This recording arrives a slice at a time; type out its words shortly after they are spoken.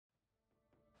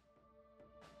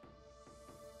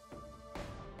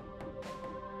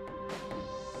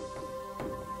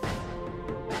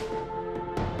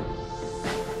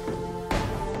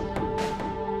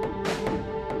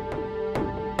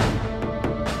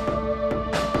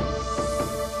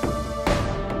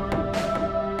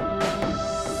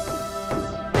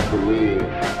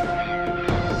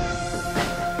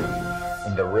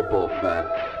ripple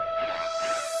effect.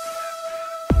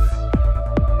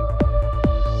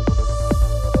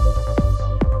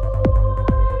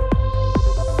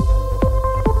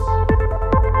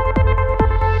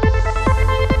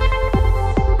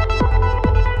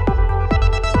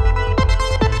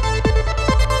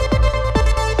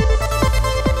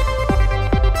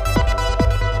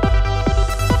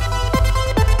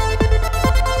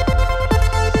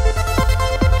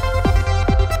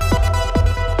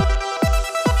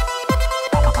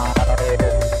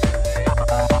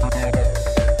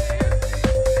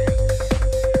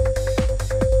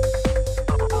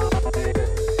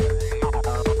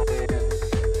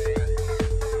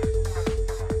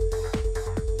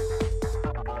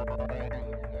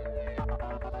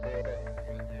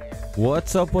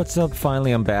 What's up? What's up?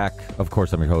 Finally, I'm back. Of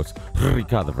course, I'm your host,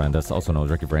 Ricardo Brandes, also known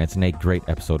as Ricky Brands, and a great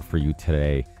episode for you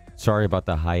today. Sorry about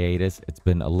the hiatus. It's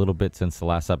been a little bit since the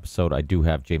last episode. I do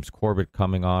have James Corbett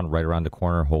coming on right around the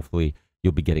corner. Hopefully,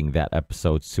 you'll be getting that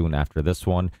episode soon after this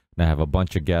one. And I have a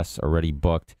bunch of guests already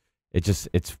booked.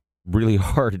 It's really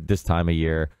hard this time of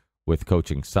year with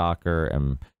coaching soccer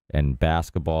and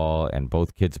basketball and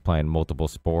both kids playing multiple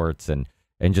sports and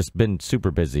just been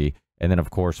super busy. And then, of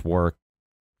course, work.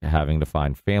 Having to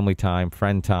find family time,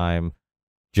 friend time,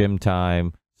 gym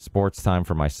time, sports time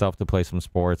for myself to play some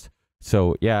sports.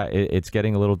 So yeah, it's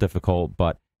getting a little difficult,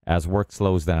 but as work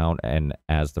slows down and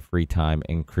as the free time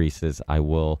increases, I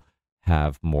will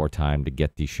have more time to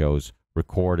get these shows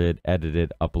recorded,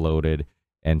 edited, uploaded,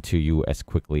 and to you as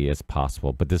quickly as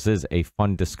possible. But this is a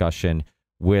fun discussion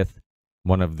with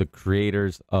one of the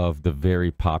creators of the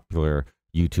very popular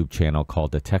YouTube channel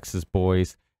called The Texas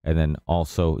Boys, and then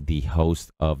also the host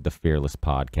of the Fearless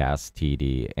podcast,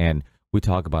 TD. And we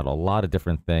talk about a lot of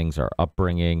different things, our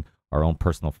upbringing, our own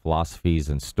personal philosophies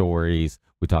and stories.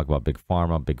 We talk about big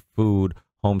pharma, big food,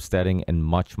 homesteading, and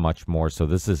much, much more. So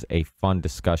this is a fun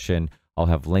discussion. I'll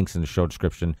have links in the show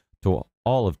description to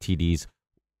all of TD's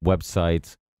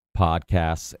websites,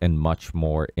 podcasts, and much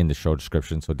more in the show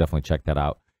description. So definitely check that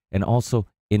out. And also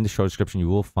in the show description, you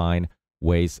will find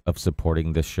ways of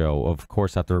supporting the show. Of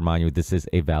course, I have to remind you, this is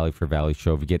a value for value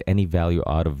show. If you get any value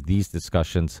out of these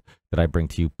discussions that I bring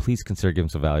to you, please consider giving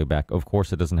some value back. Of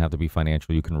course, it doesn't have to be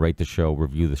financial. You can rate the show,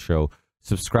 review the show,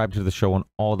 subscribe to the show on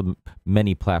all the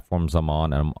many platforms I'm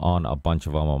on. I'm on a bunch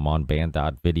of them. I'm on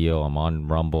Band.video. I'm on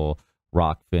Rumble,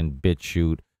 Rockfin,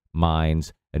 BitChute,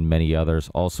 Minds, and many others.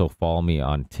 Also, follow me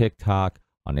on TikTok,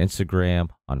 on Instagram,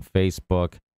 on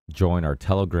Facebook. Join our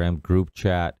Telegram group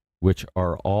chat, which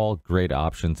are all great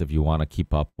options if you want to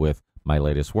keep up with my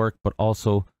latest work, but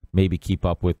also maybe keep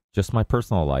up with just my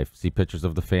personal life, see pictures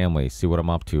of the family, see what I'm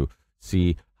up to,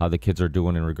 see how the kids are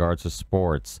doing in regards to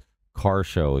sports, car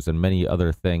shows, and many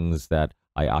other things that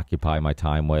I occupy my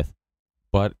time with.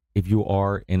 But if you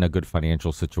are in a good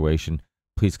financial situation,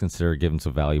 please consider giving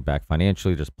some value back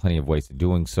financially. There's plenty of ways to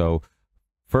doing so.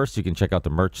 First, you can check out the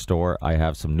merch store. I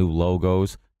have some new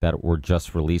logos that were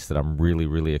just released that I'm really,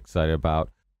 really excited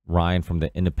about. Ryan from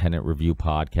the Independent Review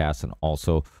podcast and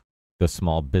also the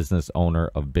small business owner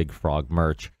of Big Frog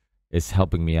Merch is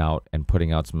helping me out and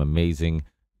putting out some amazing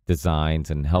designs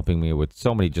and helping me with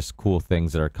so many just cool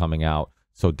things that are coming out.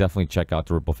 So definitely check out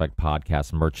the Ripple Effect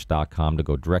Podcast merch.com to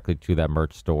go directly to that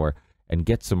merch store and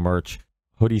get some merch.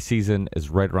 Hoodie season is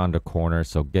right around the corner,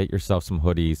 so get yourself some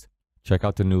hoodies. Check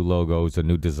out the new logos, the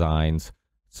new designs.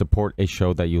 Support a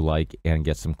show that you like and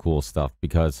get some cool stuff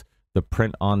because the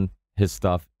print on his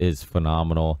stuff is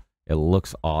phenomenal. It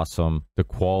looks awesome. The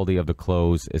quality of the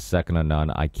clothes is second to none.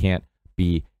 I can't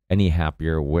be any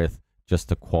happier with just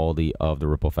the quality of the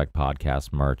Ripple Effect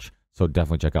Podcast merch. So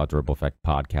definitely check out the Ripple Effect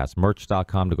Podcast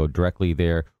merch.com to go directly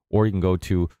there, or you can go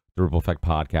to the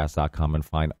rippleeffectpodcast.com and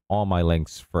find all my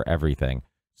links for everything.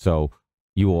 So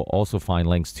you will also find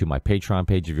links to my Patreon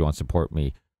page if you want to support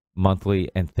me monthly.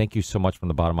 And thank you so much from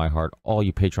the bottom of my heart, all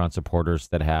you Patreon supporters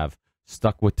that have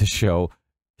stuck with the show,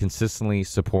 consistently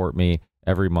support me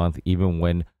every month, even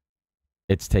when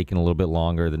it's taken a little bit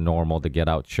longer than normal to get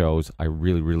out shows. I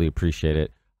really, really appreciate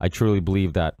it. I truly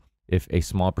believe that if a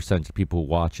small percentage of people who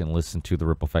watch and listen to the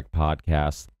Ripple Effect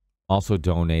podcast also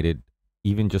donated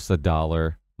even just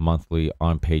 $1 monthly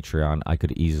on Patreon, I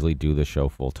could easily do the show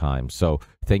full time. So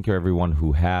thank you everyone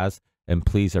who has, and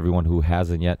please everyone who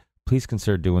hasn't yet, please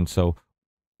consider doing so.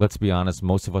 Let's be honest,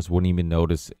 most of us wouldn't even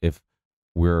notice if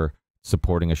we're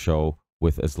supporting a show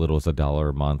with as little as $1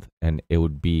 a month, and it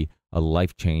would be a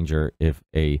life changer if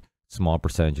a small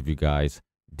percentage of you guys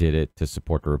did it to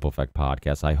support the Ripple Effect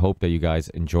podcast. I hope that you guys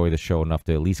enjoy the show enough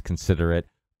to at least consider it.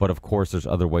 But of course, there's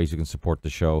other ways you can support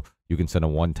the show. You can send a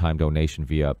one-time donation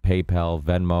via PayPal,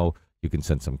 Venmo. You can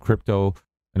send some crypto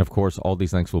And of course, all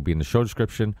these links will be in the show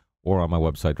description or on my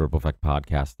website,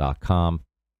 rippleeffectpodcast.com.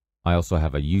 I also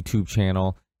have a YouTube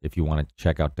channel if you want to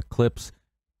check out the clips.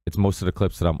 It's most of the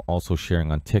clips that I'm also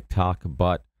sharing on TikTok,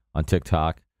 but on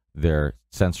TikTok, they're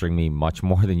censoring me much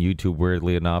more than YouTube,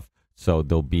 weirdly enough. So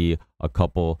there'll be a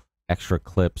couple extra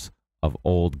clips of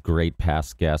old, great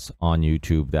past guests on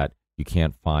YouTube that you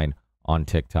can't find on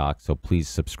TikTok. So please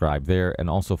subscribe there, and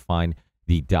also find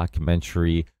the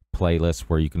documentary playlist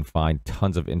where you can find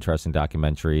tons of interesting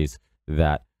documentaries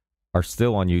that are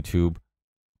still on YouTube,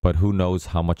 but who knows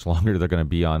how much longer they're going to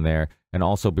be on there. And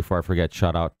also, before I forget,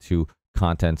 shout out to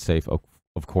Content Safe.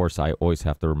 Of course, I always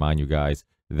have to remind you guys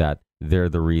that they're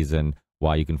the reason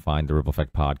why you can find the Ripple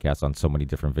Effect podcast on so many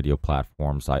different video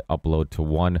platforms. I upload to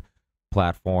one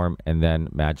platform and then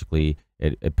magically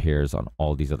it appears on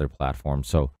all these other platforms.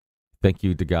 So thank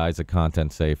you to guys at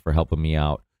Content Safe for helping me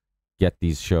out get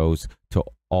these shows to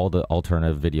all the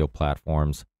alternative video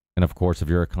platforms. And of course, if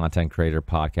you're a content creator,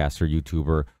 podcaster,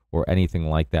 YouTuber, or anything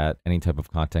like that, any type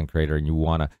of content creator, and you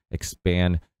want to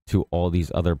expand to all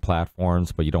these other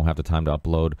platforms, but you don't have the time to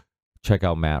upload, check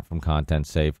out Matt from Content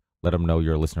Safe. Let him know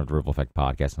you're a listener to the Ripple Effect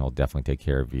podcast, and he'll definitely take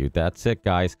care of you. That's it,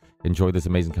 guys. Enjoy this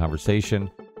amazing conversation.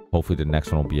 Hopefully the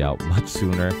next one will be out much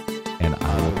sooner, and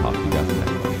I will talk to you guys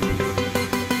next time.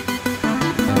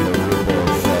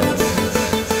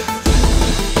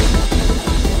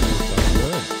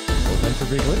 Well, thanks for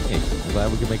being with me. I'm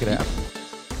glad we could make it happen.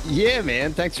 Yeah,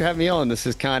 man. Thanks for having me on. This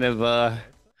is kind of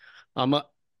I'm a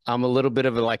I'm a little bit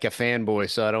of like a fanboy,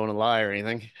 so I don't want to lie or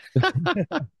anything.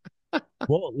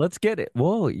 Well, let's get it.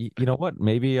 Well, you know what?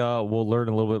 Maybe we'll learn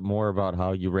a little bit more about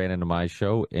how you ran into my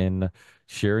show in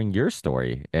sharing your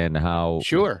story and how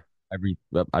Sure.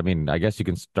 I mean, I guess you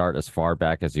can start as far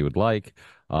back as you would like.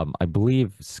 I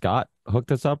believe Scott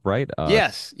hooked us up, right?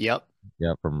 Yes. Yep.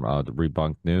 Yeah, from the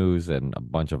Rebunked News and a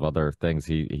bunch of other things.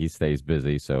 He stays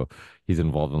busy, so he's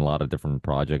involved in a lot of different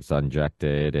projects,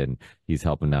 Unjected, and he's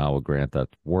helping now with Grand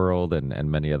Theft World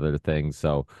and many other things.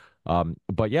 So,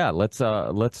 but yeah, let's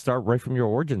start right from your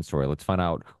origin story. Let's find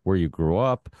out where you grew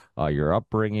up, your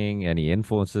upbringing, any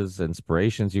influences,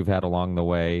 inspirations you've had along the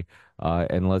way,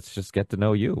 and let's just get to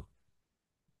know you.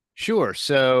 Sure.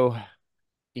 So,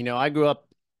 I grew up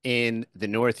in the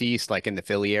Northeast, like in the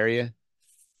Philly area,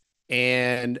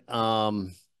 and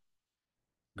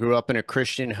grew up in a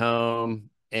Christian home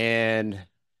and,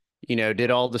 did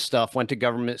all the stuff, went to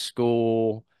government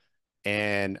school,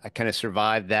 and I kind of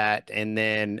survived that. And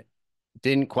then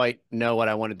didn't quite know what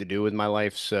I wanted to do with my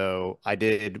life. So I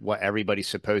did what everybody's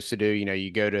supposed to do.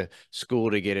 You go to school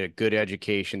to get a good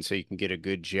education so you can get a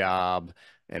good job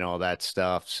and all that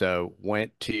stuff. So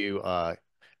went to,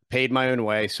 paid my own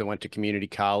way. So went to community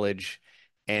college.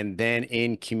 And then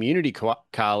in community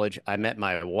college, I met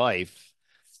my wife.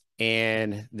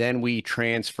 And then we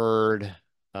transferred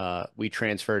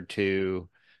to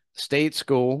state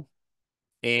school.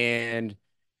 And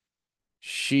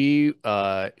she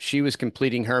was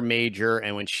completing her major,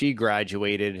 and when she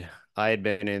graduated, I had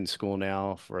been in school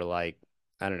now for like,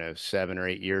 I don't know, 7 or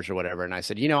 8 years or whatever. And I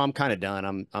said, I'm kind of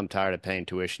done. I'm tired of paying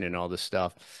tuition and all this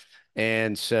stuff.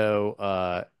 And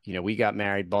so we got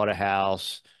married, bought a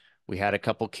house, we had a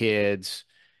couple kids,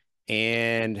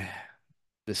 and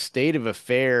the state of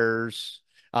affairs,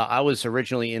 I was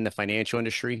originally in the financial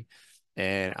industry,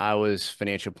 and I was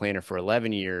financial planner for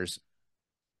 11 years.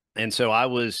 And so I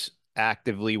was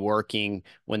actively working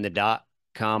when the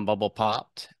dot-com bubble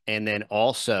popped, and then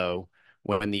also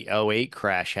when the '08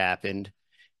 crash happened.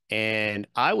 And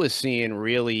I was seeing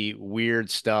really weird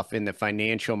stuff in the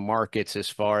financial markets as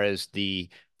far as the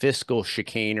fiscal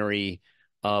chicanery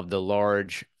of the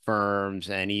large firms,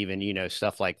 and even,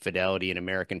 stuff like Fidelity and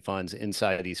American Funds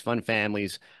inside of these fund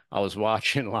families. I was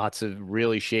watching lots of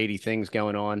really shady things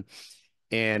going on.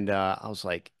 And I was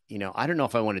like, I don't know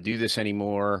if I want to do this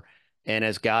anymore. And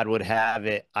as God would have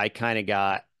it, I kind of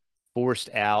got forced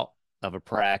out of a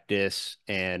practice,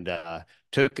 and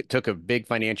took a big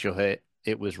financial hit.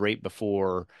 It was right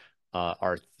before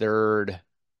our third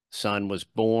son was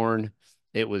born.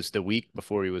 It was the week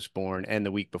before he was born and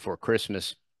the week before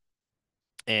Christmas.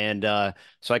 And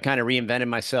so I kind of reinvented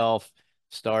myself,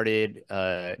 started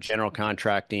general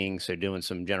contracting, so doing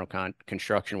some general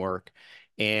construction work,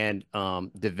 and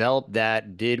developed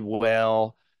that, did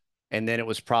well. And then it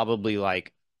was probably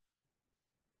like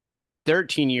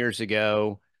 13 years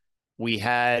ago, we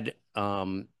had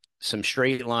some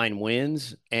straight line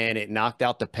winds, and it knocked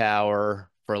out the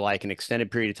power for like an extended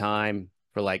period of time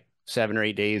for like 7 or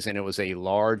 8 days. And it was a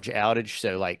large outage.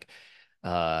 So like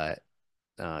uh,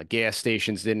 gas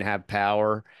stations didn't have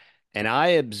power. And I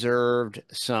observed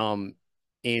some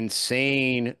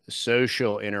insane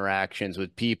social interactions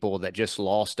with people that just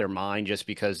lost their mind just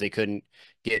because they couldn't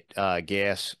get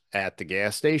gas at the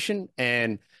gas station.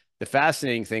 And the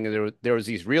fascinating thing is there was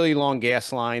these really long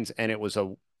gas lines, and it was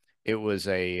a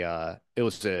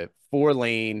 4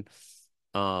 lane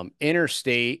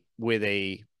interstate with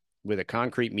a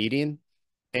concrete median.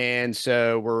 And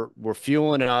so we're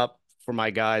fueling up for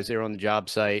my guys there on the job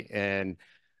site, and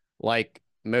like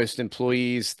most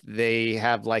employees, they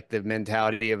have like the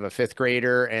mentality of a fifth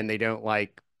grader and they don't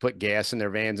like put gas in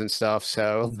their vans and stuff.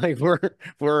 So like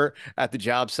we're at the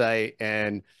job site,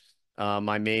 and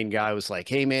my main guy was like,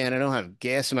 "Hey man, I don't have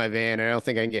gas in my van. I don't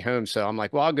think I can get home." So I'm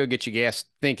like, "Well, I'll go get you gas,"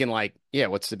 thinking like, "Yeah,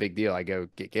 what's the big deal?" I go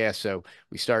get gas. So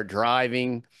we start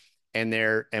driving,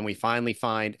 and we finally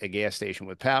find a gas station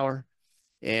with power,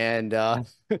 and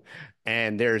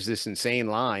and there's this insane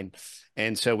line.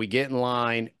 And so we get in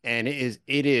line, and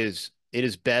it is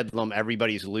bedlam.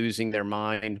 Everybody's losing their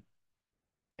mind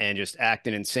and just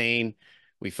acting insane.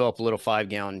 We fill up a little 5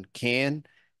 gallon can,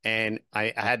 and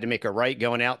I had to make a right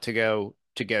going out to go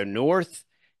north,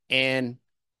 and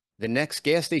the next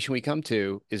gas station we come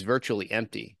to is virtually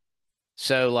empty.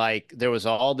 So like there was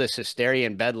all this hysteria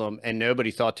and bedlam, and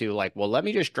nobody thought to like, well, let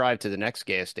me just drive to the next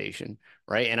gas station,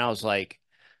 right? And I was like,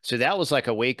 so that was like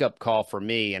a wake up call for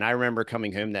me. And I remember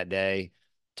coming home that day,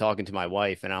 talking to my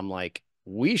wife, and I'm like,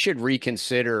 we should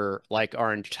reconsider like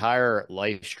our entire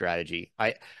life strategy.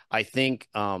 I think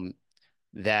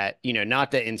that, you know,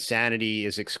 not that insanity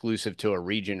is exclusive to a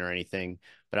region or anything,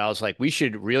 but I was like, we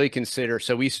should really consider.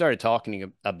 So we started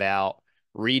talking about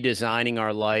redesigning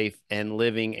our life and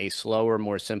living a slower,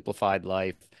 more simplified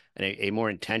life and a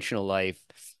more intentional life.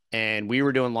 And we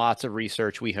were doing lots of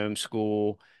research. We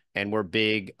homeschool, and we're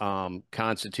big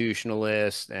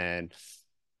constitutionalists, and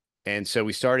so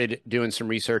we started doing some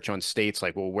research on states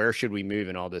like, well, where should we move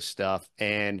and all this stuff.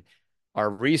 And our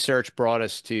research brought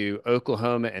us to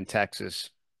Oklahoma and Texas.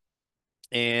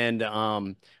 And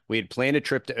we had planned a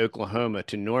trip to Oklahoma,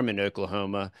 to Norman,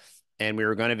 Oklahoma, and we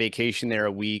were going to vacation there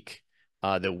a week.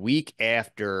 The week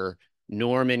after,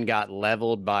 Norman got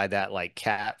leveled by that like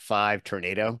Cat 5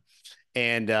 tornado.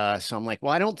 And so I'm like,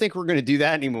 well, I don't think we're going to do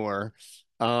that anymore.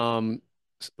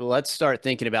 Let's start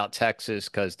thinking about Texas,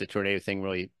 because the tornado thing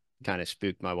really kind of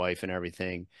spooked my wife and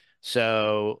everything.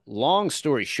 So, long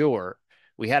story short,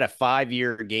 we had a 5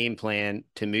 year game plan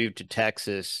to move to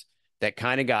Texas that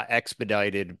kind of got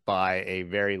expedited by a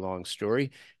very long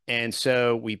story. And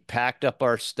so we packed up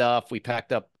our stuff. We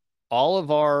packed up all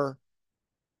of our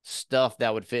stuff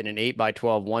that would fit in an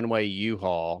 8x12 one-way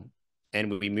U-Haul.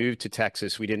 And we moved to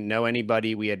Texas. We didn't know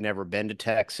anybody. We had never been to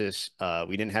Texas.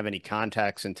 We didn't have any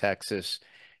contacts in Texas.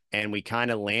 And we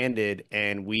kind of landed,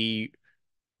 and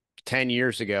 10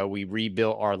 years ago, we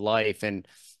rebuilt our life. And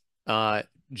uh,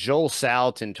 Joel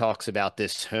Salatin talks about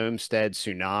this homestead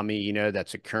tsunami, you know,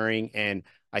 that's occurring. And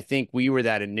I think we were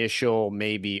that initial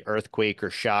maybe earthquake or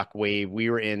shock wave. We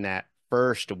were in that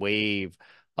first wave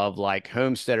of like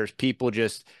homesteaders,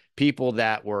 people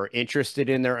that were interested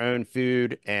in their own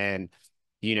food, and,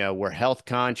 you know, were health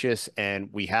conscious, and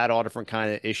we had all different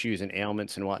kind of issues and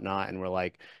ailments and whatnot. And we're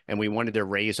like, and we wanted to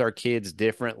raise our kids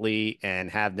differently and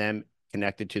have them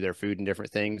connected to their food and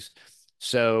different things.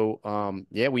 So,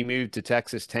 yeah, we moved to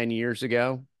Texas 10 years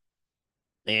ago.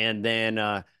 And then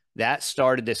that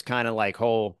started this kind of like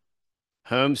whole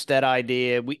homestead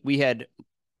idea. We had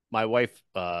my wife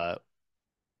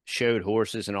showed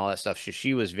horses and all that stuff. So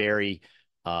she was very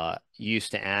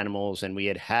used to animals, and we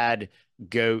had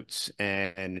goats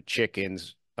and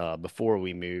chickens before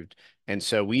we moved. And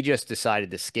so we just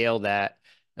decided to scale that.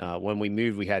 When we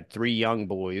moved, we had 3 young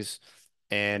boys.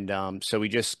 And so we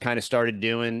just kind of started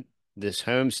doing this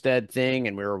homestead thing,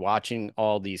 and we were watching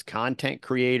all these content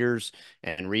creators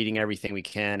and reading everything we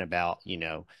can about, you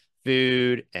know,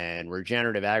 food and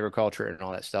regenerative agriculture and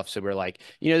all that stuff. So we're like,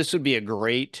 you know, this would be a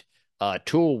great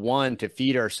tool, one, to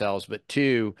feed ourselves, but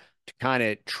two, to kind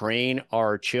of train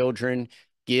our children,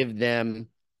 give them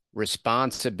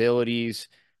responsibilities,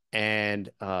 and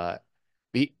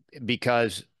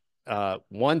because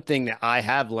one thing that I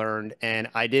have learned, and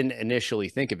I didn't initially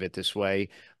think of it this way,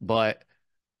 but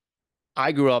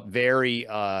I grew up very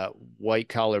white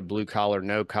collar, blue collar,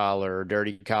 no collar,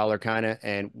 dirty collar kind of,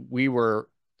 and we were,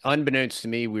 unbeknownst to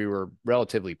me, we were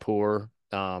relatively poor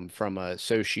from a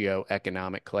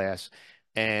socio-economic class.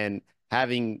 And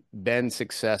having been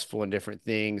successful in different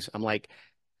things, I'm like,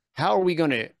 how are we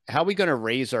gonna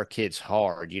raise our kids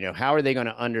hard? You know, how are they going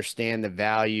to understand the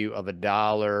value of a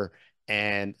dollar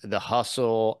and the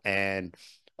hustle and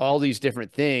all these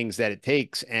different things that it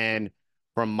takes? And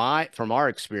from our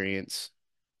experience,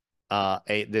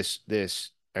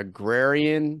 this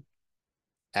agrarian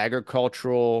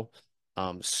agricultural,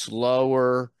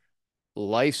 slower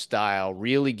lifestyle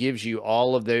really gives you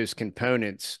all of those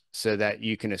components so that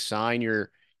you can assign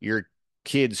your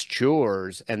kids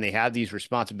chores and they have these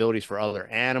responsibilities for other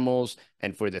animals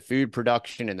and for the food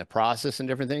production and the process and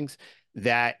different things,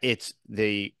 that it's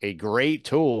the a great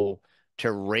tool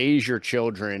to raise your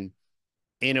children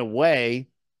in a way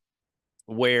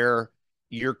where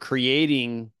you're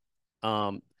creating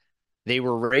they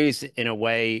were raised in a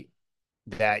way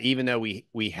that even though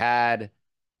we have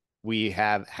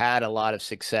had a lot of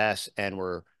success and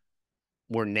we're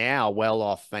now well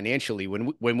off financially.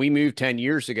 When we moved 10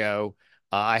 years ago,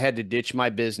 I had to ditch my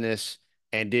business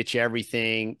and ditch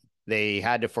everything. They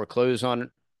had to foreclose on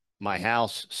my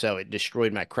house, so it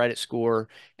destroyed my credit score.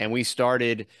 And we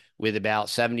started with about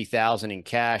 70,000 in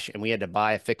cash, and we had to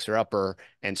buy a fixer upper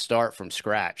and start from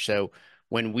scratch. So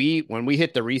when we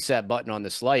hit the reset button on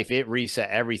this life, it reset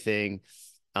everything.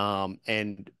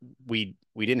 And we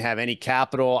didn't have any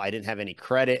capital. I didn't have any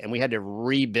credit, and we had to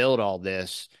rebuild all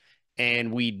this.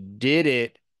 And we did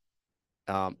it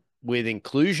with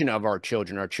inclusion of our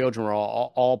children. Our children were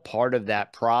all part of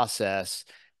that process,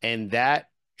 and that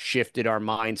shifted our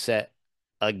mindset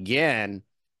again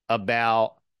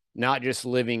about not just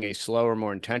living a slower,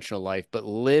 more intentional life, but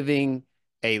living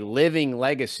a living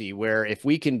legacy where if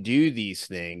we can do these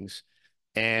things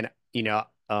and,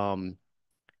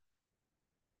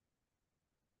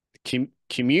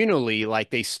 communally,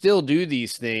 like they still do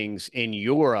these things in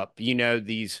Europe,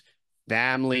 these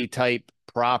family type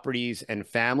properties and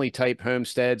family type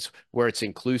homesteads where it's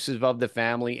inclusive of the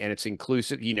family and it's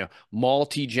inclusive,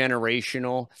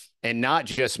 multi-generational, and not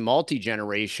just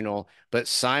multi-generational, but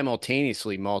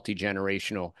simultaneously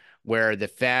multi-generational, where the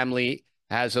family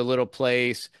has a little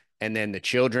place and then the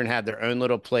children have their own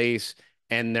little place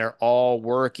and they're all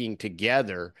working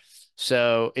together.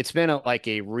 So it's been like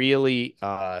a really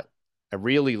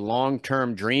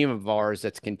long-term dream of ours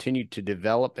that's continued to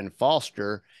develop and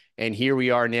foster. And here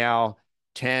we are now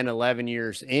 10, 11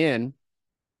 years in,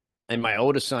 and my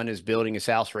oldest son is building his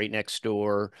house right next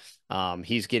door.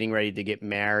 He's getting ready to get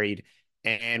married,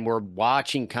 and we're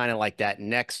watching kind of like that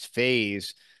next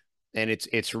phase. And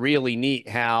it's really neat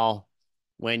how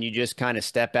when you just kind of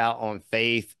step out on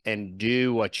faith and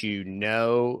do what you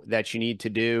know that you need to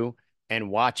do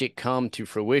and watch it come to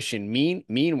fruition.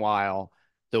 Meanwhile,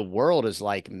 the world is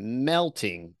like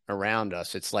melting around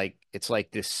us. It's like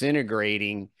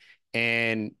disintegrating,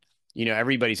 and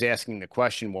everybody's asking the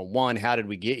question, well, one, how did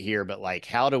we get here? But like,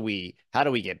 how do we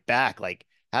get back? Like,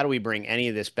 how do we bring any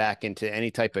of this back into any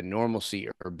type of normalcy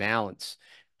or balance?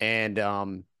 And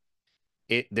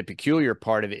the peculiar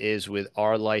part of it is with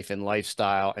our life and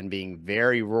lifestyle and being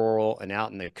very rural and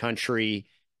out in the country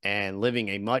and living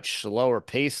a much slower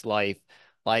paced life.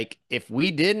 Like if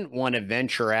we didn't want to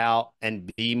venture out and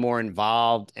be more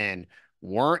involved and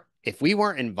weren't if we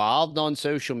weren't involved on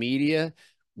social media,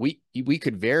 we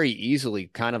could very easily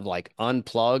kind of like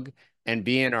unplug and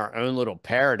be in our own little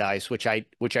paradise, which I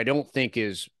don't think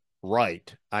is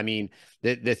right. I mean,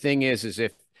 the thing is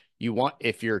if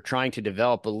you're trying to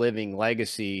develop a living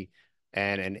legacy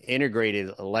and an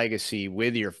integrated legacy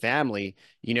with your family,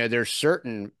 there's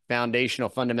certain foundational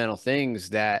fundamental things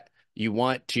that you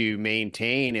want to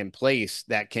maintain in place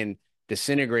that can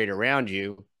disintegrate around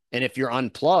you. And if you're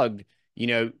unplugged,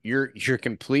 you're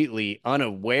completely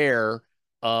unaware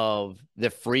of the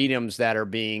freedoms that are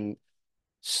being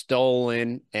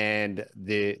stolen and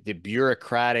the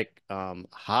bureaucratic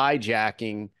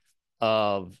hijacking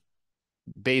of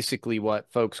basically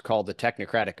what folks call the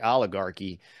technocratic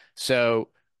oligarchy. So,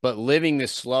 but living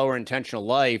this slower, intentional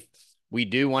life, we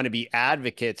do want to be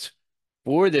advocates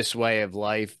for this way of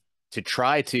life to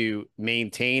try to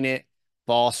maintain it,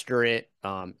 foster it,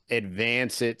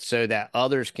 advance it so that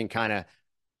others can kind of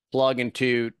plug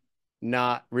into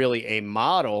not really a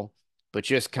model, but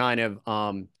just kind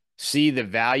of see the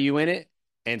value in it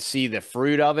and see the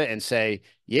fruit of it and say,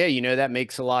 yeah, that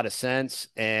makes a lot of sense.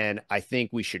 And I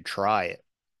think we should try it.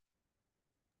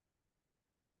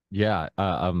 Yeah,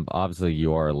 obviously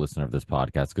you are a listener of this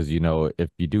podcast because if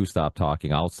you do stop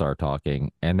talking, I'll start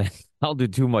talking, and then I'll do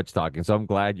too much talking. So I'm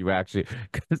glad you actually,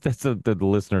 because that's what the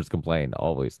listeners complain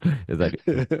always is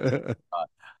that.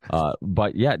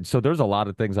 But yeah, so there's a lot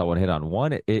of things I want to hit on.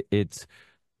 One, it's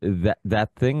that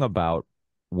thing about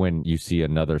when you see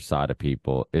another side of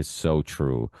people is so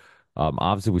true.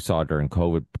 Obviously, we saw it during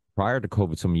COVID. Prior to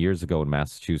COVID, some years ago in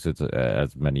Massachusetts,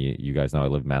 as many of you guys know, I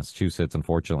live in Massachusetts,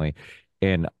 unfortunately,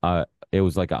 and it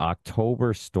was like an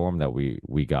October storm that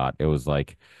we got. It was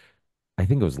like I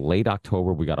think it was late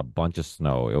October. We got a bunch of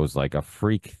snow. It was like a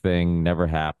freak thing, never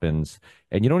happens.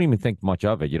 And you don't even think much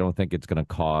of it. You don't think it's going to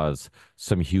cause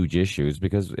some huge issues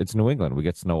because it's New England. We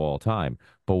get snow all the time.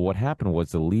 But what happened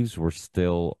was the leaves were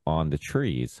still on the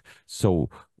trees. So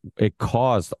it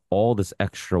caused all this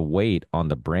extra weight on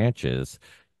the branches.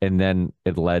 And then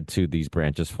it led to these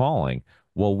branches falling.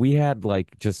 Well, we had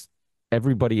like just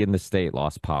everybody in the state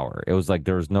lost power. It was like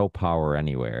there was no power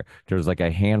anywhere. There was like a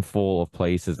handful of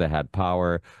places that had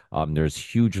power. There's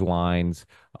huge lines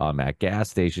at gas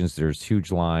stations. There's huge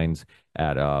lines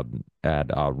at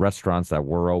restaurants that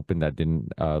were open that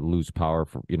didn't lose power.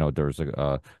 For there's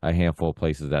a handful of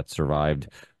places that survived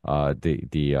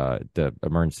the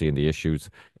emergency and the issues.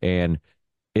 And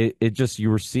it just you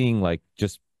were seeing like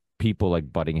just people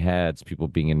like butting heads, people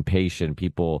being impatient,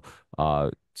 people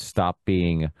stop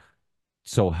being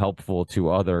so helpful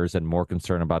to others and more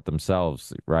concerned about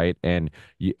themselves, right? And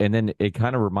then it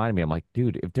kind of reminded me, I'm like,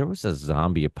 dude, if there was a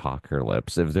zombie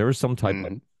apocalypse, if there was some type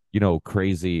of, Mhm.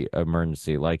 crazy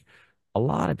emergency, like a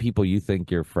lot of people you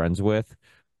think you're friends with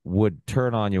would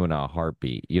turn on you in a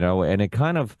heartbeat, and it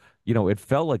kind of, it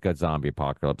felt like a zombie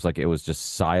apocalypse. Like it was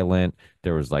just silent.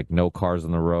 There was like no cars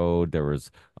on the road. There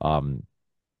was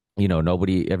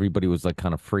nobody, everybody was like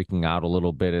kind of freaking out a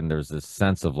little bit, and there's this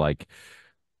sense of like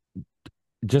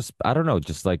just I don't know,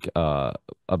 just like a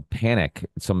panic,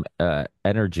 some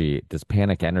energy, this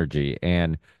panic energy.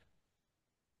 And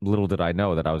little did I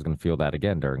know that I was going to feel that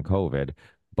again during COVID.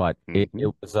 But it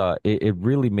Mhm. was it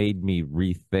really made me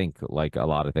rethink like a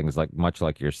lot of things, like much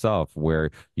like yourself,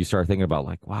 where you start thinking about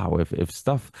like, wow, if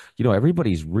stuff,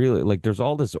 everybody's really like there's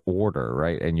all this order,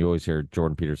 right? And you always hear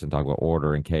Jordan Peterson talk about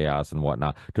order and chaos and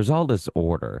whatnot. There's all this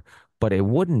order, but it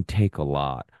wouldn't take a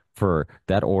lot for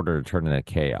that order to turn into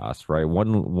chaos, right?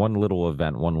 One little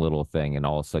event, one little thing, and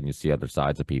all of a sudden you see other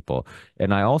sides of people.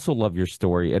 And I also love your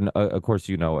story. And of course,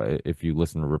 if you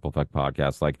listen to Ripple Effect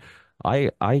podcast, like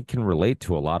I can relate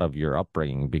to a lot of your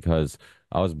upbringing because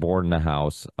I was born in a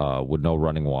house with no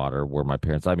running water where my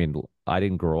parents, I mean, I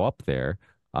didn't grow up there.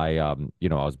 I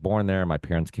was born there. My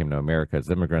parents came to America as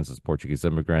immigrants, as Portuguese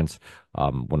immigrants.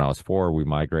 When I was 4, we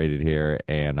migrated here,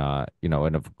 and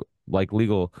like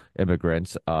legal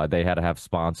immigrants, they had to have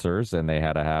sponsors and they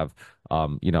had to have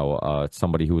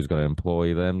somebody who was going to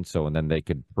employ them. So, and then they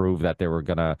could prove that they were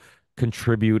going to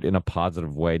contribute in a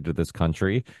positive way to this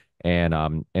country.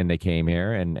 And they came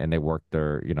here and they worked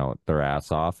their ass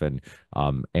off. And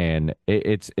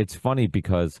it's funny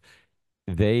because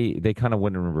they kind of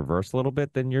went in reverse a little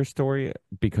bit than your story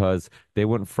because they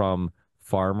went from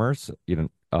farmers,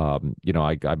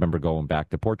 I remember going back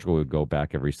to Portugal. We'd go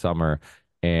back every summer,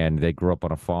 and they grew up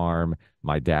on a farm.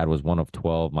 My dad was one of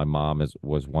 12. My mom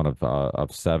was one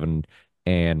of 7,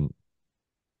 and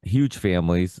huge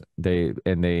families.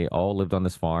 They all lived on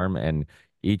this farm, and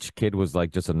each kid was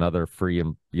like just another free,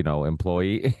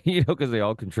 employee, because they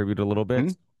all contributed a little bit.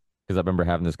 Mhm. Because I remember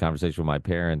having this conversation with my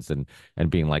parents and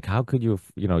being like, how could you,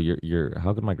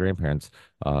 how could my grandparents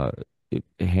uh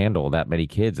handle that many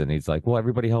kids? And he's like, well,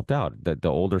 everybody helped out. The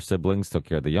older siblings took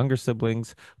care of the younger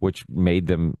siblings, which made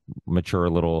them mature a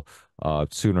little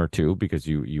sooner too, because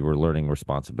you were learning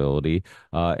responsibility.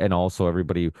 And also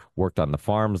everybody worked on the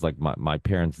farms. Like my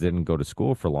parents didn't go to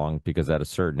school for long because at a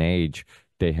certain age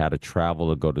they had to travel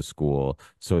to go to school.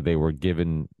 So they were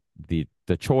given the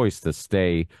choice to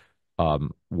stay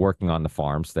working on the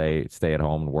farm, stay at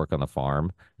home and work on the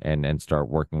farm and start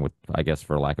working with, I guess,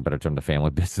 for lack of a better term, the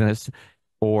family business,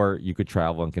 or you could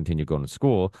travel and continue going to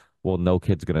school. Well, no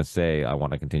kid's gonna say I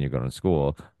want to continue going to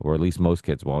school, or at least most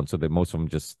kids won't. So that most of them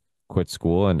just quit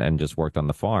school and just worked on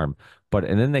the farm.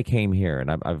 And then they came here,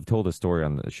 and I've told this story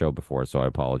on the show before, so I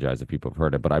apologize if people have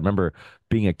heard it. But I remember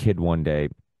being a kid one day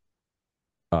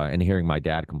and hearing my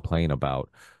dad complain about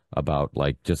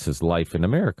like just his life in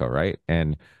America, right?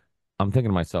 And I'm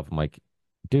thinking to myself, I'm like,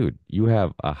 dude, you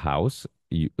have a house,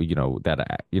 an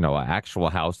actual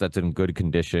house that's in good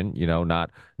condition, not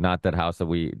that house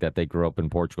that they grew up in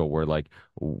Portugal where like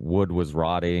wood was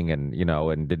rotting and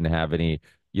and didn't have any,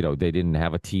 they didn't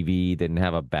have a TV, didn't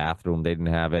have a bathroom, they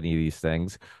didn't have any of these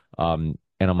things. And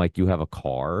I'm like, you have a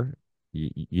car.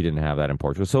 You didn't have that in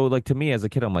Portugal. So like to me as a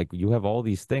kid, I'm like, you have all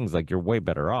these things, like you're way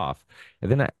better off.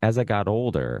 And then as I got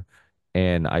older,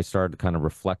 and I started kind of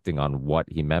reflecting on what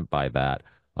he meant by that.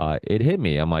 It hit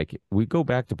me. I'm like, we go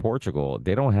back to Portugal,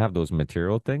 they don't have those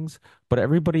material things, but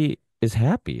everybody is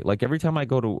happy. Like every time I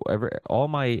go to all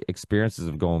my experiences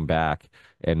of going back,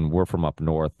 and we're from up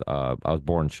north. I was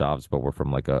born in Chaves, but we're from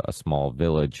like a small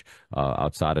village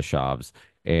outside of Chaves,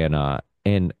 and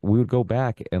And we would go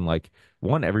back and like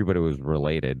one, everybody was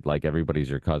related, like everybody's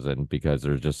your cousin because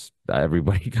there's just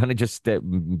everybody kind of just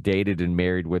dated and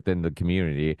married within the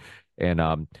community. And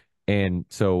and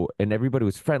everybody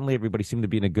was friendly, everybody seemed to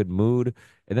be in a good mood.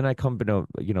 And then I come to know,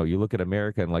 you look at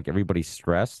America and like everybody's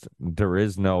stressed. There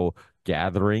is no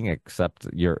gathering except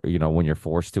when you're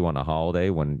forced to on a holiday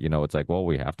when, it's like, well,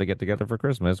 we have to get together for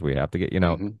Christmas. We have to get,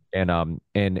 Hmm.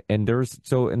 and there's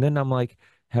so and then I'm like,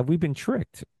 have we been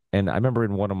tricked? And I remember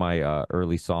in one of my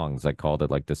early songs, I called it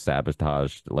like the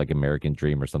sabotage, like American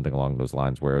Dream or something along those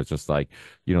lines, where it's just like,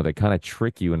 they kind of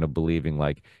trick you into believing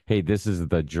like, hey, this is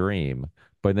the dream.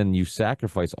 But then you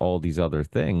sacrifice all these other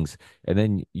things, and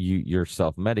then you're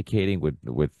self-medicating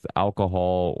with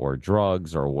alcohol or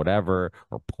drugs or whatever,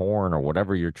 or porn or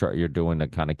whatever you're doing to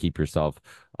kind of keep yourself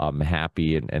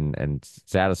happy and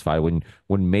satisfied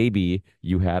when maybe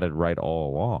you had it right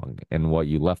all along, and what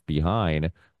you left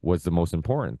behind was the most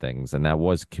important things, and that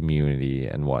was community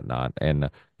and whatnot.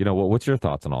 And what's your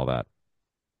thoughts on all that?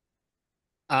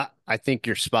 I think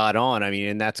you're spot on. I mean,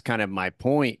 and that's kind of my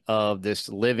point of this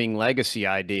living legacy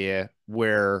idea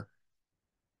where,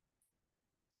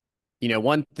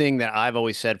 one thing that I've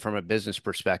always said from a business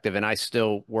perspective, and I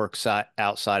still work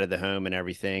outside of the home and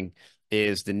everything,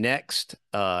 is the next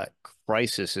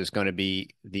crisis is going to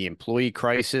be the employee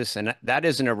crisis. And that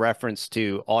isn't a reference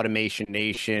to Automation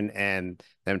Nation and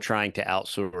them trying to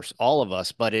outsource all of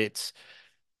us, but it's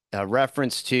a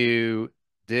reference to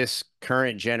this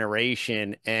current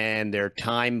generation and their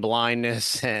time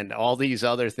blindness and all these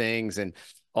other things and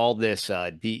all this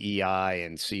DEI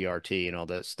and CRT and all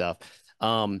that stuff.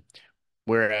 Um,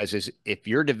 Whereas if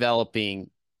you're developing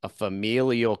a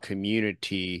familial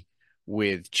community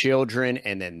with children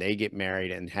and then they get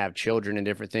married and have children and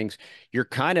different things, you're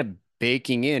kind of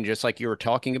baking in, just like you were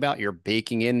talking about, you're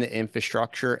baking in the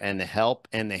infrastructure and the help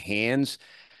and the hands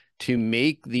to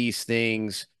make these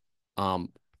things um,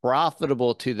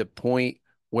 profitable to the point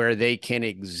where they can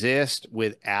exist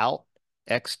without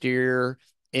exterior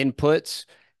inputs.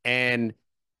 And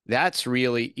that's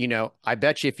really, I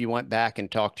bet you if you went back and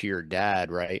talked to your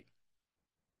dad, right?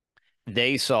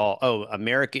 They saw, oh,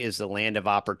 America is the land of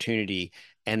opportunity.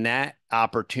 And that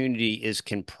opportunity is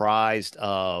comprised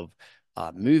of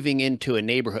moving into a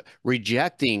neighborhood,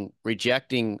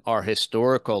 rejecting our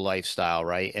historical lifestyle,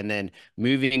 right? And then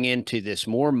moving into this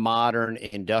more modern,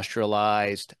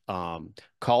 industrialized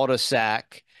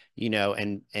cul-de-sac,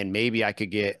 and maybe I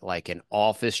could get like an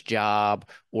office job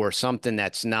or something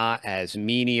that's not as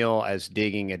menial as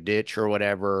digging a ditch or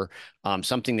whatever,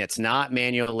 something that's not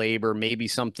manual labor, maybe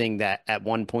something that at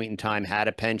one point in time had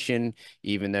a pension,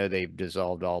 even though they've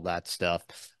dissolved all that stuff.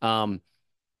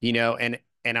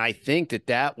 And I think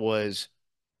that was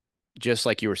just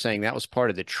like you were saying, that was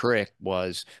part of the trick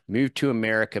was move to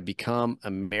America, become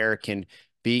American,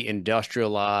 be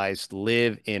industrialized,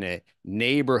 live in a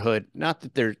neighborhood. Not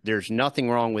that there's nothing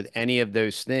wrong with any of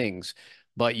those things,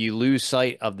 but you lose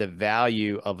sight of the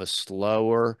value of a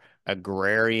slower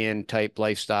agrarian type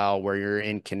lifestyle where you're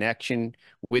in connection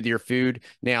with your food.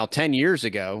 Now, 10 years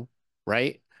ago,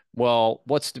 right? Well,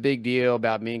 what's the big deal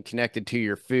about being connected to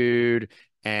your food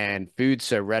and food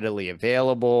so readily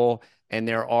available? And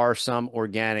there are some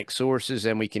organic sources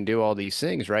and we can do all these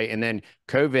things, right? And then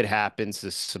COVID happens,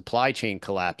 the supply chain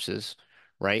collapses,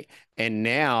 right? And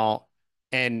now,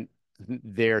 and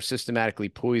they're systematically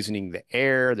poisoning the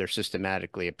air, they're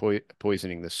systematically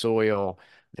poisoning the soil,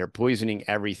 they're poisoning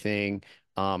everything.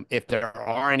 If there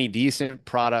are any decent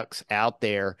products out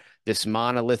there, this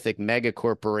monolithic mega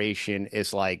corporation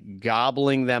is like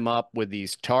gobbling them up with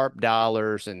these TARP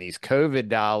dollars and these COVID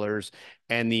dollars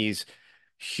and these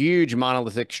huge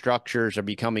monolithic structures are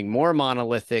becoming more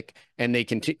monolithic and they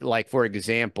continue, like for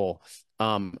example,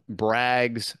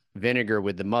 Bragg's vinegar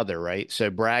with the mother, right? So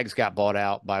Bragg's got bought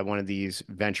out by one of these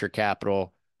venture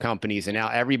capital companies and now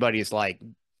everybody's like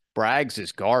Bragg's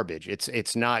is garbage.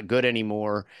 It's not good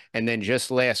anymore. And then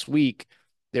just last week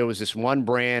there was this one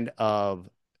brand of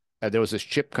there was this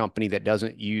chip company that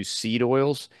doesn't use seed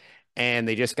oils and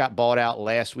they just got bought out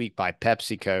last week by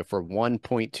PepsiCo for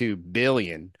 1.2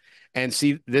 billion. And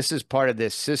see, this is part of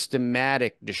this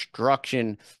systematic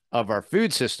destruction of our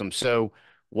food system. So,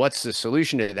 what's the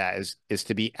solution to that? Is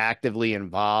to be actively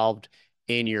involved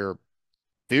in your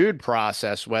food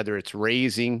process, whether it's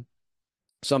raising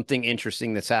something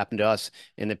interesting that's happened to us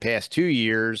in the past 2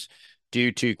 years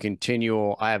due to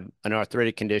continual, I have an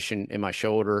arthritic condition in my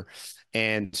shoulder.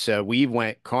 And so we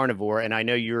went carnivore and I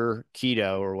know you're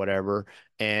keto or whatever.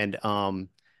 And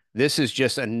this is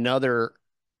just another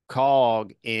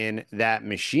cog in that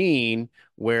machine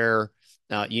where,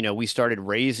 we started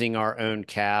raising our own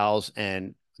cows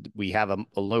and we have a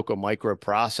local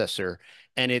microprocessor,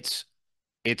 and it's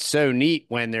so neat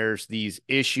when there's these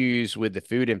issues with the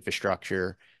food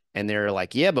infrastructure, and they're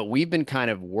like, yeah, but we've been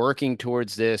kind of working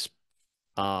towards this,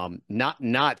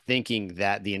 not thinking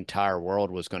that the entire world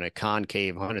was going to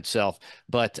concave on itself,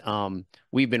 but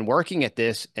we've been working at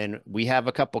this, and we have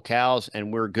a couple cows,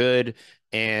 and we're good,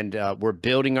 and we're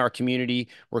building our community.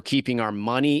 We're keeping our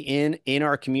money in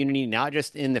our community, not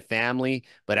just in the family,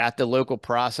 but at the local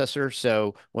processor.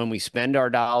 So when we spend our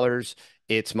dollars,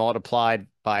 it's multiplied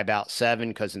by about seven,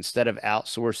 because instead of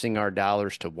outsourcing our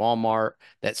dollars to Walmart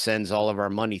that sends all of our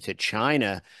money to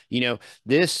China,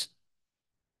 this,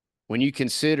 when you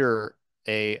consider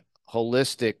a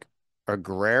holistic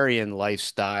agrarian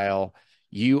lifestyle,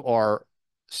 you are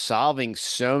solving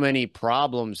so many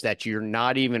problems that you're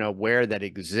not even aware that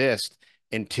exist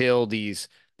until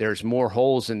there's more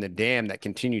holes in the dam that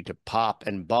continue to pop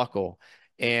and buckle.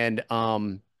 And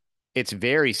it's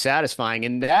very satisfying.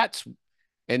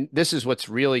 And this is what's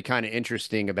really kind of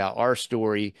interesting about our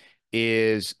story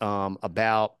is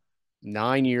about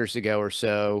 9 years ago or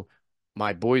so,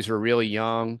 my boys were really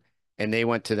young, and they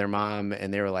went to their mom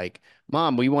and they were like,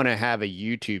 Mom, we want to have a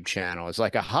YouTube channel. It's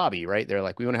like a hobby, right? They're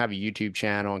like, we want to have a YouTube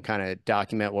channel and kind of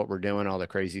document what we're doing, all the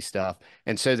crazy stuff.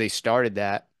 And so they started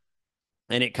that,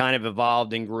 and it kind of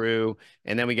evolved and grew.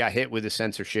 And then we got hit with the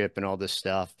censorship and all this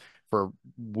stuff for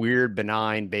weird,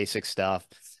 benign, basic stuff.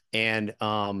 And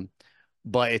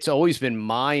but it's always been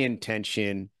my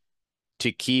intention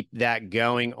to keep that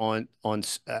going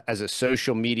as a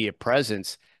social media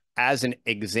presence, as an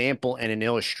example and an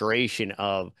illustration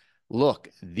of, look,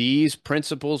 these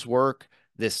principles work,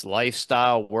 this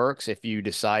lifestyle works if you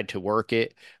decide to work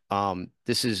it.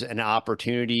 This is an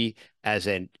opportunity as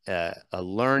a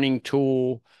learning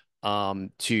tool,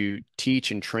 to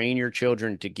teach and train your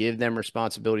children, to give them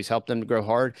responsibilities, help them to grow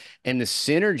hard. And the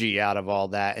synergy out of all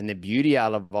that, and the beauty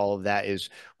out of all of that, is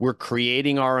we're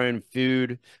creating our own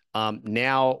food.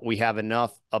 Now we have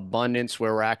enough abundance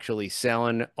where we're actually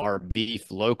selling our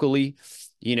beef locally,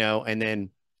 and then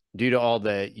due to all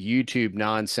the YouTube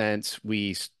nonsense,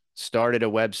 we started a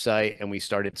website and we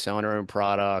started selling our own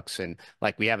products. And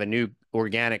like, we have a new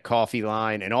organic coffee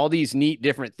line and all these neat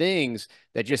different things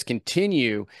that just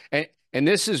continue. And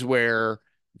this is where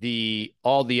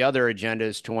all the other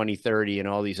agendas, 2030 and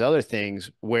all these other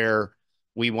things, where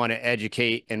we want to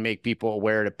educate and make people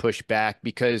aware to push back,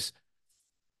 because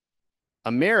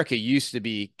America used to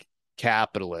be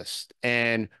capitalist,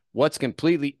 and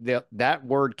that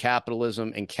word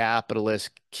capitalism and capitalist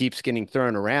keeps getting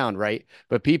thrown around, right?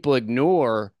 But people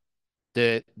ignore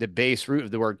the base root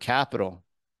of the word capital,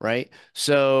 right?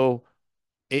 So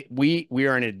we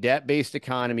are in a debt-based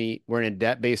economy. We're in a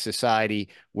debt-based society.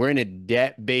 We're in a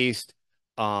debt-based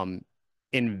um,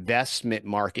 investment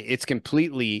market. It's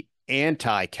completely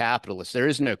anti-capitalist. There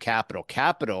is no capital.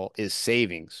 Capital is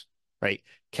savings, right?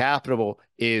 Capital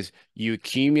is you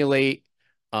accumulate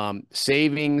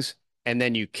savings, and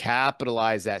then you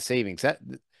capitalize that savings.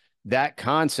 That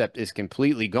concept is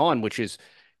completely gone,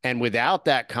 and without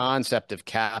that concept of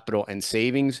capital and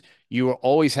savings, you will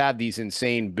always have these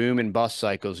insane boom and bust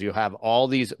cycles. You'll have all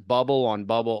these bubble on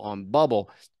bubble on bubble,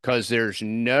 because there's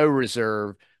no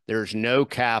reserve, there's no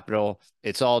capital.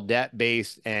 It's all debt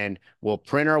based, and we'll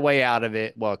print our way out of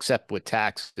it. Well, except with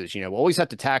taxes, we'll always have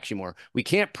to tax you more. We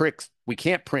can't print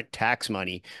tax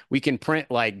money. We can print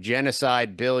like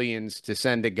genocide billions to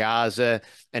send to Gaza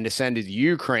and to send to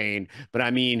Ukraine. But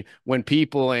I mean, when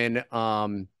people in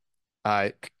uh,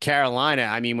 Carolina,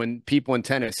 I mean, when people in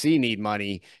Tennessee need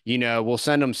money, we'll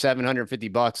send them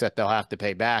 $750 that they'll have to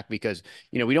pay back, because,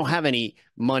 we don't have any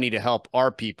money to help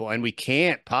our people. And we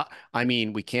can't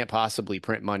possibly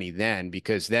print money then,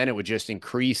 because then it would just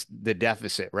increase the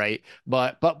deficit, right?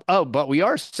 But we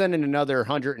are sending another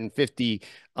 $150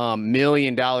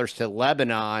 million to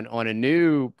Lebanon on a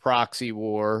new proxy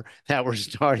war that we're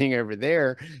starting over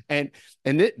there.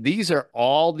 These are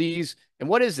all these. And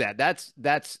what is that?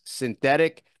 That's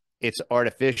synthetic. It's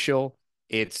artificial.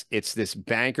 It's this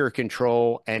banker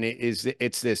control, and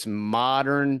it's this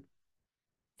modern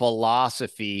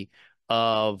philosophy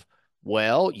of,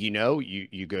 well,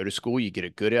 you go to school, you get a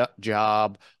good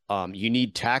job, you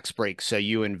need tax breaks, so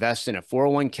you invest in a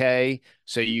 401k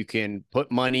so you can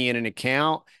put money in an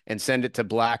account and send it to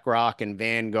BlackRock and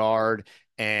Vanguard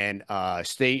and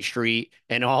State Street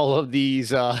and all of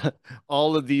these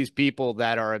people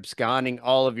that are absconding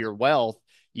all of your wealth.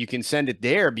 You can send it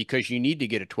there because you need to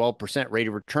get a 12% rate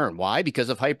of return. Why? Because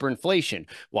of hyperinflation.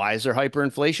 Why is there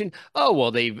hyperinflation? Oh,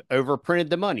 well, they've overprinted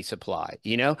the money supply,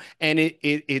 and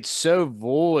it's so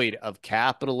void of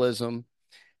capitalism.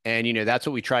 And, that's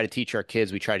what we try to teach our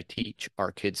kids. We try to teach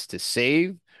our kids to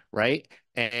save right?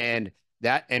 And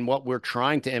and what we're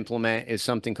trying to implement is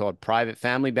something called private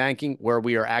family banking, where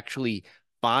we are actually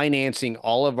financing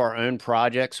all of our own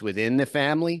projects within the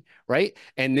family, right?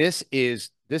 And this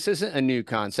isn't a new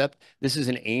concept. This is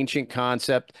an ancient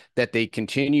concept that they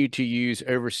continue to use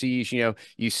overseas.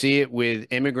 You see it with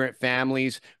immigrant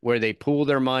families where they pool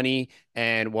their money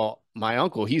and, well, my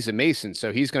uncle, he's a mason,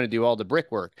 so he's going to do all the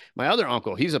brickwork. My other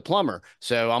uncle, he's a plumber,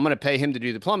 so I'm going to pay him to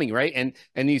do the plumbing, right?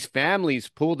 And these families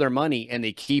pool their money and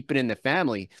they keep it in the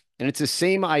family. And it's the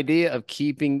same idea of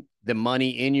keeping the money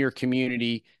in your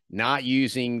community, not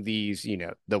using these,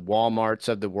 the Walmarts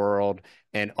of the world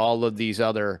and all of these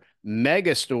other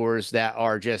mega stores that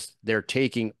are just, they're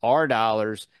taking our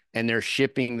dollars and they're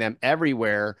shipping them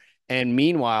everywhere. And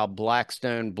meanwhile,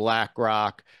 Blackstone,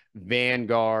 BlackRock,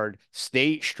 Vanguard,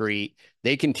 State Street,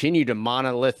 they continue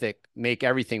to make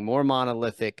everything more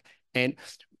monolithic. And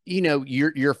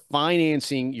you're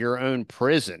financing your own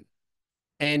prison.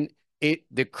 And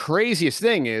the craziest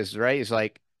thing is, right, is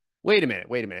like, wait a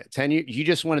minute. 10 years, you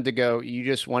just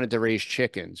wanted to raise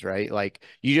chickens, right? Like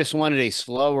you just wanted a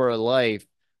slower life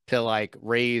to like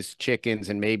raise chickens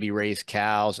and maybe raise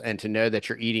cows and to know that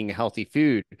you're eating healthy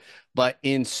food. But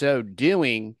in so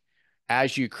doing,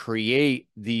 as you create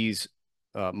these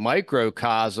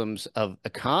microcosms of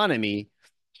economy,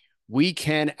 we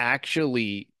can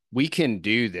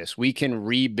do this. We can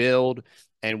rebuild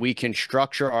and we can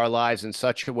structure our lives in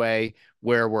such a way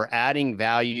where we're adding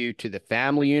value to the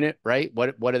family unit, right?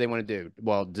 What do they want to do?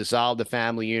 Well, dissolve the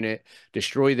family unit,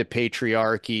 destroy the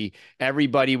patriarchy.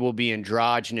 Everybody will be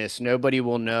androgynous. Nobody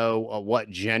will know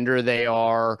what gender they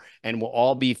are, and we'll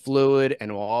all be fluid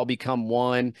and we'll all become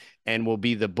one, and we'll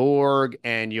be the Borg,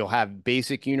 and you'll have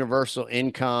basic universal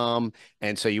income.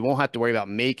 And so you won't have to worry about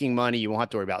making money. You won't have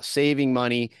to worry about saving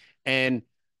money. And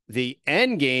the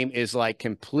end game is like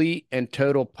complete and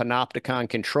total panopticon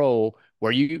control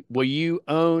where you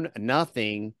own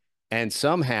nothing and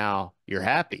somehow you're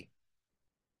happy.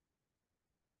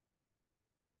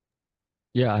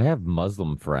 Yeah, I have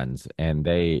Muslim friends and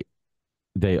they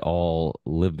all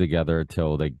live together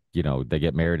till they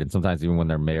get married. And sometimes even when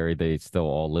they're married, they still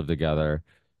all live together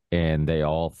and they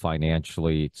all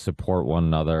financially support one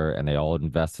another and they all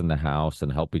invest in the house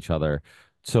and help each other.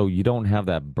 So you don't have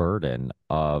that burden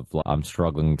of like, I'm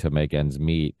struggling to make ends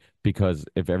meet because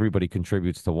if everybody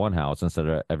contributes to one house instead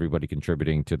of everybody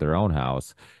contributing to their own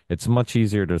house, it's much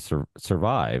easier to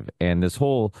survive. And this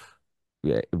whole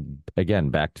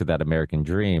again back to that American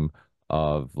dream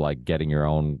of like getting your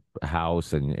own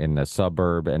house in a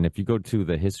suburb. And if you go to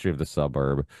the history of the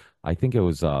suburb, I think it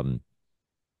was Douglas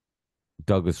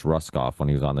Ruskoff when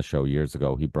he was on the show years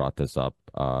ago. He brought this up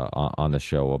on the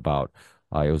show about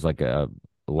it was like a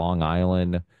Long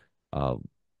Island. Uh,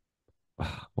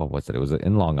 what was it? It was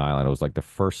in Long Island. It was like the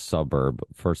first suburb,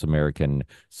 first American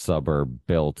suburb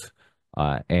built,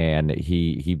 and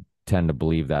he tend to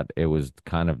believe that it was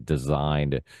kind of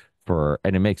designed for,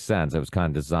 and it makes sense. It was kind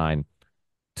of designed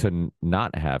to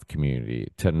not have community,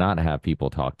 to not have people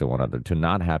talk to one another, to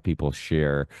not have people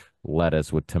share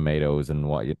lettuce with tomatoes and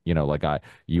what like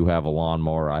you have a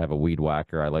lawnmower, I have a weed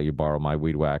whacker, I let you borrow my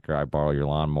weed whacker, I borrow your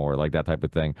lawnmower, like that type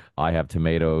of thing. I have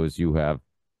tomatoes, you have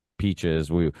peaches,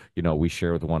 we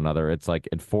share with one another. It's like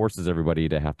it forces everybody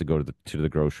to have to go to the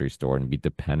grocery store and be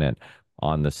dependent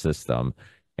on the system.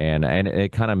 And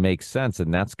it kind of makes sense.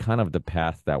 And that's kind of the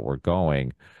path that we're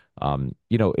going.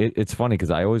 It's funny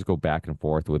because I always go back and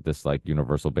forth with this like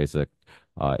universal basic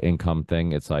income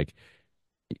thing. It's like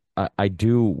I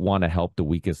do want to help the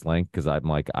weakest link because I'm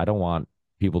like, I don't want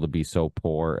people to be so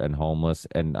poor and homeless.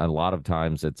 And a lot of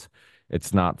times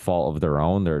it's not fault of their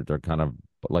own. They're kind of,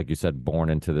 like you said, born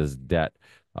into this debt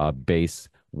base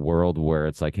world where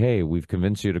it's like, hey, we've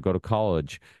convinced you to go to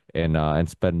college and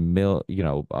spend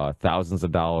thousands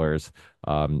of dollars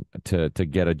to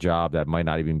get a job that might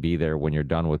not even be there when you're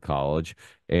done with college,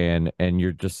 and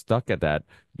you're just stuck at that,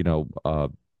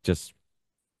 just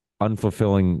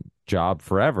unfulfilling job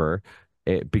forever,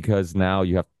 because now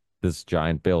you have this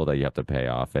giant bill that you have to pay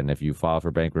off. And if you file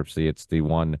for bankruptcy, it's the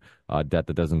one debt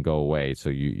that doesn't go away. So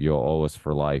you'll owe us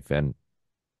for life. And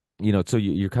so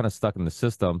you're kind of stuck in the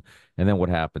system. And then what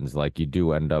happens? Like you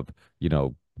do end up,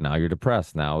 now you're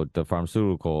depressed. Now the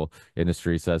pharmaceutical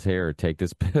industry says, here, take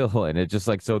this pill. And it just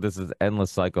like, so this is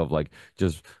endless cycle of like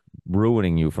just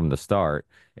ruining you from the start.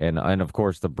 And of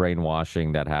course the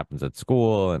brainwashing that happens at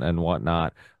school and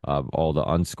whatnot, all the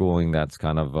unschooling that's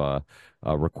kind of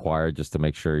required just to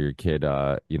make sure your kid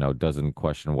doesn't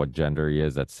question what gender he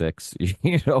is at 6,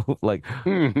 like.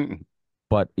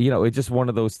 But it's just one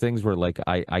of those things where like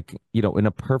in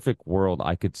a perfect world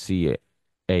I could see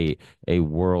a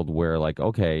world where like,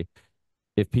 okay,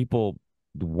 if people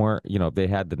weren't, if they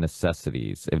had the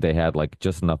necessities, if they had like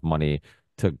just enough money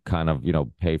to kind of,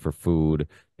 pay for food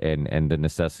and the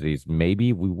necessities,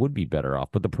 maybe we would be better off.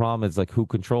 But the problem is like who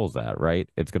controls that, right?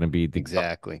 It's going to be the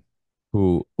Exactly.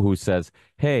 who says,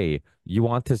 "Hey, you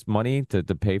want this money to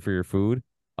pay for your food?"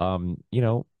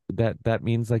 That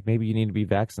means like maybe you need to be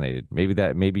vaccinated.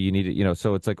 Maybe you need to,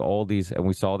 so it's like all these, and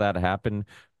we saw that happen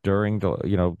during the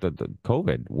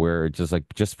COVID, where it's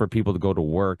just for people to go to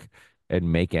work and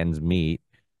make ends meet,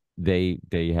 they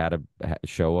had to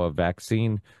show a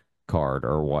vaccine card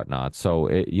or whatnot. So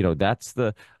that's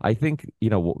I think,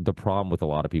 the problem with a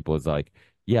lot of people is like,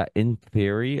 yeah, in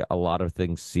theory, a lot of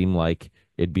things seem like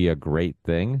it'd be a great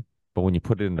thing, but when you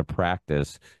put it into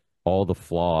practice, all the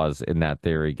flaws in that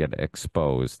theory get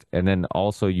exposed. And then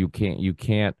also you you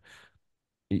can't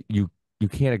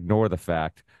ignore the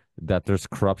fact that there's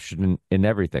corruption in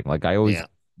everything. Like I always Yeah.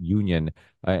 union,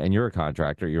 and you're a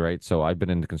contractor, you're right. So I've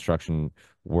been in the construction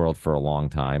world for a long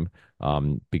time,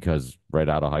 because right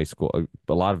out of high school,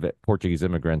 a lot of Portuguese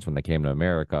immigrants when they came to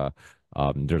America.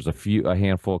 There's a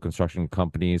handful of construction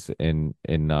companies in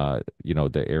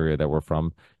the area that we're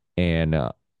from, and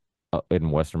in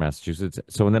Western Massachusetts.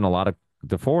 So, and then a lot of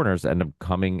the foreigners end up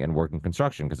coming and working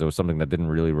construction because it was something that didn't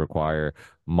really require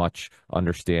much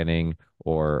understanding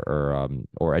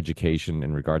or education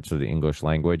in regards to the English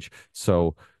language.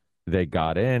 So they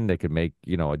got in, they could make,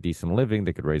 a decent living,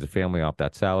 they could raise a family off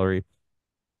that salary.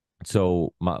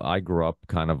 So I grew up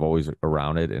kind of always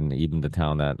around it, and even the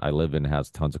town that I live in has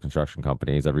tons of construction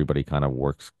companies. Everybody kind of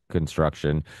works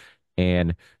construction,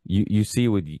 and you see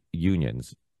with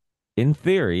unions, in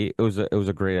theory, it was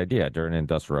a great idea. During the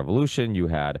Industrial Revolution, you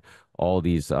had all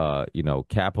these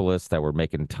capitalists that were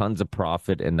making tons of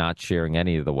profit and not sharing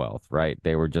any of the wealth, right?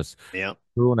 They were just Yeah.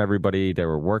 screwing everybody. They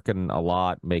were working a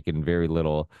lot, making very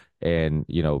little, and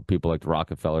people like the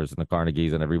Rockefellers and the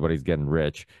Carnegies and everybody's getting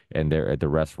rich, and the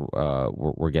rest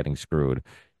were getting screwed.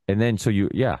 And then so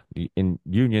yeah, in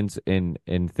unions, in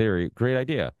theory, great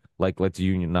idea. Like let's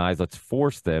unionize, let's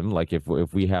force them. Like if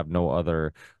we have no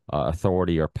other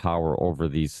authority or power over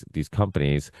these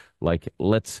companies, like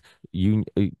let's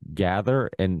gather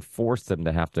and force them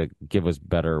to have to give us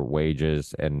better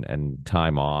wages and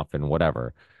time off and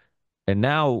whatever. And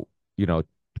now,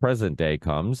 present day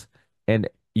comes, and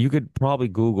you could probably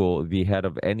Google the head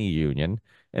of any union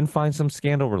and find some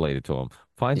scandal related to him.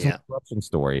 Find some Yeah. corruption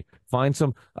story. Find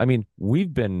some, I mean, we're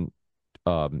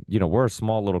a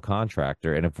small little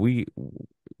contractor, and if we're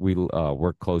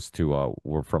close to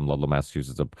we're from Ludlow,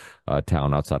 Massachusetts, a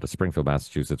town outside of Springfield,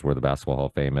 Massachusetts, where the Basketball Hall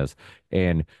of Fame is,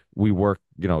 and we work,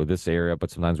 this area,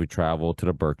 but sometimes we travel to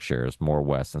the Berkshires, more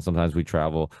west, and sometimes we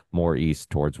travel more east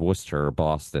towards Worcester or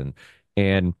Boston,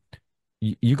 and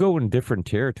you go in different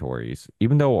territories.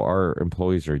 Even though our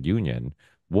employees are union,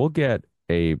 we'll get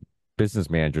a business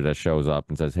manager that shows up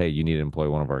and says, "Hey, you need to employ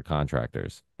one of our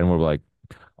contractors," and we're like,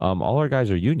 all our guys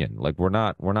are union. Like we're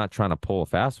not trying to pull a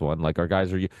fast one. Like our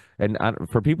guys are, and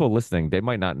for people listening, they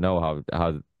might not know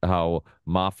how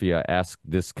mafia-esque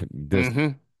this Hmm.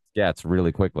 gets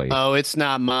really quickly. Oh, it's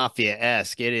not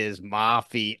mafia-esque. It is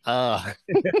mafia.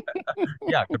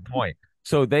 Yeah, good point.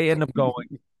 So they end up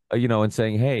going, and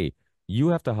saying, "Hey, you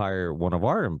have to hire one of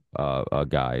our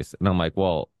guys." And I'm like,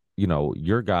 "Well,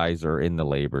 your guys are in the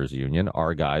labor's union.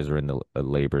 Our guys are in the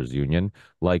labor's union.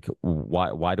 Like,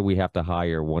 why do we have to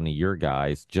hire one of your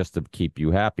guys just to keep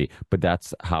you happy?" But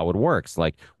that's how it works.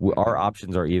 Like, our Hmm.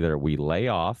 options are either we lay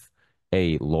off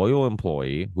a loyal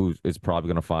employee who is probably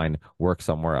going to find work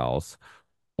somewhere else,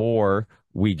 or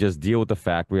we just deal with the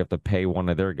fact we have to pay one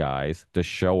of their guys to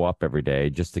show up every day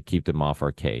just to keep them off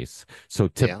our case. So Yeah.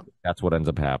 typically that's what ends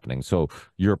up happening. So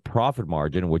your profit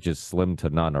margin, which is slim to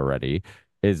none already,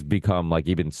 is become like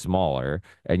even smaller.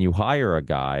 And you hire a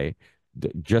guy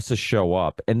just to show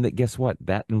up. And guess what?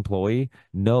 That employee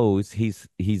knows he's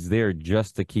there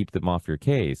just to keep them off your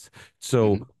case.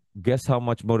 So Hmm. guess how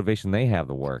much motivation they have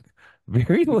to work?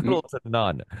 Very little to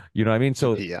none. You know what I mean?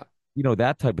 So Yeah.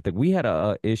 that type of thing. We had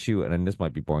a issue, and this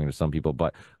might be boring to some people,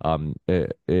 but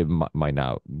it might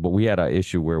not. But we had an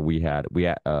issue where we had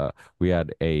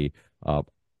a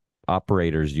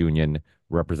operators union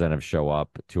representative show up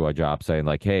to a job saying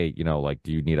like, "Hey, like,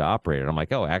 do you need an operator?" And I'm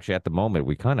like, "Oh, actually, at the moment,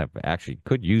 we kind of actually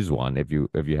could use one if you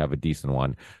have a decent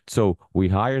one." So we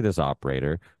hire this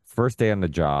operator. First day on the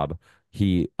job,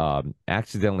 he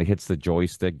accidentally hits the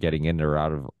joystick getting in or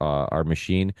out of our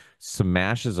machine,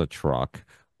 smashes a truck,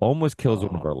 almost kills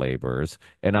one of Oh. our laborers,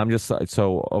 and I'm just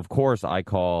so of course I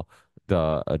call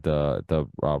the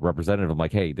representative. I'm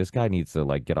like, hey, this guy needs to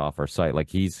like get off our site. Like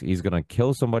he's gonna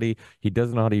kill somebody. He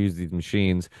doesn't know how to use these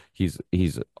machines. He's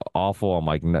awful. I'm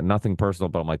like, nothing personal,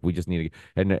 but I'm like, we just need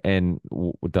to.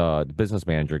 The business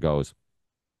manager goes,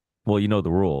 well, you know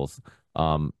the rules.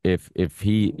 If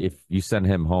you send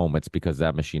him home, it's because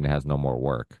that machine has no more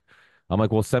work. I'm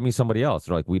like, well, send me somebody else.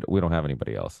 They're like, we don't have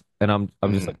anybody else. And I'm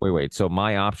just like, Mm. wait. So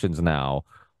my options now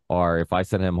are if I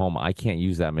send him home, I can't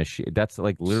use that machine. That's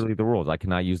like literally the rules. I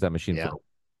cannot use that machine Yeah. for.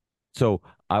 So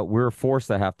we were forced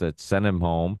to have to send him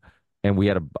home, and we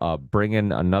had to bring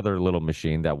in another little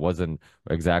machine that wasn't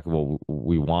exactly what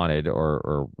we wanted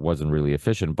or wasn't really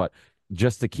efficient, but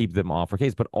just to keep them off our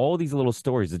case. But all these little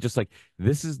stories, it's just like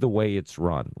this is the way it's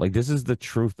run. Like this is the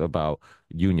truth about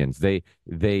unions. They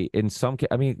in some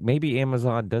I mean, maybe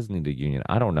Amazon does need a union.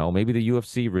 I don't know. Maybe the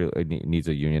UFC really needs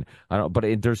a union. I don't.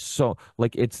 But there's so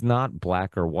like it's not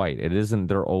black or white. It isn't.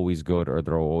 They're always good or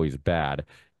they're always bad.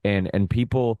 And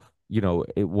people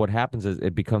what happens is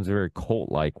it becomes very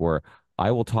cult like where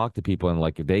I will talk to people and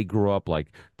like if they grew up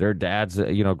like their dads,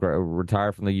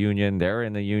 retired from the union, they're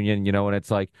in the union, and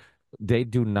it's like they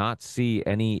do not see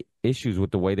any issues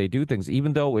with the way they do things,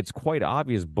 even though it's quite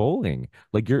obvious bullying.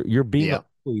 Like you're being a Yeah.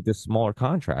 bully to smaller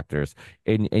contractors,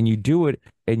 and you do it,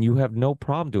 and you have no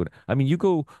problem doing it. I mean, you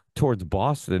go towards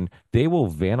Boston, they will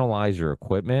vandalize your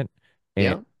equipment, and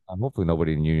Yeah. hopefully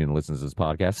nobody in the union listens to this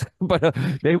podcast, but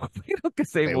they will,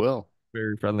 because they They will will.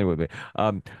 very friendly with me.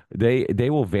 They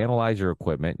will vandalize your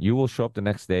equipment. You will show up the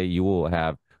next day. You will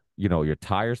have, your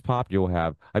tires popped. You'll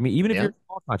have. I mean, even if you're Yeah. a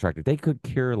small contractor, they could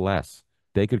care less.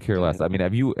 They could care less. Mhm. I mean,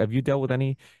 have you dealt with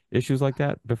any issues like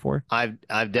that before?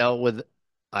 I've dealt with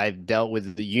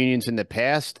the unions in the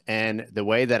past, and the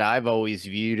way that I've always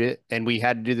viewed it, and we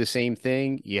had to do the same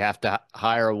thing. You have to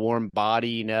hire a warm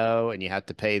body, and you have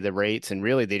to pay the rates, and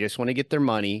really they just want to get their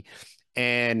money.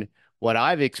 And what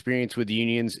I've experienced with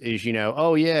unions is,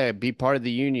 oh yeah, be part of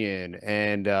the union,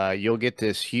 and you'll get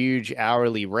this huge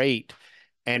hourly rate,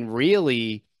 and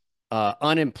really.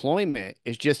 Unemployment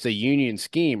is just a union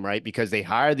scheme, right? Because they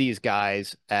hire these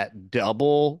guys at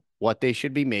double what they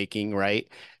should be making, right?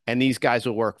 And these guys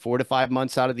will work 4 to 5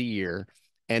 months out of the year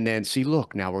and then see,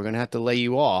 look, now we're going to have to lay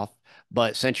you off.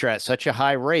 But since you're at such a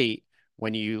high rate,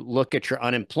 when you look at your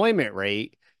unemployment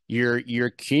rate, your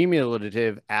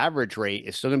cumulative average rate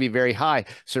is still going to be very high.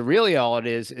 So really all it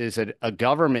is a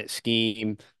government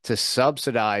scheme to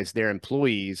subsidize their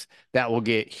employees that will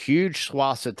get huge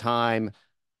swaths of time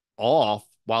off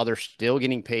while they're still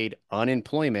getting paid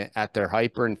unemployment at their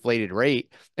hyperinflated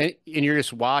rate. And you're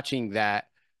just watching that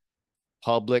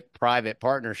public private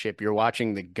partnership. You're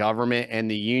watching the government and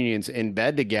the unions in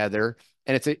bed together.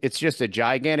 And it's just a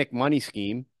gigantic money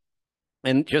scheme.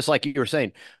 And just like you were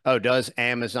saying, oh, does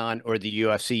Amazon or the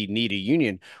UFC need a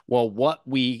union? Well, what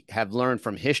we have learned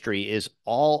from history is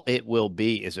all it will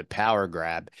be is a power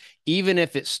grab. Even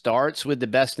if it starts with the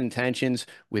best intentions,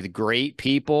 with great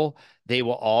people, they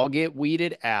will all get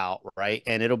weeded out, right?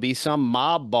 And it'll be some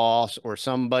mob boss or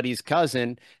somebody's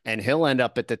cousin, and he'll end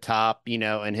up at the top,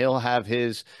 and he'll have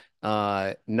his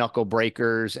knuckle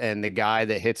breakers and the guy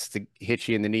that hits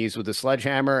you in the knees with a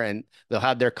sledgehammer, and they'll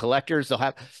have their collectors.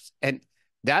 And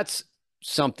that's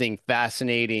something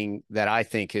fascinating that I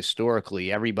think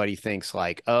historically everybody thinks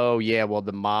like, oh yeah, well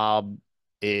the mob,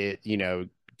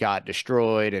 got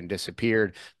destroyed and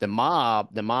disappeared. The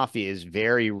mafia is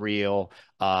very real.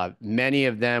 Many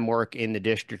of them work in the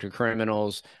district of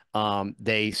criminals.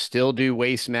 They still do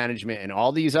waste management and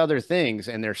all these other things,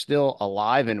 and they're still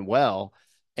alive and well.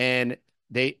 And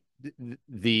they,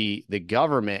 the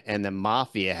government and the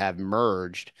mafia have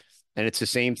merged, and it's the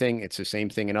same thing. It's the same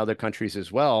thing in other countries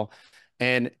as well.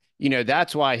 And,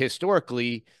 that's why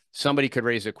historically somebody could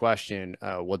raise a question.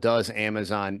 Well, does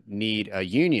Amazon need a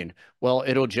union? Well,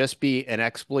 it'll just be an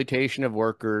exploitation of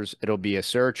workers. It'll be a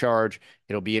surcharge.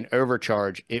 It'll be an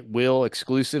overcharge. It will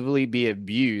exclusively be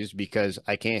abused because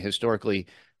I can't historically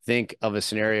think of a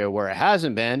scenario where it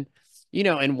hasn't been,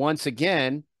 and once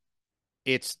again,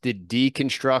 it's the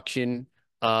deconstruction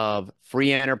of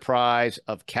free enterprise,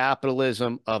 of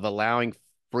capitalism, of allowing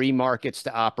free markets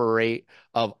to operate,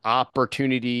 of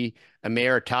opportunity, a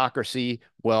meritocracy.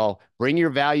 Well, bring your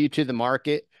value to the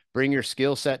market, bring your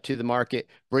skill set to the market,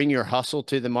 bring your hustle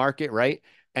to the market, right?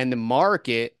 And the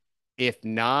market, if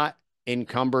not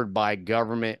encumbered by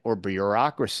government or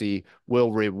bureaucracy,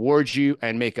 will reward you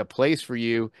and make a place for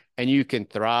you, and you can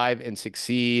thrive and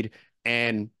succeed.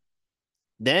 And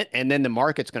then the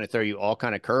market's going to throw you all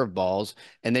kind of curveballs,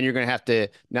 and then you're going to have to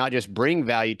not just bring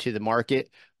value to the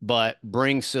market, but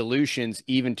bring solutions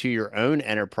even to your own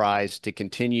enterprise to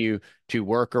continue to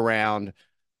work around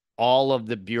all of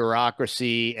the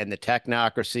bureaucracy and the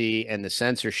technocracy and the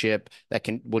censorship that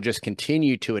can will just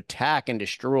continue to attack and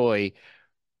destroy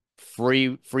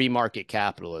free market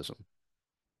capitalism.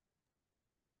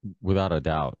 Without a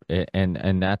doubt.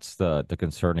 And that's the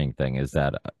concerning thing is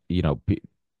that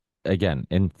again,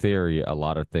 in theory, a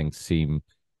lot of things seem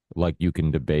like you can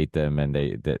debate them and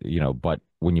but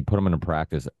when you put them into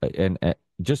practice and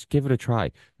just give it a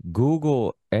try.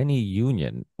 Google any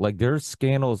union. Like there's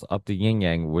scandals up the yin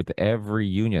yang with every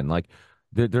union. Like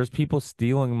there's people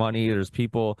stealing money. There's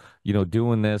people,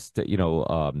 doing this,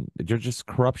 there's just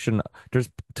corruption. There's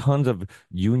tons of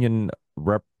union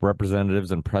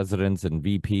representatives and presidents and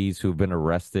VPs who've been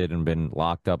arrested and been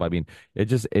locked up. I mean,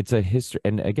 it's a history.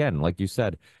 And again, like you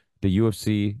said, the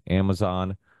UFC,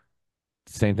 Amazon,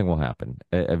 same thing will happen.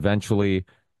 Eventually,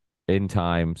 in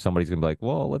time, somebody's gonna be like,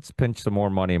 "Well, let's pinch some more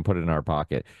money and put it in our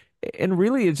pocket." And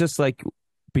really, it's just like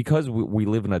because we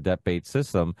live in a debt-based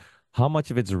system, how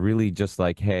much of it's really just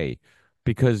like, "Hey,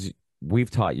 because we've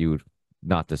taught you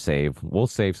not to save, we'll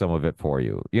save some of it for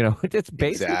you." It's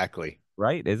basically Exactly.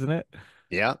 right, isn't it?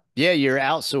 Yeah. Yeah, you're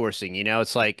outsourcing.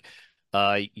 It's like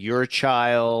your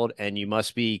child and you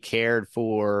must be cared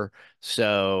for.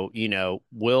 So,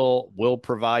 we'll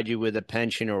provide you with a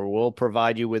pension or we'll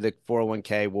provide you with a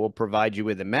 401k, we'll provide you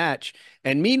with a match.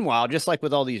 And meanwhile, just like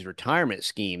with all these retirement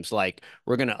schemes, like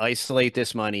we're going to isolate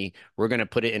this money, we're going to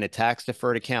put it in a tax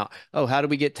deferred account. Oh, how do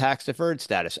we get tax deferred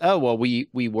status? Oh, well, we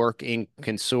work in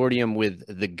consortium with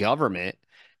the government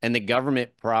and the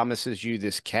government promises you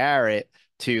this carrot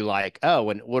to like, oh,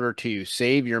 in order to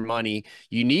save your money,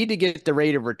 you need to get the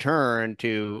rate of return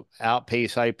to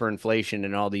outpace hyperinflation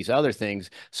and all these other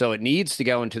things. So it needs to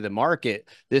go into the market.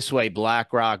 This way,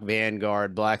 BlackRock,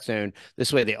 Vanguard, Blackstone,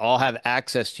 this way they all have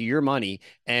access to your money.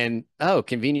 And oh,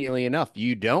 conveniently enough,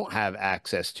 you don't have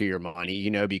access to your money,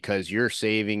 because you're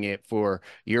saving it for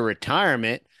your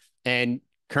retirement. And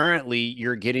currently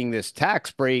you're getting this tax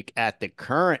break at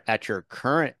your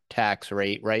current tax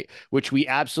rate, right? Which we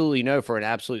absolutely know for an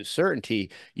absolute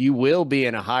certainty, you will be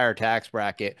in a higher tax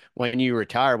bracket when you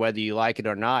retire, whether you like it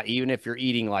or not, even if you're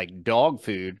eating like dog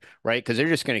food, right? Because they're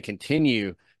just going to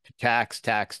continue to tax,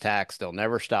 tax, tax. They'll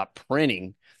never stop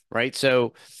printing, right?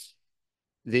 So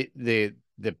the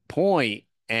point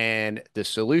and the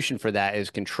solution for that is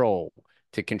control.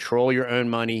 To control your own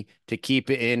money, to keep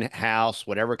it in house,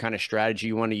 whatever kind of strategy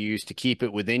you want to use, to keep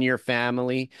it within your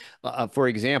family. For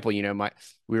example,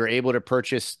 we were able to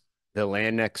purchase the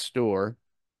land next door,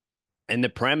 and the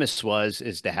premise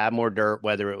is to have more dirt,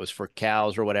 whether it was for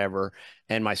cows or whatever.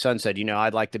 And my son said,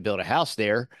 I'd like to build a house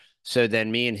there. So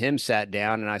then me and him sat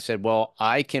down and I said, well,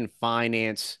 I can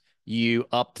finance you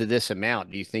up to this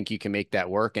amount. Do you think you can make that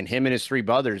work? And him and his three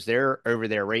brothers, they're over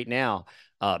there right now,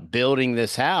 building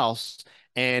this house.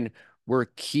 And we're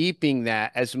keeping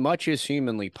that as much as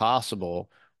humanly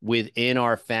possible within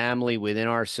our family, within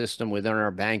our system, within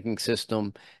our banking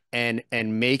system, and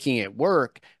making it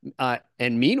work. And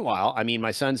meanwhile, I mean,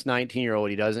 my son's 19-year-old.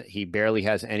 He barely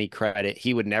has any credit.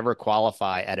 He would never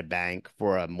qualify at a bank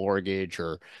for a mortgage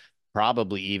or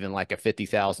probably even like a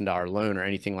 $50,000 loan or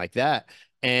anything like that.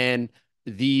 And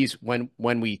when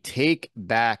we take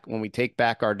back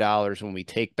our dollars, when we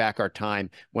take back our time,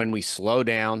 when we slow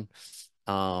down,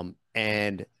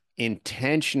 and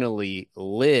intentionally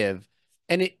live,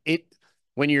 and it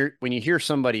when you hear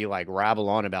somebody like rabble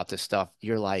on about this stuff,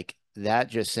 you're like, that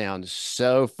just sounds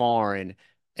so foreign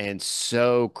and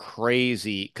so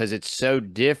crazy because it's so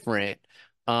different.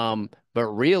 But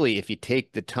really, if you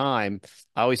take the time,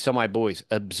 I always tell my boys,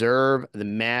 observe the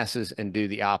masses and do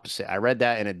the opposite. I read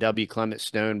that in a W. Clement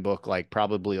Stone book, like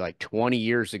probably like 20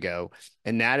 years ago,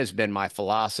 and that has been my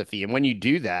philosophy. And when you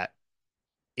do that,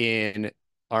 in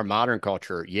our modern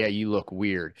culture, yeah, you look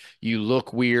weird. You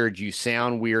look weird. You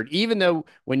sound weird. Even though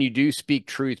when you do speak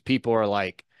truth, people are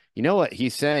like, you know what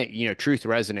he's saying, truth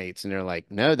resonates. And they're like,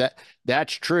 no,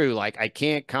 that's true. Like, I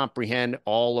can't comprehend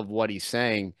all of what he's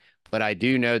saying, but I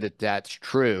do know that that's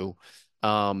true.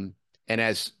 And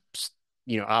as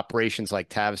operations like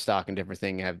Tavistock and different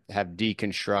things have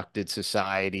deconstructed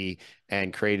society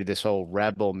and created this whole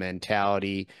rebel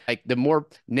mentality. Like the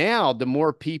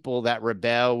more people that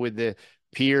rebel with the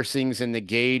piercings and the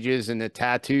gauges and the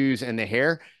tattoos and the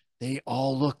hair, they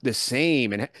all look the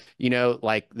same. And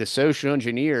like the social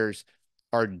engineers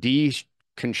are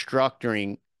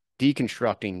deconstructing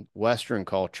Western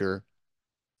culture,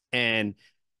 and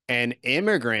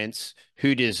immigrants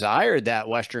who desired that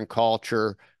Western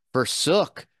culture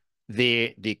forsook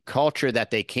the culture that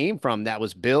they came from, that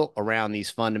was built around these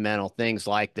fundamental things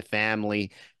like the family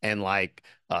and like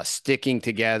sticking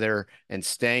together and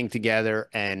staying together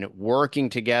and working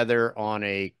together on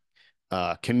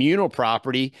communal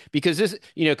property, because this,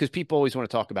 because people always want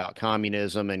to talk about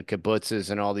communism and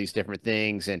kibbutzes and all these different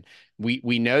things, and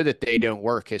we know that they don't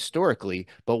work historically,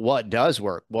 but what does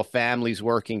work? Well, families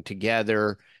working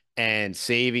together and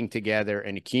saving together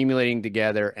and accumulating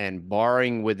together and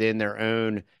borrowing within their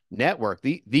own network.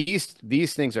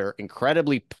 These things are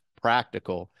incredibly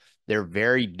practical. They're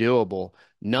very doable.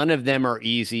 None of them are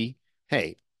easy.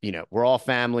 Hey, we're all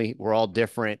family. We're all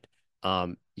different.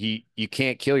 You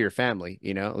can't kill your family,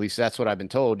 at least that's what I've been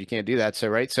told. You can't do that. So,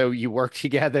 right. So you work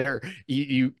together,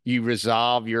 you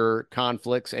resolve your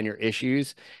conflicts and your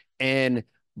issues. And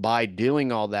by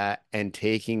doing all that and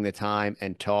taking the time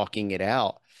and talking it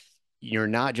out, you're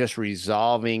not just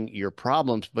resolving your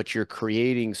problems, but you're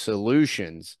creating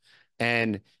solutions.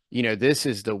 And, this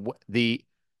is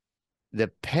the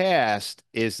past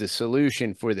is the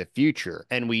solution for the future.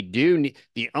 And we do need,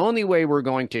 the only way we're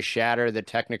going to shatter the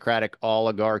technocratic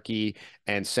oligarchy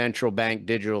and central bank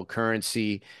digital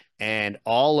currency and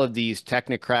all of these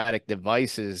technocratic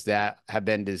devices that have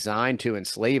been designed to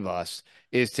enslave us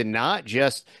is to not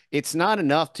just, it's not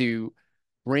enough to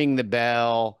ring the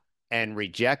bell and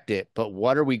reject it, but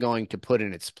what are we going to put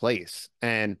in its place?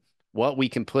 And what we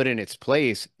can put in its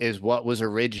place is what was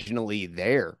originally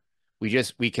there.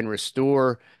 We can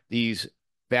restore these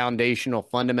foundational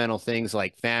fundamental things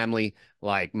like family,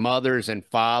 like mothers and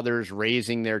fathers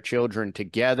raising their children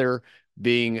together,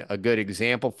 being a good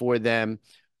example for them,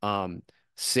 um,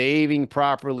 saving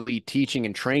properly, teaching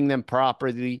and training them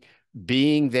properly,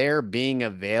 being there, being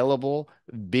available,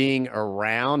 being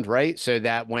around, right? So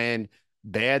that when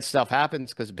bad stuff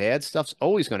happens, because bad stuff's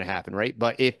always going to happen, right?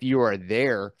 But if you are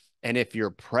there and if you're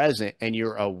present and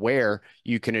you're aware,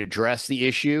 you can address the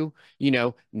issue.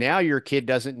 Now your kid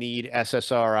doesn't need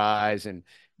SSRIs and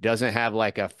doesn't have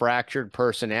like a fractured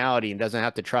personality and doesn't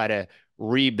have to try to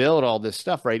rebuild all this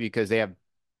stuff, right? Because they have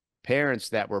parents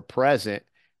that were present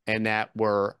and that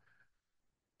were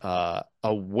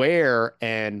aware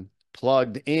and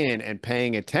plugged in and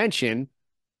paying attention.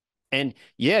 And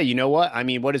yeah, you know what? I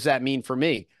mean, what does that mean for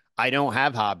me? I don't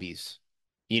have hobbies.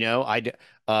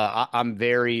 I'm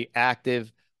very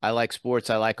active. I like sports.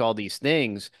 I like all these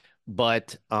things.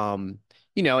 But and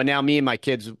now me and my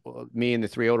kids, me and the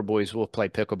three older boys will play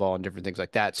pickleball and different things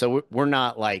like that. So we're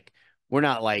not like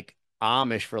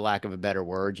Amish for lack of a better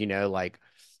word, like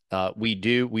we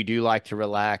do like to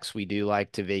relax, we do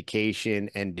like to vacation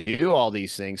and do all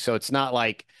these things. So it's not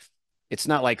like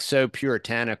so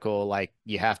puritanical, like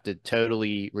you have to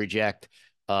totally reject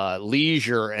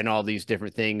leisure and all these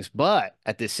different things. But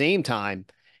at the same time,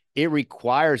 it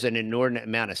requires an inordinate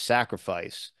amount of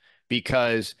sacrifice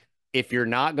because if you're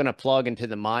not going to plug into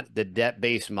the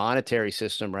debt-based monetary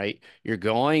system, right, use you're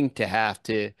going to have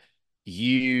to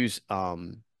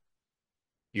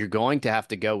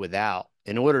go without.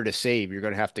 In order to save, you're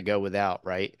going to have to go without,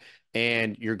 right?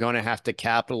 And you're going to have to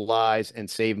capitalize and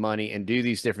save money and do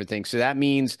these different things. So that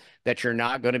means that you're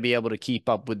not going to be able to keep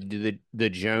up with the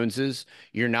Joneses.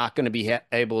 You're not going to be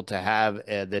able to have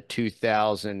the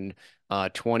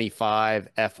 2025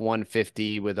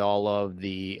 F-150 with all of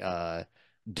the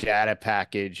data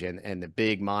package and the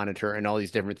big monitor and all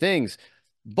these different things.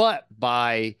 But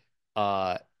by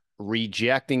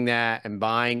rejecting that and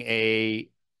buying a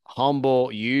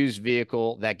humble used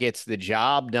vehicle that gets the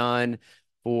job done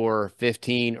for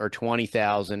 15 or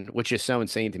 20,000, which is so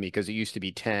insane to me because it used to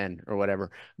be 10 or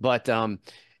whatever. But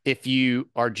if you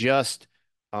are just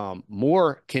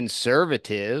more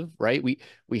conservative, right? We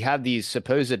have these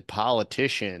supposed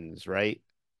politicians, right,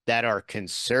 that are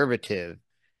conservative.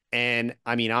 And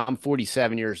I mean, I'm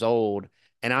 47 years old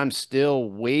and I'm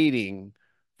still waiting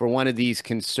for one of these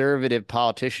conservative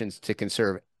politicians to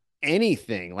conserve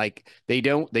anything. Like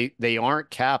they aren't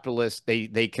capitalists.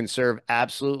 They conserve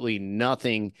absolutely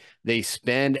nothing. They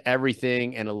spend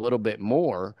everything and a little bit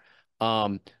more.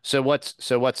 So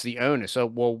what's the onus? So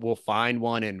we'll find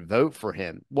one and vote for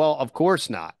him. Well, of course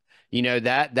not.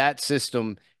 That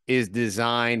system is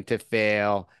designed to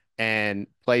fail and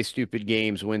play stupid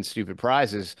games, win stupid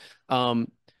prizes.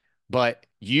 Um, but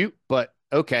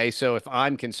okay, so if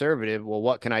I'm conservative, well,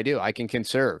 what can I do? I can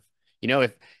conserve.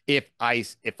 If I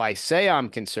say I'm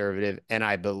conservative and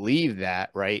I believe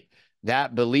that, right,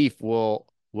 that belief will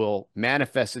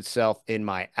manifest itself in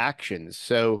my actions.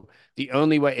 So the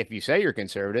only way, if you say you're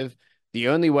conservative, the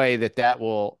only way that that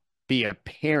will be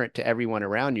apparent to everyone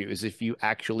around you is if you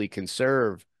actually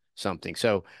conserve something.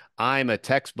 So I'm a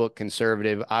textbook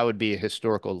conservative. I would be a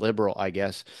historical liberal, I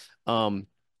guess,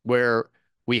 where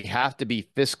we have to be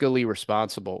fiscally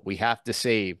responsible. We have to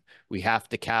save. We have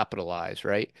to capitalize,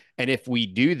 right? And if we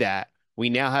do that, we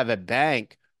now have a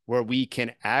bank where we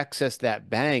can access that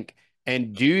bank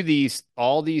and do these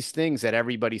all these things that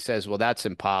everybody says, well, that's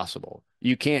impossible.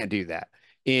 You can't do that.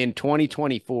 In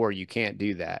 2024, you can't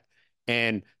do that.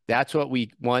 And that's what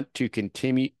we want to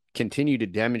continue to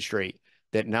demonstrate,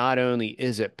 that not only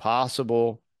is it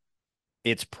possible,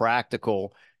 it's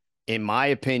practical. In my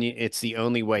opinion, it's the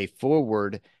only way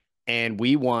forward. And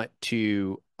we want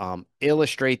to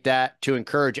illustrate that to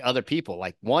encourage other people.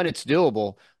 Like, one, it's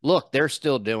doable. Look, they're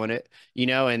still doing it,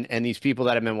 and these people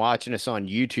that have been watching us on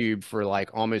YouTube for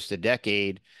like almost a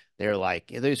decade, they're like,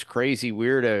 those crazy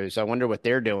weirdos. I wonder what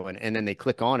they're doing. And then they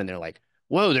click on and they're like,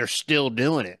 whoa, they're still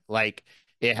doing it. Like,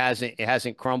 it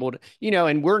hasn't crumbled,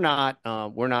 and we're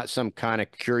not some kind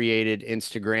of curated,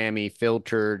 Instagrammy,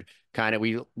 filtered kind of.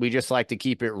 We just like to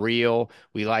keep it real.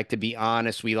 We like to be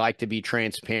honest. We like to be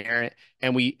transparent.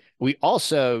 And we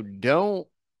also don't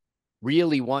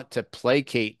really want to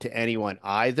placate to anyone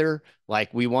either.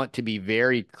 Like, we want to be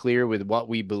very clear with what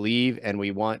we believe, and we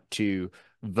want to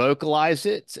vocalize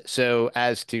it so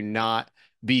as to not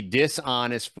be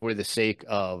dishonest for the sake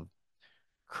of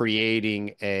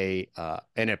creating a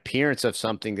an appearance of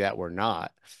something that we're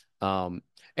not. Um,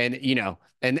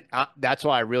 and that's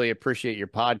why I really appreciate your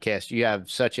podcast. You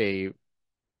have such a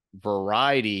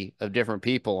variety of different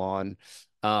people on,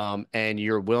 and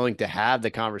you're willing to have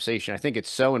the conversation. I think it's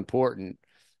so important,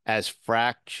 as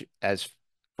fractured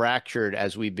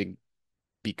as we've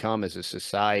become as a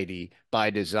society by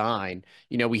design.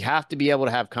 We have to be able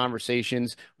to have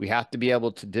conversations. We have to be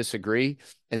able to disagree.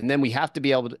 And then we have to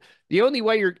be able to,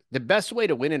 the best way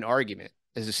to win an argument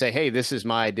is to say, hey, this is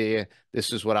my idea.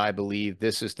 This is what I believe.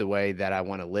 This is the way that I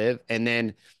want to live. And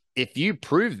then if you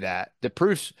prove that, the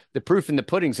proof in the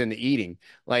pudding's in the eating.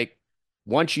 Like,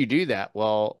 once you do that,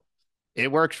 well,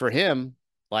 it works for him.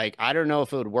 Like, I don't know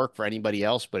if it would work for anybody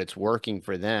else, but it's working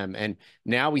for them. And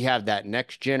now we have that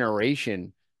next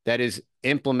generation that is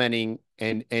implementing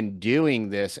and doing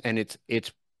this, and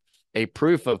it's a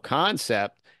proof of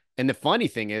concept. And the funny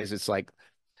thing is, it's like,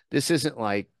 this isn't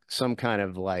like some kind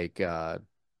of like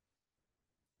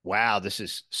wow, this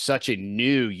is such a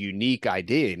new, unique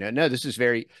idea. No, no,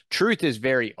 truth is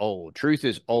very old. Truth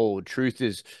is old. Truth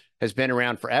has been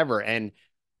around forever. And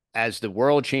as the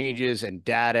world changes, and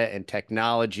data and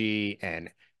technology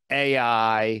and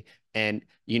AI, and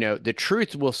the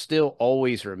truth will still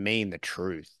always remain the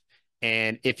truth.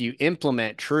 And if you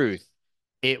implement truth,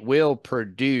 it will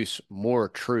produce more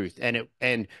truth.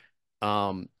 And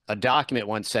a document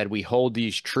once said, we hold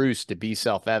these truths to be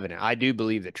self-evident. I do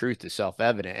believe that truth is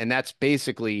self-evident. And that's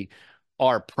basically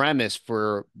our premise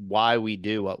for why we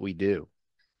do what we do.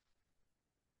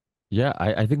 Yeah,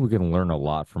 I think we can learn a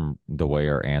lot from the way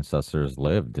our ancestors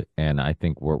lived. And I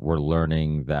think we're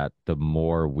learning that the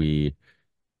more we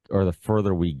or the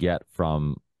further we get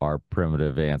from our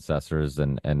primitive ancestors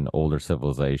and older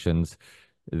civilizations,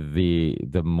 the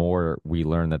more we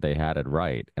learn that they had it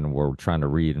right, and we're trying to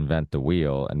reinvent the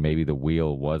wheel, and maybe the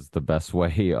wheel was the best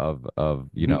way of of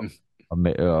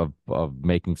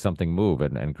making something move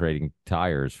and creating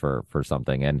tires for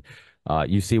something. And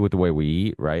you see with the way we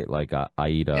eat, right? Like I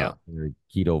eat a Yeah. very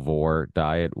ketovore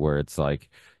diet where it's like,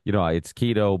 it's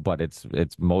keto, but it's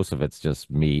most of it's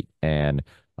just meat and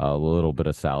a little bit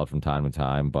of salad from time to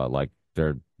time. But like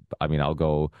I mean, I'll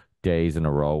go days in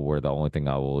a row where the only thing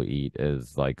I will eat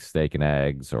is like steak and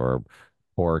eggs or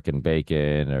pork and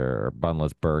bacon or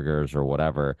bunless burgers or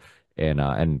whatever,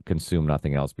 and consume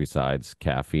nothing else besides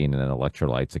caffeine and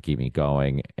electrolytes to keep me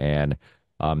going. And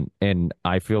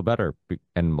I feel better,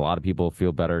 and a lot of people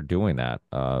feel better doing that.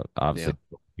 Yeah. Obviously,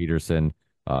 Peterson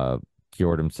uh,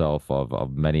 cured himself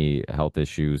of many health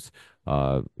issues,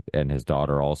 and his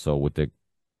daughter also with the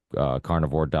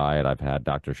carnivore diet. I've had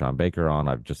Dr. Sean Baker on.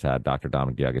 I've just had Dr.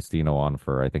 Dominic D'Agostino on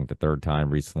for I think the third time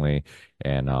recently,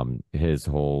 and his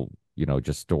whole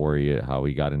just story how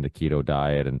he got into keto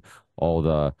diet and all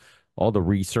the all the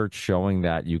research showing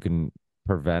that you can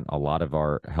prevent a lot of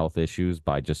our health issues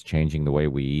by just changing the way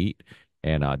we eat.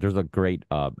 And there's a great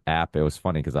app. It was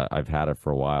funny because I've had it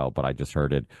for a while, but I just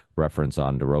heard it reference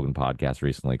on the Rogan podcast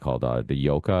recently called the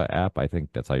Yoka app. I think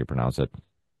that's how you pronounce it,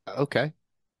 Okay.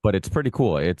 but it's pretty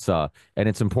cool. It's and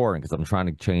it's important because I'm trying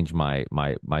to change my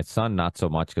son, not so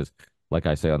much because like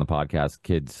I say on the podcast,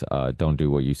 kids don't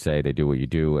do what you say, they do what you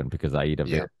do. And because I eat a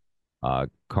very Yeah.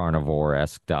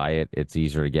 carnivore-esque diet, it's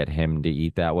easier to get him to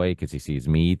eat that way because he sees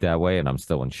me eat that way and I'm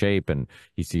still in shape, and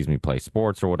he sees me play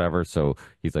sports or whatever. So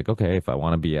he's like, okay, if I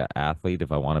want to be an athlete,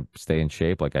 if I want to stay in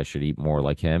shape, like I should eat more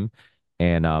like him.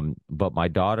 And but my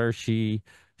daughter, she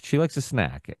likes to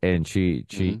snack, and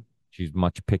Hmm. she's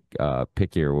much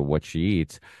pickier with what she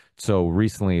eats. So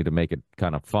recently, to make it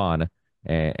kind of fun,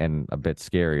 and a bit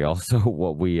scary. Also,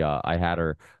 what we I had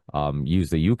her use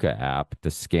the Yuka app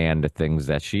to scan the things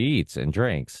that she eats and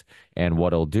drinks. And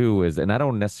what it'll do is, and I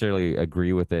don't necessarily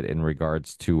agree with it in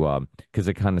regards to because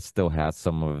it kind of still has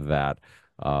some of that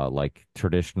like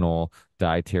traditional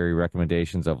dietary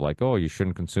recommendations of like, oh, you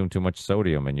shouldn't consume too much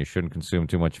sodium and you shouldn't consume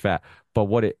too much fat. But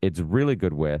what it's really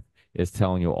good with is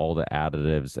telling you all the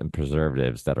additives and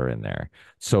preservatives that are in there.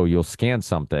 So you'll scan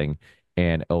something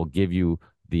and it'll give you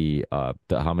the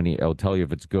how many, it'll tell you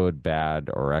if it's good, bad,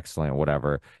 or excellent,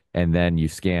 whatever. And then you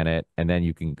scan it, and then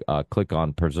you can click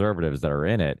on preservatives that are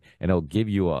in it, and it'll give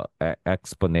you a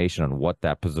explanation on what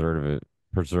that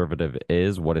preservative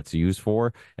is, what it's used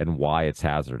for, and why it's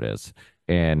hazardous.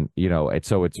 And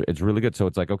it's really good. So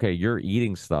it's like, okay, you're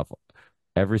eating stuff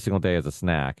every single day as a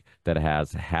snack that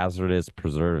has hazardous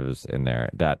preservatives in there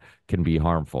that can be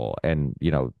harmful, and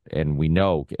we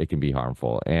know it can be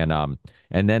harmful.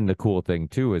 And then the cool thing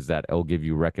too is that it'll give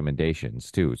you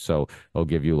recommendations too. So it'll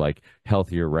give you like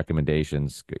healthier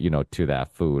recommendations, to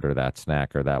that food or that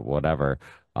snack or that whatever.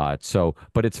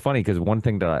 But it's funny because one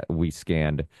thing that we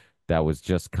scanned that was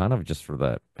just kind of just for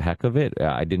the heck of it,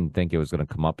 I didn't think it was going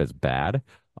to come up as bad,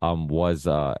 was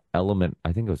element.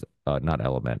 I think it was not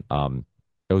element.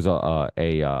 It was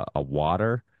a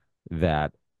water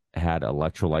that had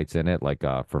electrolytes in it, like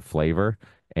for flavor,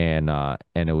 and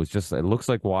it was just, it looks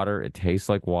like water, it tastes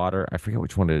like water. I forget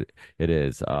which one it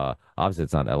is. Obviously,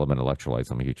 it's not Element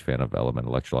electrolytes. I'm a huge fan of Element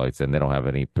electrolytes, and they don't have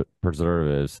any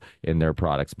preservatives in their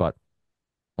products, but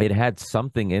it had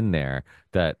something in there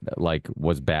that like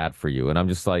was bad for you, and I'm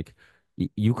just like.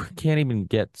 You can't even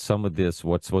get some of this,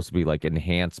 what's supposed to be like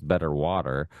enhanced better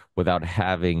water without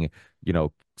having,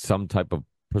 some type of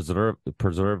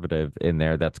preservative in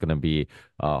there that's going to be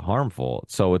harmful.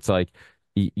 So it's like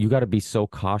you got to be so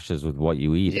cautious with what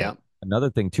you eat. And Yeah.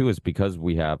 another thing too is because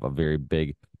we have a very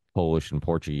big Polish and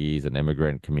Portuguese and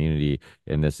immigrant community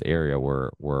in this area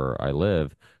where I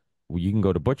live. You can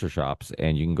go to butcher shops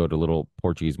and you can go to little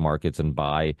Portuguese markets and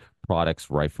buy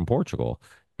products right from Portugal.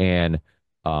 And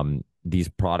these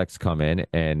products come in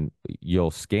and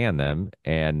you'll scan them,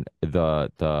 and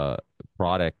the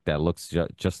product that looks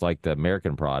just like the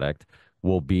American product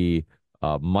will be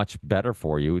much better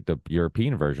for you, the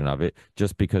European version of it,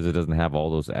 just because it doesn't have all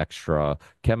those extra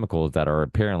chemicals that are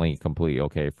apparently completely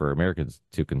okay for Americans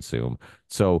to consume.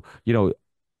 So,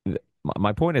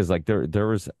 my point is like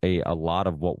there is a lot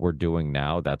of what we're doing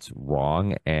now that's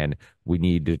wrong, and we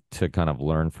need to kind of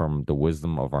learn from the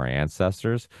wisdom of our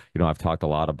ancestors. I've talked a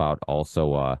lot about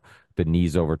also the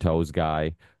knees over toes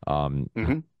guy. Hmm.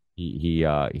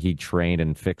 He trained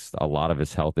and fixed a lot of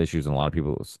his health issues and a lot of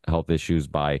people's health issues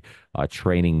by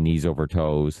training knees over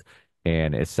toes.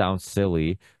 And it sounds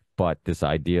silly, but this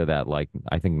idea that like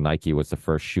I think Nike was the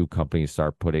first shoe company to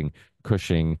start putting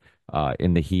cushioning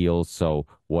in the heels. So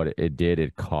what it did,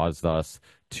 it caused us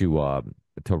to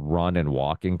run and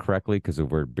walk incorrectly because if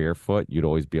we're barefoot, you'd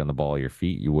always be on the ball of your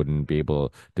feet. You wouldn't be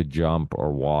able to jump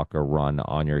or walk or run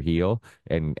on your heel.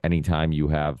 And anytime you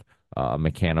have a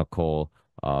mechanical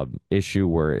issue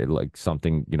where like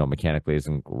something mechanically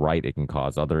isn't right, it can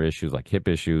cause other issues like hip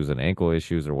issues and ankle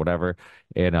issues or whatever.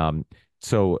 And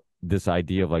so this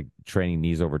idea of like training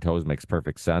knees over toes makes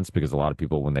perfect sense because a lot of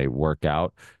people when they work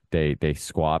out they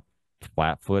squat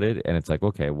flat-footed, and it's like,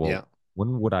 okay, well, Yeah.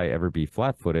 when would I ever be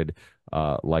flat-footed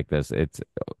like this? It's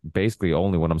basically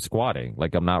only when I'm squatting.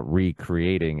 Like I'm not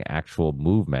recreating actual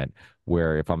movement.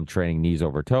 Where if I'm training knees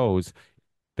over toes,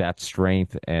 that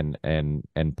strength and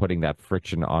putting that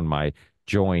friction on my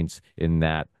joints in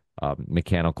that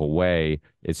mechanical way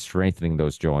is strengthening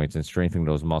those joints and strengthening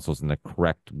those muscles in the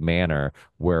correct manner.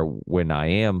 Where when I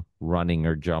am running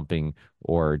or jumping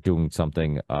or doing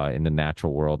something in the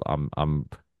natural world, I'm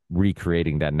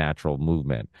recreating that natural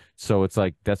movement. So it's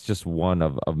like that's just one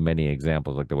of many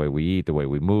examples, like the way we eat, the way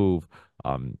we move.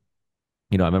 Um,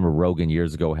 I remember Rogan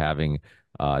years ago having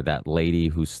that lady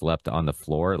who slept on the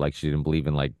floor, like she didn't believe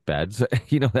in like beds,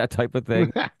 that type of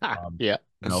thing. Um, Yeah.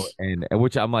 and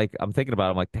which I'm like, I'm thinking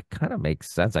about, I'm like, that kind of makes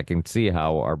sense. I can see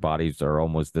how our bodies are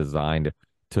almost designed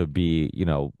to be,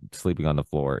 sleeping on the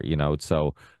floor,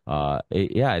 So,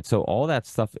 so all that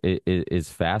stuff is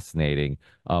fascinating.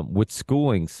 With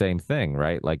schooling, same thing,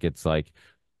 right? Like it's like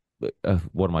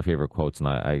one of my favorite quotes, and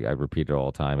I repeat it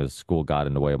all the time, is "School got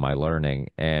in the way of my learning,"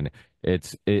 and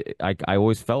I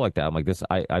always felt like that. I'm like this.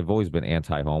 I've always been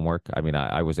anti-homework. I mean,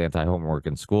 I was anti-homework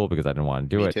in school because I didn't want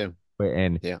to do Me it, too. but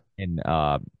Yeah.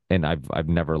 and I've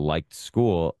never liked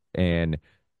school, and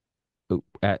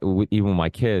even with my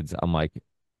kids, I'm like,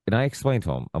 and I explain to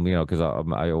them, because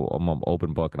I'm an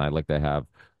open book, and I like to have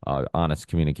honest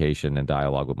communication and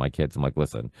dialogue with my kids. I'm like,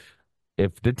 listen.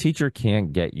 if the teacher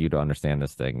can't get you to understand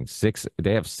this thing,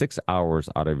 they have 6 hours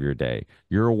out of your day.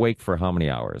 You're awake for how many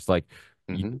hours? Like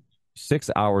you, Hmm. 6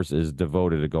 hours is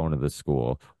devoted to going to the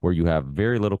school where you have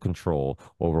very little control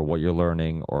over what you're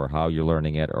learning or how you're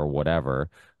learning it or whatever.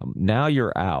 Now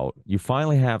you're out. You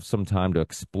finally have some time to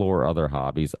explore other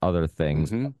hobbies, other things,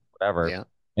 Hmm. whatever. Yeah.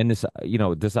 And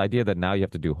this idea that now you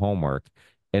have to do homework.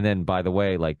 And then, by the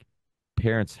way, like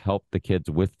parents help the kids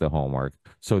with the homework.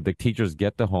 So the teachers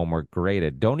get the homework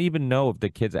graded. Don't even know if the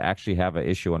kids actually have an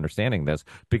issue understanding this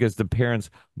because the parents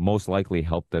most likely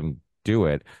help them do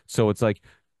it. So it's like,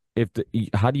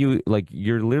 how do you like,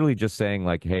 you're literally just saying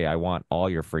like, hey, I want all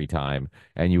your free time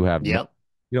and you have no,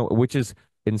 Yep. which is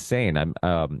insane.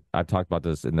 I've talked about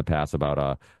this in the past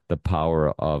about the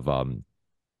power of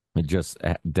just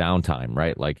downtime,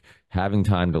 right? Like having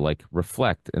time to like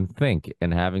reflect and think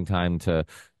and having time to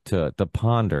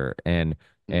ponder and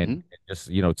Hmm. just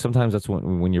sometimes that's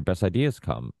when your best ideas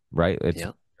come, right? It's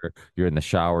Yep. you're in the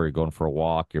shower, you're going for a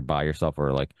walk, you're by yourself,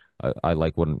 or like I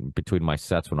like when between my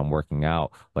sets when I'm working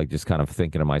out, like just kind of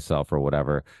thinking to myself or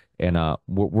whatever. And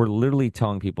we're literally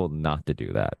telling people not to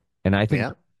do that. And I think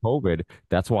Yep. COVID,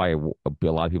 that's why a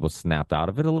lot of people snapped out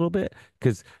of it a little bit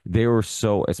because they were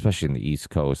so, especially in the East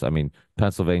Coast. I mean,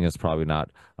 Pennsylvania is probably not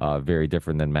very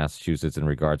different than Massachusetts in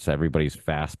regards to everybody's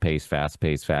fast pace, fast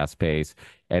pace, fast pace.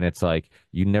 And it's like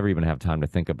you never even have time to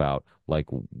think about like,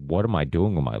 what am I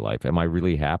doing with my life? Am I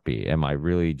really happy? Am I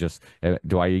really just,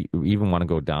 do I even want to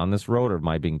go down this road or am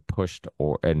I being pushed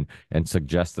or and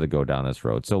suggested to go down this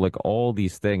road? So like all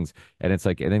these things. And it's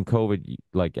like, and then COVID,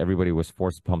 like everybody was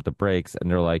forced to pump the brakes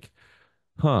and they're like,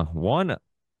 huh, one,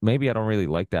 maybe I don't really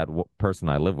like that person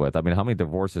I live with. I mean, how many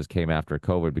divorces came after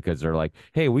COVID because they're like,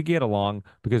 hey, we get along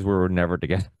because we were never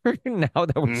together. Now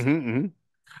that Hmm.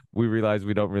 we realize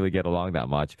we don't really get along that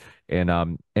much.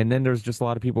 And then there's just a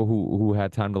lot of people who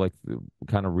had time to like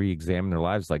kind of re-examine their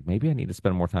lives. Like maybe I need to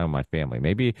spend more time with my family.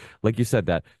 Maybe, like you said,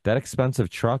 that expensive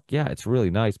truck, yeah, it's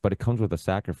really nice, but it comes with a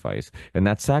sacrifice. And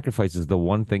that sacrifice is the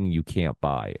one thing you can't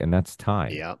buy, and that's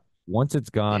time. Yep. Once it's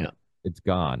gone, Yep. it's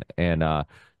gone. And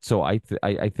so I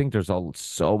think there's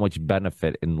so much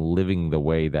benefit in living the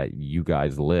way that you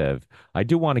guys live. I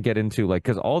do want to get into like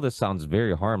because all this sounds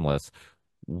very harmless.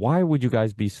 Why would you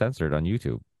guys be censored on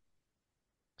YouTube?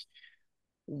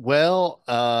 Well,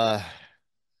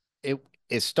 it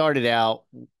started out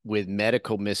with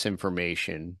medical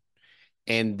misinformation.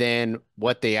 And then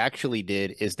what they actually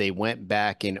did is they went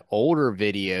back in older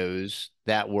videos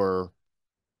that were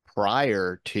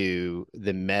prior to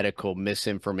the medical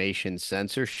misinformation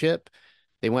censorship.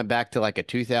 They went back to like a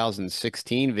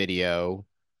 2016 video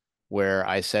where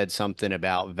I said something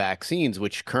about vaccines,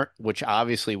 which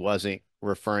obviously wasn't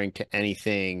referring to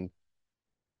anything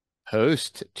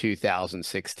post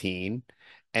 2016.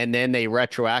 And then they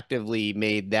retroactively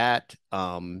made that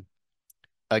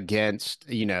against,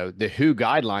 the WHO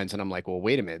guidelines. And I'm like, well,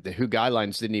 wait a minute. The WHO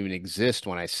guidelines didn't even exist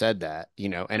when I said that,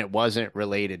 and it wasn't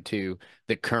related to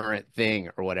the current thing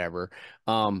or whatever.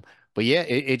 But yeah,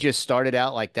 it just started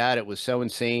out like that. It was so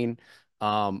insane.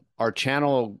 Our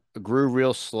channel grew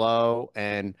real slow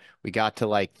and we got to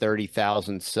like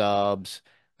 30,000 subs.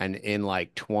 And in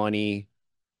like 2020,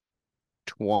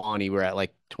 we're at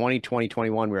like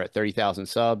 2021, we're at 30,000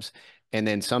 subs. And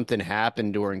then something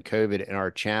happened during COVID and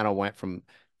our channel went from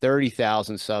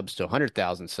 30,000 subs to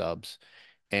 100,000 subs.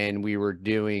 And we were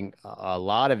doing a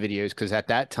lot of videos because at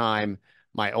that time,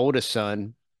 my oldest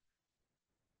son,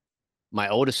 my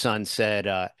oldest son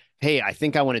said, hey, I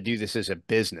think I want to do this as a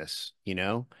business,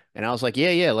 And I was like,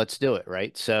 yeah, yeah, let's do it.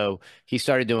 Right. So he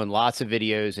started doing lots of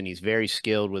videos and he's very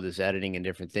skilled with his editing and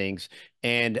different things.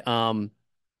 And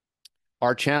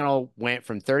our channel went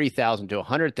from 30,000 to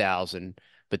 100,000,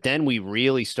 but then we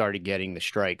really started getting the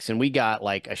strikes and we got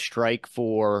like a strike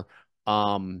for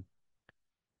um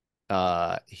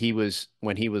he was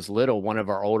when he was little, one of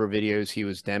our older videos, he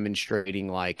was demonstrating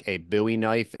like a Bowie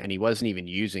knife and he wasn't even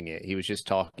using it. He was just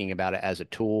talking about it as a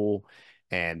tool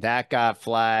and that got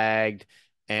flagged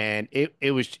and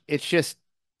it's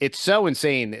so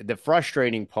insane. The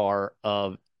frustrating part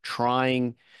of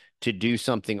trying to do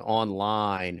something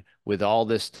online with all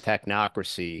this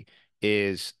technocracy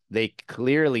is they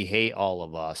clearly hate all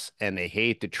of us and they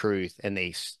hate the truth and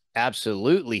they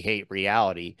absolutely hate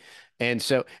reality. And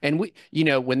so, and we,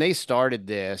 when they started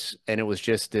this and it was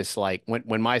just this like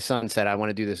when my son said, I want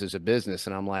to do this as a business,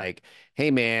 and I'm like, hey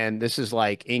man, this is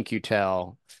like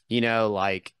In-Q-Tel,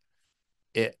 like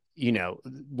it,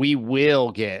 we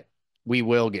will get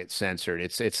censored.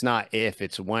 It's not if,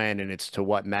 it's when, and it's to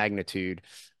what magnitude.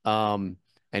 Um,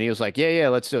 and he was like, yeah, yeah,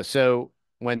 let's do it. So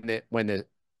when the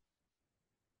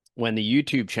when the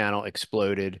YouTube channel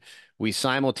exploded, we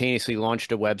simultaneously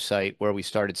launched a website where we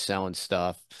started selling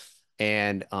stuff.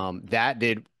 And that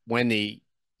did, when the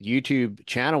YouTube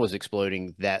channel was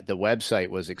exploding, that the website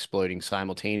was exploding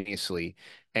simultaneously.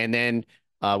 And then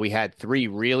we had 3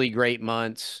 really great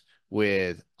months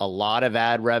with a lot of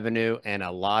ad revenue and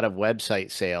a lot of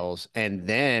website sales. And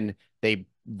then they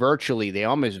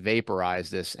almost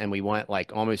vaporized this and we went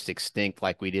like almost extinct,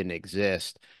 like we didn't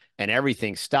exist and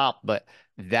everything stopped. But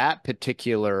that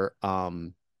particular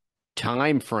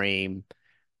time frame,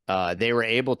 they were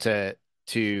able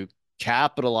to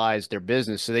capitalize their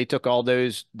business. So they took all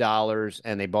those dollars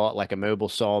and they bought like a mobile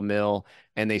sawmill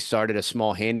and they started a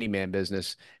small handyman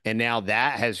business. And now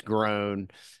that has grown.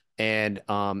 And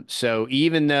so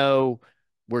even though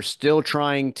we're still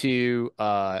trying to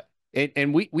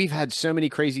and we've had so many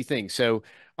crazy things. So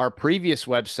our previous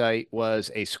website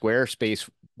was a Squarespace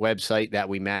website that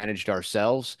we managed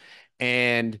ourselves.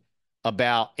 And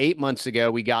about 8 months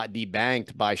ago, we got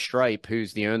debanked by Stripe,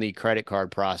 who's the only credit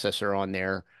card processor on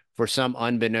there for some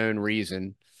unbeknown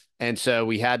reason. And so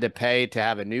we had to pay to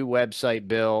have a new website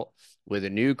built with a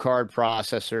new card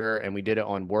processor, and we did it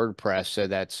on WordPress, so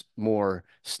that's more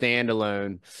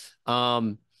standalone.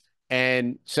 Um,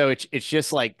 and so it's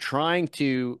just like trying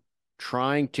to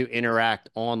interact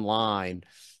online.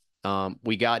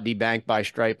 We got debanked by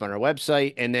Stripe on our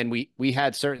website, and then we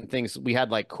had certain things. We had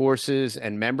like courses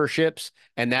and memberships,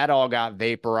 and that all got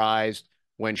vaporized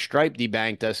when Stripe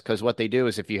debanked us because what they do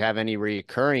is if you have any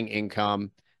recurring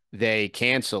income, they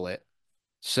cancel it.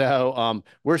 So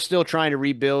we're still trying to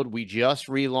rebuild. We just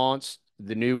relaunched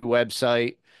the new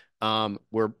website.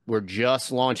 We're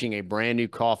just launching a brand new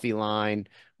coffee line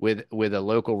with a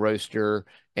local roaster.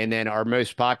 And then our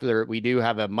most popular, we do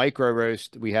have a micro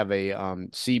roast. We have a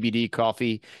CBD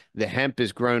coffee. The hemp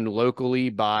is grown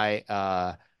locally by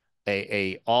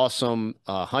a awesome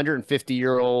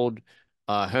 150-year-old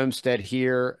homestead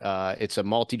here. It's a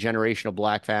multi-generational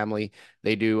black family.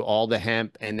 They do all the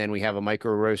hemp, and then we have a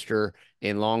micro roaster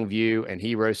in Longview, and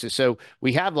he roasts it. So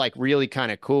we have like really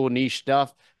kind of cool niche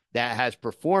stuff that has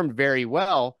performed very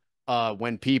well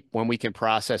when we can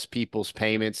process people's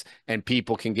payments and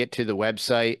people can get to the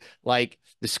website. Like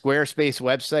the Squarespace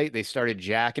website, they started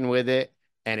jacking with it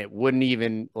and it wouldn't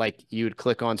even like you would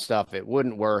click on stuff, it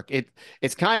wouldn't work.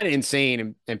 It's kind of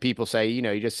insane and people say,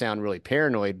 you just sound really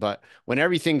paranoid, but when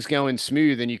everything's going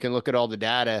smooth and you can look at all the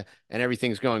data and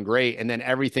everything's going great and then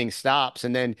everything stops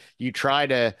and then you try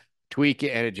to tweak it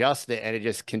and adjust it and it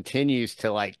just continues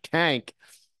to like tank.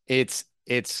 It's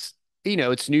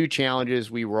new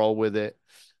challenges. We roll with it.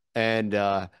 And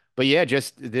but yeah,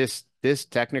 just this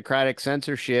technocratic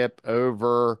censorship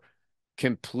over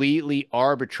completely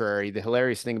arbitrary. The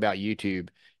hilarious thing about YouTube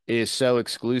is so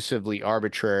exclusively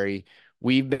arbitrary.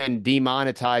 We've been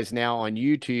demonetized now on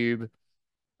YouTube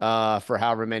for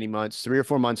however many months, 3 or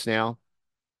 4 months now.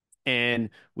 And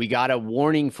we got a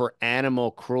warning for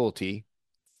animal cruelty.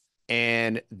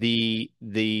 And the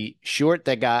short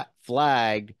that got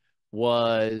flagged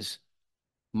was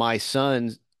my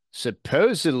son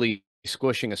supposedly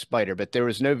squishing a spider, but there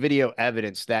was no video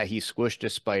evidence that he squished a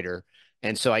spider.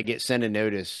 And so I get sent a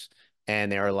notice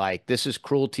and they're like, this is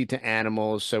cruelty to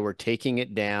animals. So we're taking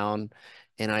it down.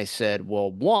 And I said, well,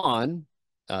 one,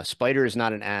 a spider is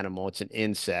not an animal, it's an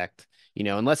insect.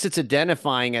 Unless it's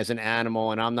identifying as an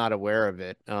animal and I'm not aware of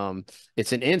it,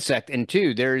 it's an insect. And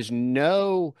two, there's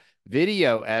no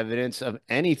video evidence of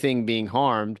anything being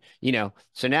harmed,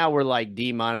 so now we're like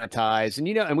demonetized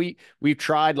and we've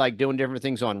tried like doing different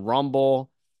things on Rumble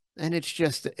and it's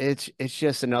just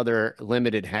another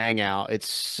limited hangout. It's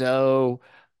so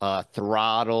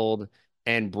throttled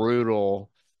and brutal.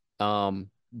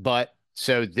 But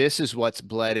so this is what's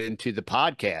bled into the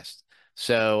podcast.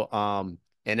 So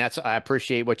and I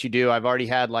appreciate what you do. I've already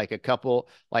had like a couple,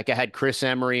 like I had Chris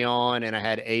Emery on and I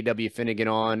had A.W. Finnegan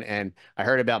on, and I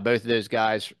heard about both of those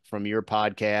guys from your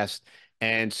podcast.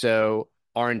 And so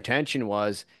our intention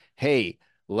was, hey,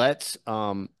 let's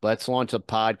launch a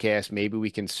podcast. Maybe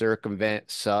we can circumvent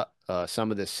some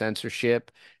of the censorship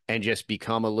and just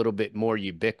become a little bit more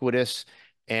ubiquitous.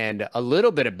 And a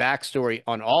little bit of backstory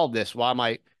on all this while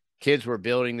my kids were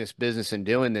building this business and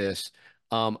doing this.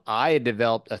 I had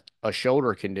developed a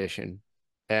shoulder condition,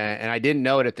 and I didn't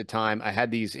know it at the time. I had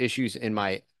these issues in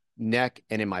my neck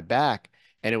and in my back,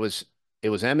 and it was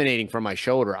emanating from my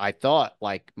shoulder. I thought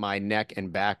like my neck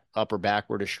and upper back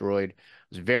were destroyed. I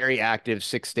was very active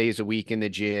 6 days a week in the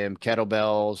gym,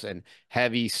 kettlebells and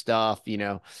heavy stuff,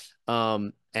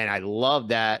 and I love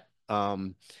that.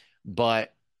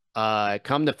 But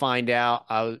come to find out,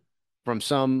 I was from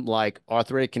some like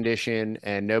arthritic condition,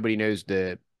 and nobody knows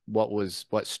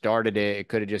what started it. It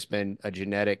could have just been a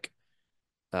genetic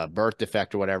birth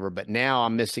defect or whatever. But now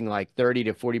I'm missing like 30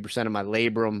 to 40% of my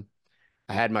labrum.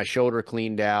 I had my shoulder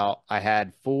cleaned out. I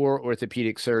had four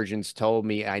orthopedic surgeons told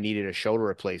me I needed a shoulder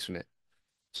replacement.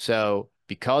 So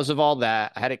because of all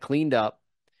that, I had it cleaned up.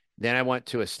 Then I went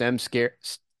to a stem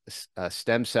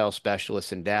cell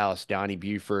specialist in Dallas, Donnie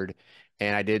Buford,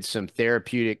 and I did some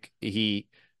therapeutic. He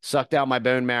sucked out my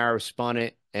bone marrow, spun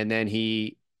it, and then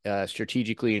he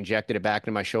strategically injected it back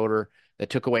into my shoulder. That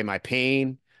took away my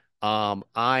pain.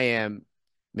 I am,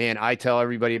 man, I tell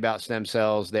everybody about stem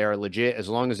cells. They are legit as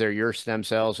long as they're your stem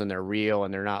cells and they're real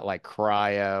and they're not like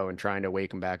cryo and trying to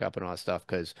wake them back up and all that stuff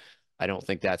because I don't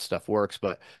think that stuff works.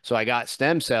 But so I got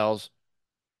stem cells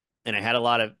and I had a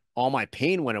lot of all my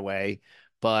pain went away,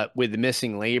 but with the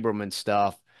missing labrum and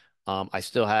stuff, I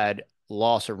still had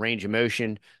loss of range of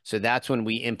motion. So that's when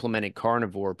we implemented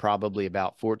carnivore probably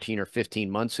about 14 or 15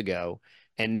 months ago.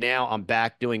 And now I'm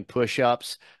back doing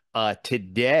push-ups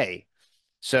today.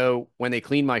 So when they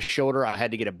cleaned my shoulder, I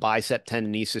had to get a bicep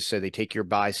tendinosis. So they take your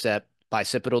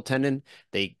bicipital tendon,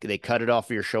 they cut it off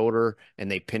your shoulder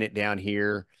and they pin it down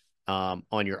here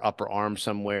on your upper arm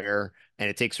somewhere, and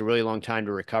it takes a really long time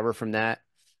to recover from that.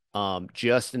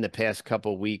 Just in the past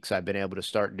couple of weeks, I've been able to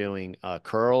start doing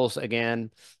curls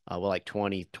again, with like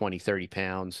 30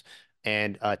 pounds.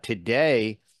 And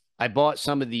today I bought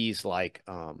some of these like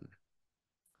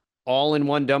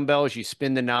all-in-one dumbbells. You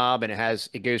spin the knob and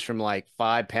it goes from like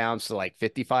 5 pounds to like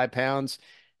 55 pounds.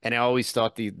 And I always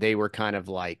thought they were kind of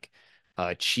like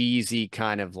cheesy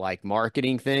kind of like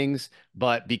marketing things.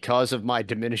 But because of my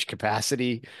diminished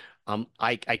capacity,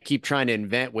 I keep trying to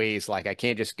invent ways like I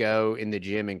can't just go in the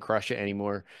gym and crush it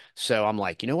anymore. So I'm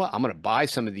like, you know what? I'm gonna buy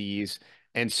some of these.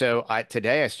 And so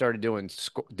today I started doing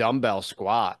dumbbell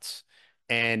squats.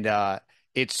 And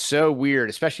it's so weird,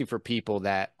 especially for people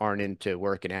that aren't into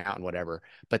working out and whatever.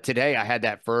 But today I had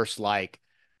that first like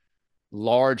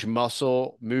large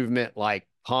muscle movement, like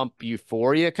pump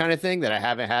euphoria kind of thing that I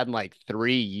haven't had in like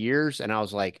 3 years. And I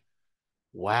was like,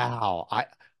 wow,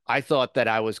 I thought that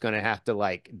I was going to have to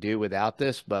like do without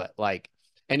this, but like,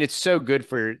 and it's so good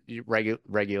for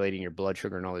regulating your blood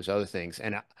sugar and all these other things.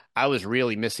 And I was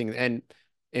really missing and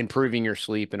improving your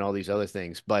sleep and all these other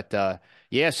things. But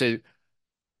yeah, so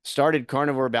started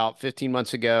carnivore about 15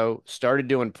 months ago, started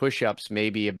doing push-ups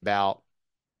maybe about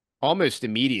almost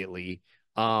immediately,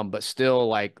 but still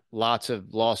like lots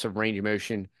of loss of range of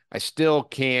motion. I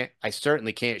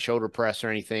certainly can't shoulder press or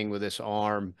anything with this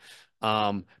arm, but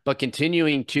um,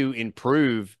 continuing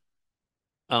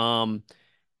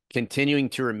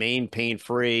to remain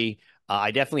pain-free.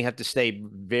 I definitely have to stay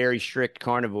very strict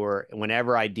carnivore.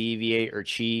 Whenever I deviate or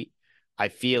cheat, I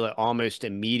feel it almost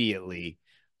immediately.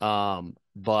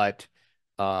 But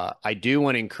I do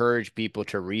want to encourage people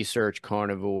to research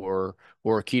carnivore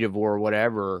or ketovore,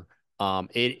 whatever.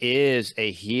 It is a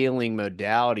healing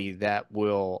modality that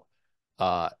will,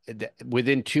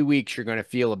 within 2 weeks, you're going to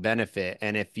feel a benefit.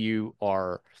 And if you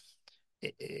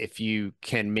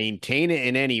can maintain it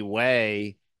in any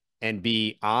way and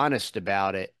be honest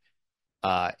about it,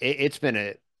 it's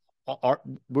been our,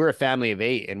 we're a family of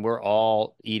eight and we're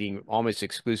all eating almost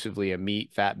exclusively a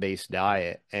meat fat-based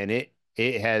diet, and it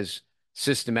has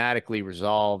systematically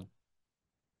resolved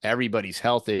everybody's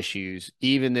health issues,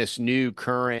 even this new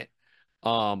current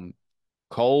um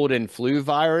cold and flu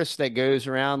virus that goes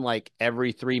around like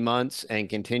every 3 months and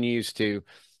continues to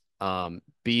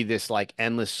be this like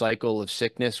endless cycle of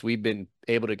sickness. We've been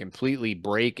able to completely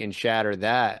break and shatter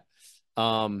that.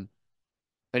 Um,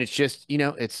 and it's just,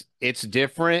 it's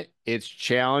different, it's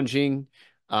challenging,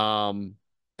 um,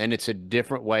 and it's a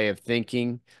different way of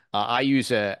thinking. I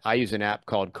use an app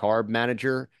called Carb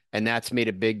Manager, and that's made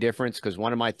a big difference because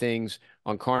one of my things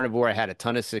on carnivore, I had a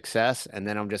ton of success, and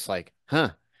then I'm just like,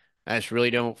 huh, I just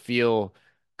really don't feel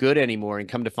good anymore. And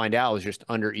come to find out, I was just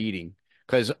under eating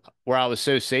because where I was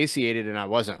so satiated and I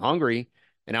wasn't hungry,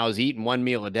 and I was eating one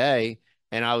meal a day,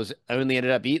 and I was only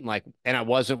ended up eating like, and I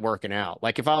wasn't working out.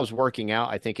 Like if I was working out,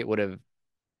 I think it would have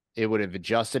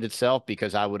adjusted itself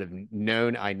because I would have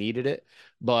known I needed it.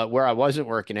 But where I wasn't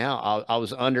working out, I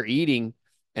was under eating,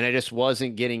 and I just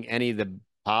wasn't getting any of the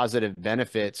positive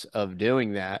benefits of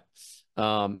doing that.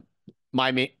 Um,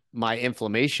 my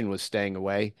inflammation was staying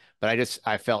away, but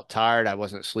I felt tired. I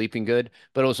wasn't sleeping good,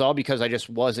 but it was all because I just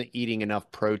wasn't eating enough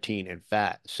protein and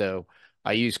fat. So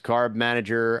I used Carb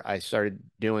Manager. I started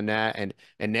doing that, and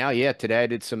now, yeah, today I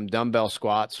did some dumbbell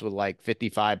squats with like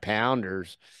 55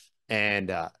 pounders,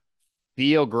 and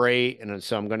feel great. And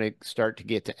so I'm going to start to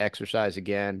get to exercise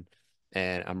again.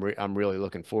 And I'm really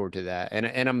looking forward to that.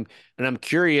 And I'm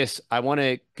curious. I want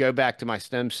to go back to my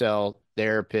stem cell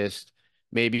therapist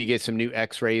maybe get some new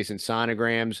x-rays and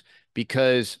sonograms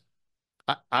because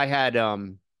I had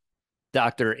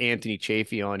Dr. Anthony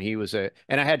Chafee on.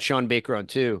 And I had Sean Baker on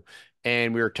too.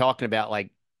 And we were talking about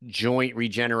like joint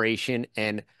regeneration.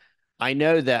 And I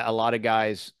know that a lot of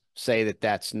guys say that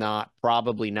that's not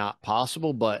probably not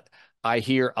possible, but I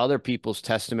hear other people's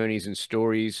testimonies and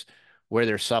stories where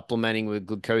they're supplementing with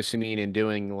glucosamine and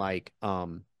doing like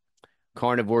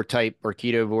carnivore type or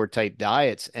ketovore type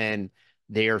diets, and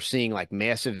they are seeing like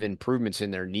massive improvements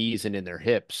in their knees and in their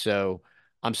hips. So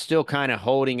I'm still kind of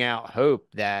holding out hope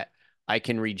that I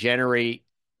can regenerate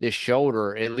this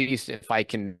shoulder, at least if I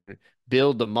can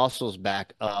build the muscles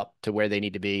back up to where they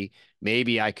need to be.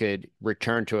 Maybe I could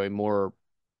return to a more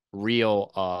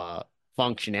real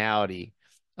functionality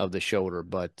of the shoulder.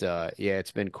 But yeah,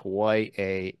 it's been quite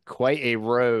a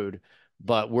road,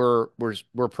 but we're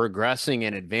progressing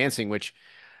and advancing, which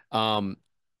um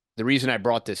the reason I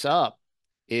brought this up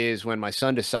is when my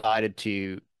son decided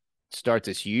to start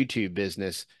this YouTube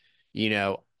business,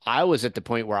 I was at the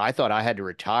point where I thought I had to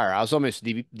retire. I was almost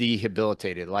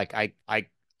debilitated. Like I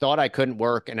thought I couldn't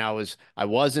work and I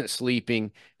wasn't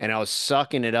sleeping and I was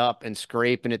sucking it up and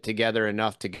scraping it together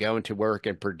enough to go into work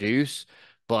and produce.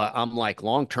 But I'm like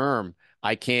long term,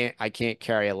 I can't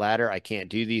carry a ladder. I can't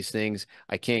do these things.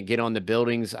 I can't get on the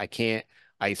buildings.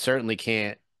 I certainly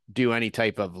can't do any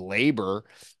type of labor.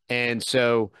 And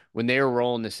so when they were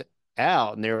rolling this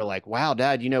out and they were like, wow,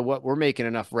 Dad, you know what? We're making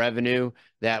enough revenue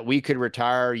that we could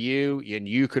retire you and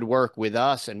you could work with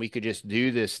us and we could just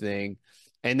do this thing.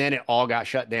 And then it all got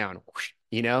shut down,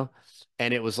 you know?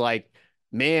 And it was like,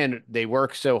 man, they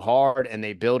work so hard and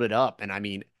they build it up. And I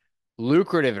mean,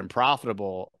 lucrative and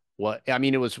profitable. I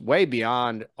mean, it was way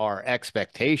beyond our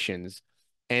expectations.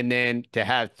 And then to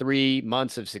have 3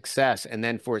 months of success and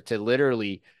then for it to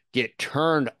literally get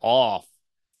turned off.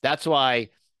 That's why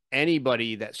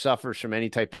anybody that suffers from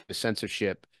any type of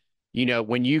censorship,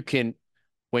 when you can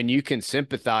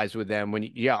sympathize with them,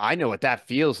 yeah, I know what that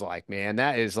feels like, man.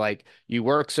 That is like you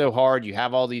work so hard, you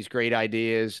have all these great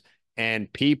ideas,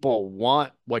 and people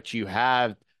want what you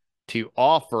have to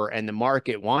offer, and the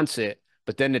market wants it,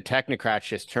 but then the technocrats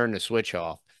just turn the switch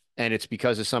off. And it's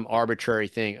because of some arbitrary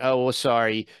thing. Oh, well,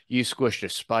 sorry, you squished a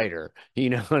spider,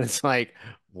 and it's like,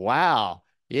 wow,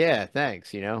 yeah,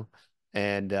 thanks.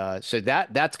 And so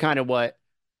that's kind of what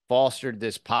fostered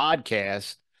this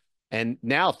podcast. And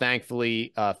now,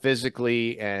 thankfully,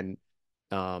 physically and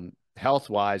health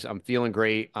wise, I'm feeling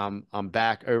great. I'm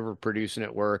back overproducing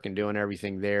at work and doing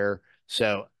everything there.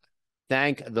 So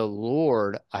thank the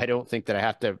Lord, I don't think that I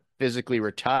have to physically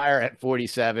retire at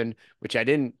 47, which I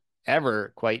didn't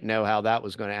ever quite know how that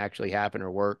was going to actually happen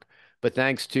or work. But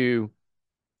thanks to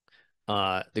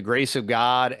the grace of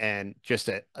God and just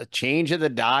a change of the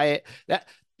diet,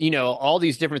 all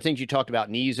these different things you talked about,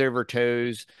 knees over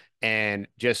toes, and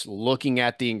just looking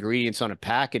at the ingredients on a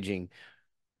packaging.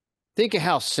 Think of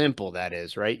how simple that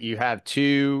is, right? You have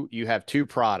two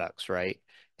products, right?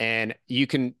 And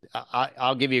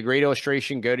I'll give you a great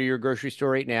illustration. Go to your grocery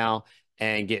store right now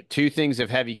and get two things of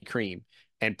heavy cream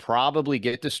and probably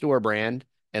get the store brand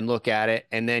and look at it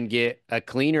and then get a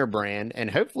cleaner brand. And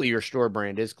hopefully your store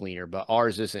brand is cleaner, but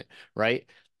ours isn't, right?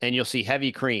 And you'll see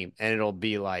heavy cream and there'll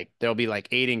be like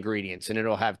 8 ingredients and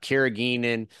it'll have carrageenan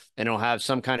and it'll have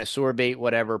some kind of sorbate,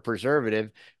 whatever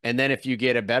preservative. And then if you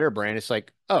get a better brand, it's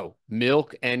like, oh,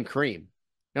 milk and cream.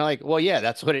 You're like, well, yeah,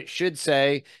 that's what it should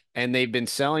say. And they've been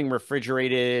selling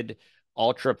refrigerated,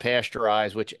 ultra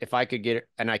pasteurized, which if I could get it,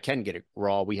 and I can get it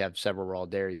raw, we have several raw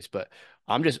dairies, but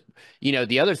I'm just,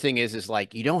 the other thing is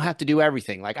like, you don't have to do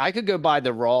everything. Like I could go buy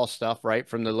the raw stuff, right,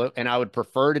 from and I would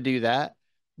prefer to do that.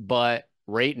 But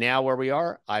right now where we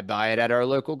are, I buy it at our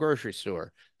local grocery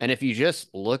store. And if you just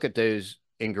look at those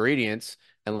ingredients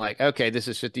and like, okay, this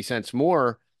is 50 cents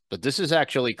more, but this is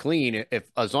actually clean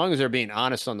as long as they're being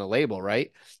honest on the label,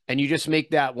 right? And you just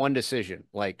make that one decision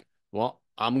like, well,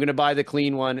 I'm going to buy the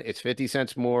clean one. It's 50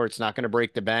 cents more. It's not going to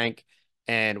break the bank.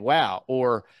 And wow.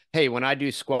 Or hey, when I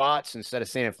do squats instead of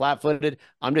standing flat-footed,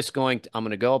 I'm going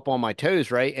to go up on my toes,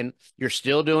 right? And you're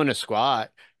still doing a squat.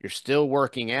 You're still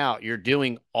working out. You're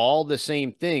doing all the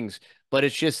same things, but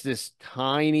it's just this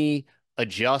tiny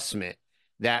adjustment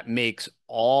that makes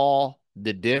all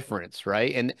the difference,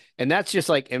 right? And that's just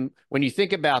like, and when you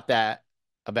think about that,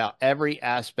 about every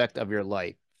aspect of your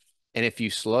life, and if you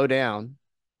slow down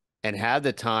and have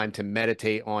the time to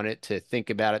meditate on it, to think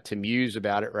about it, to muse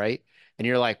about it, right? And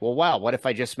you're like, well, wow, what if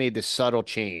I just made this subtle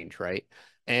change, right?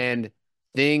 And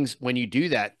when you do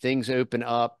that, things open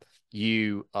up,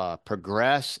 you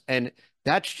progress. And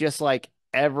that's just like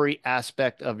every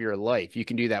aspect of your life. You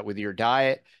can do that with your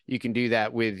diet. You can do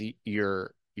that with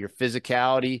your your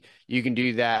physicality. You can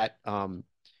do that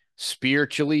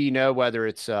spiritually, whether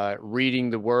it's reading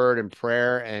the word and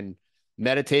prayer and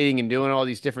meditating and doing all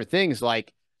these different things.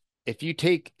 Like if you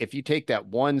take that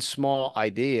one small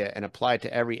idea and apply it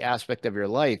to every aspect of your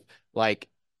life, like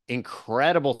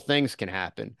incredible things can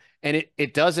happen. And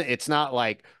it doesn't, it's not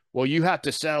like, well, you have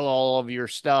to sell all of your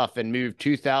stuff and move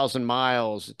 2,000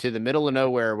 miles to the middle of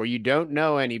nowhere where you don't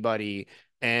know anybody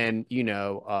and,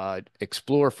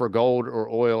 explore for gold or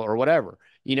oil or whatever.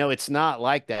 It's not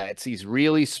like that. It's these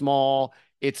small,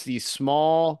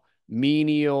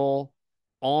 menial,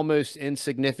 almost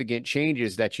insignificant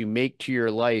changes that you make to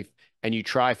your life and you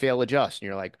try, fail, adjust. And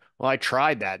you're like, well, I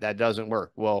tried that. That doesn't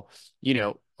work. Well,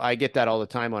 I get that all the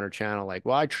time on our channel. Like,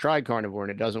 well, I tried carnivore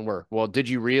and it doesn't work. Well, did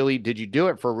you do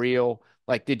it for real?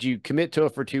 Like, did you commit to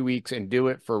it for 2 weeks and do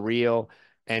it for real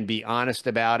and be honest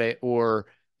about it? Or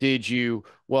did you,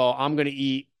 well, I'm going to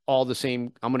eat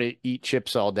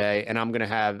chips all day and I'm going to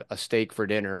have a steak for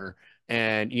dinner.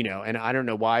 And I don't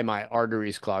know why my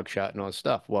arteries clog shut and all this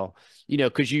stuff. Well,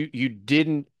 because you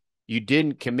didn't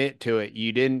commit to it.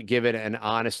 You didn't give it an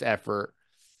honest effort.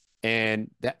 And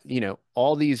that,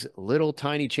 all these little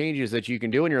tiny changes that you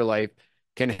can do in your life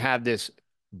can have this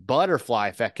butterfly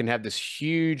effect, can have this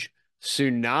huge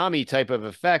tsunami type of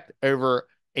effect over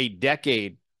a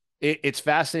decade. It's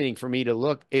fascinating for me to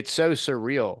look. It's so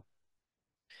surreal.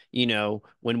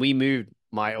 When we moved,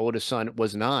 my oldest son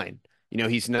was 9.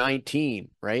 He's 19,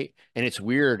 right? And it's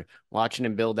weird watching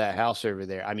him build that house over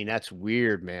there. I mean, that's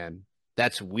weird, man.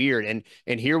 That's weird.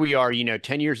 And here we are,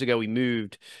 10 years ago we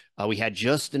moved. We had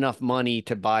just enough money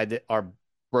to buy our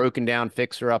broken down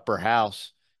fixer upper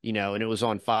house, and it was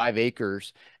on 5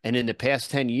 acres. And in the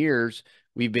past 10 years,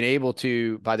 by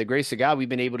the grace of God, we've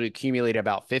been able to accumulate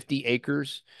about 50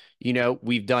 acres.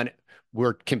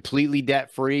 We're completely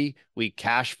debt free. We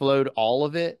cash flowed all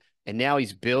of it. And now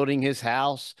he's building his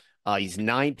house. He's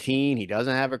 19. He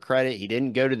doesn't have a credit. He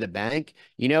didn't go to the bank,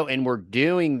 and we're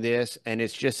doing this. And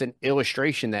it's just an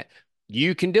illustration that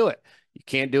you can do it. You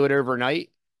can't do it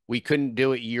overnight. We couldn't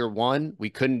do it year 1. We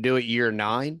couldn't do it year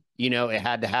 9. It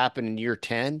had to happen in year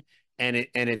 10, and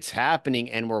it's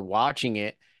happening, and we're watching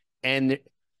it. And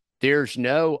there's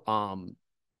no,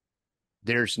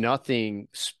 there's nothing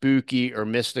spooky or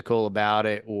mystical about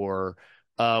it, or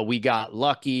we got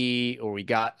lucky, or we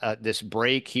got this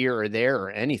break here or there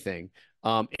or anything.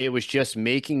 It was just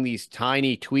making these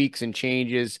tiny tweaks and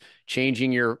changes,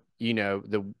 changing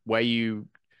the way you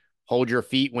hold your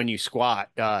feet when you squat,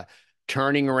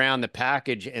 turning around the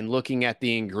package and looking at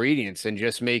the ingredients and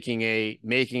just making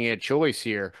a choice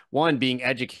here. One, being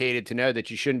educated to know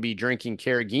that you shouldn't be drinking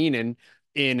carrageenan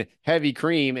in heavy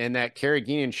cream, and that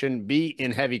carrageenan shouldn't be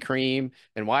in heavy cream.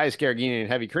 And why is carrageenan in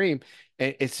heavy cream?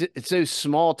 And it's those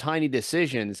small, tiny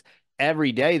decisions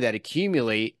every day that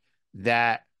accumulate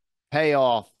that pay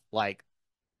off like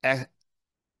e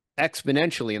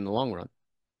exponentially in the long run.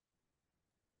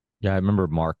 Yeah, I remember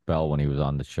Mark Bell when he was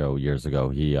on the show years ago.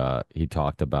 He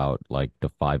talked about like the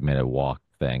 5 minute walk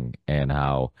thing and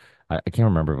how I can't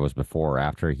remember if it was before or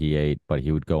after he ate, but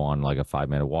he would go on like a 5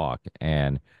 minute walk.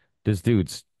 And this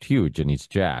dude's huge and he's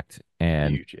jacked.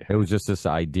 And Huge. Yeah. it was just this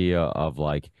idea of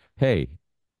like, hey,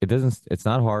 it's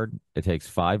not hard. It takes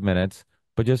 5 minutes,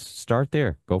 but just start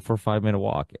there. Go for a 5 minute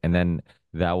walk. And then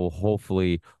that will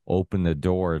hopefully open the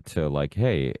door to like,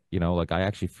 hey, like I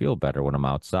actually feel better when I'm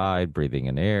outside, breathing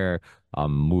in air,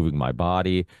 I'm moving my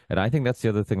body. And I think that's the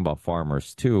other thing about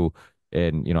farmers too.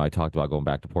 And, I talked about going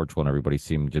back to Portugal and everybody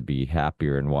seemed to be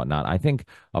happier and whatnot. I think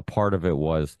a part of it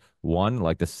was one,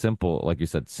 like the simple, like you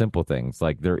said, simple things.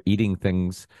 Like they're eating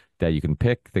things that you can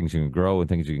pick, things you can grow, and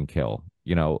things you can kill.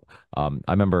 I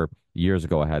remember years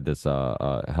ago I had this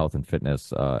health and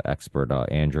fitness expert,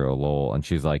 Andrea Lowell, and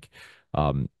she's like,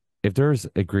 if there's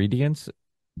ingredients,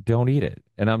 don't eat it.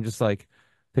 And I'm just like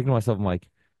thinking to myself, I'm like,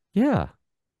 yeah,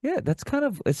 yeah, that's kind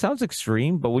of, it sounds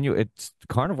extreme, but it's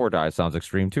carnivore diet sounds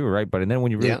extreme too, right? But and then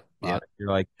when you really Yeah. think Yeah. about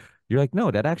it, you're like,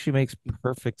 no, that actually makes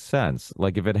perfect sense.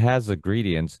 Like if it has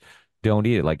ingredients, don't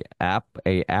eat it. Like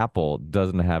a apple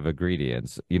doesn't have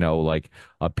ingredients, like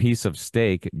a piece of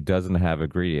steak doesn't have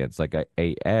ingredients, like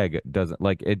a egg doesn't,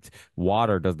 like it's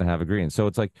water doesn't have ingredients. So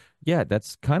it's like, yeah,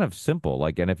 that's kind of simple.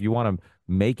 Like, and if you want to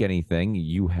make anything,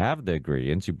 you have the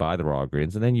ingredients, you buy the raw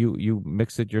ingredients, and then you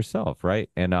mix it yourself, right?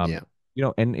 And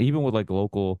Yeah. and even with like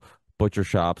local butcher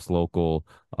shops, local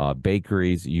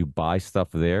bakeries, you buy stuff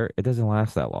there, it doesn't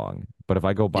last that long. But if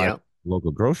I go buy Yeah. a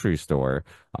local grocery store,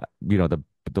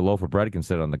 the loaf of bread can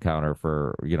sit on the counter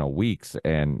for, weeks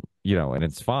and, and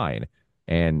it's fine.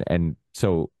 And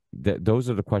so those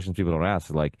are the questions people don't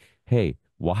ask. Like, hey,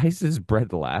 why is this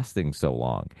bread lasting so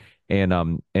long?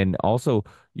 And also,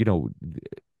 you know,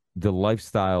 the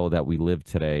lifestyle that we live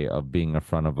today of being in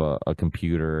front of a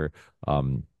computer,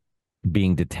 um,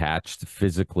 being detached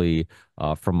physically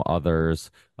from others,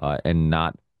 and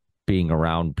not being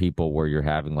around people where you're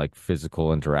having like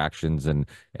physical interactions, and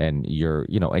you're,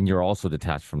 you know, and you're also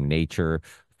detached from nature.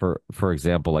 For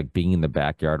example, like being in the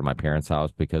backyard of my parents'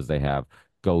 house because they have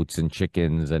goats and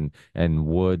chickens and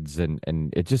woods, and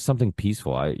it's just something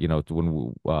peaceful. I, you know,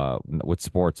 with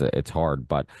sports it's hard,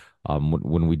 but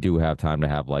when we do have time to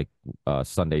have like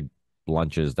Sunday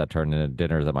lunches that turn into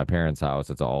dinners at my parents'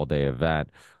 house, it's an all day event.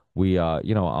 We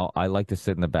you know, I like to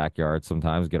sit in the backyard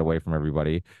sometimes, get away from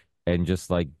everybody, and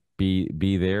just like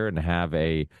be there and have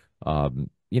a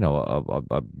you know,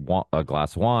 a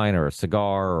glass of wine or a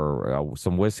cigar or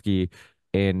some whiskey,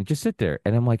 and just sit there.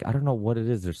 And I'm like, I don't know what it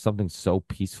is. There's something so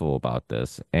peaceful about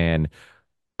this. And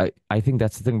I think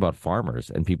that's the thing about farmers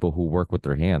and people who work with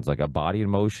their hands. Like a body in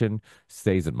motion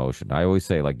stays in motion. I always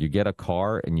say, like, you get a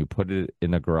car and you put it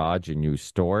in a garage and you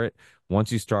store it.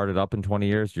 Once you start it up in 20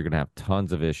 years, you're going to have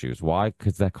tons of issues. Why?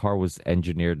 Because that car was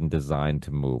engineered and designed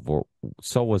to move, or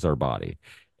so was our body.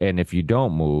 And if you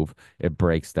don't move, it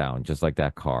breaks down just like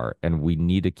that car. And we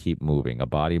need to keep moving. A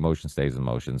body in motion stays in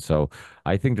motion. So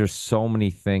I think there's so many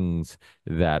things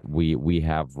that we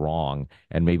have wrong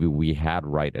and maybe we had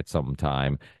right at some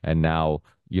time, and now,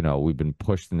 you know, we've been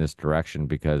pushed in this direction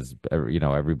because you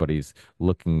know, everybody's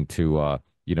looking to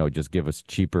you know, just give us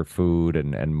cheaper food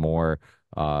and more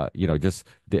you know, just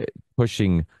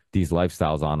pushing these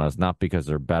lifestyles on us, not because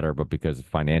they're better, but because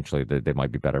financially they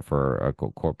might be better for a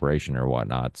corporation or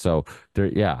whatnot. So there,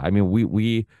 yeah, I mean,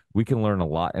 we can learn a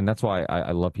lot, and that's why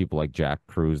I love people like Jack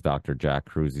Cruz, Dr. Jack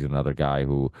Cruz. He's another guy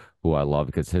who I love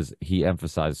because he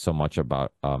emphasized so much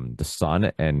about the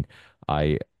sun. And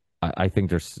I I think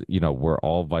there's, you know, we're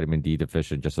all vitamin D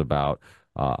deficient just about.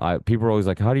 People are always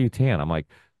like, how do you tan? I'm like,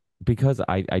 because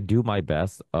I do my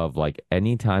best of like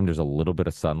anytime there's a little bit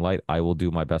of sunlight, I will do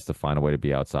my best to find a way to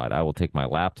be outside. I will take my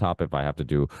laptop if I have to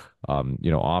do,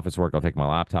 you know, office work. I'll take my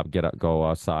laptop, go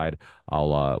outside.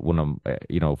 I'll, when I'm,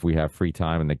 you know, if we have free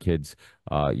time and the kids,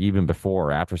 even before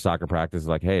or after soccer practice,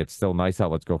 like, hey, it's still nice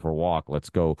out. Let's go for a walk. Let's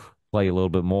go play a little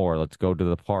bit more. Let's go to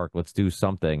the park. Let's do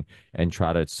something and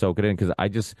try to soak it in because I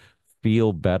just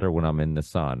feel better when I'm in the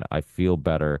sun. I feel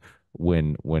better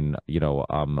when you know,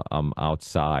 I'm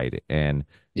outside. And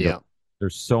you know, Yeah.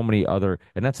 there's so many other,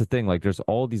 and that's the thing, like there's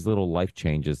all these little life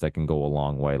changes that can go a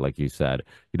long way, like you said.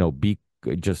 You know, be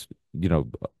just, you know,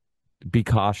 be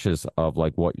cautious of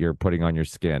like what you're putting on your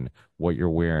skin, what you're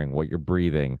wearing, what you're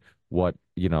breathing, what,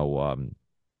 you know,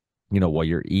 what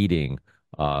you're eating,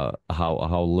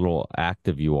 how little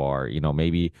active you are, you know,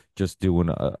 maybe just doing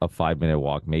a 5 minute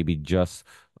walk, maybe just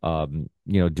you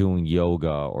know, doing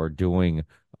yoga or doing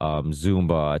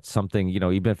Zumba. It's something, you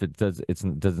know, even if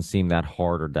doesn't seem that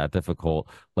hard or that difficult,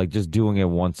 like just doing it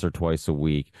once or twice a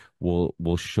week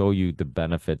will show you the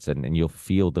benefits, and you'll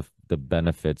feel the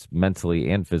benefits mentally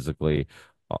and physically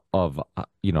of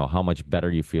you know, how much better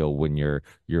you feel when you're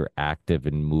active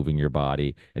and moving your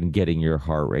body and getting your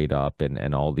heart rate up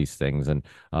and all these things. And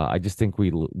I just think we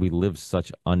live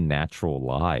such unnatural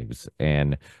lives,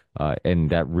 and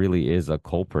that really is a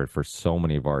culprit for so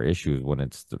many of our issues when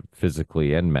it's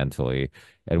physically and mentally,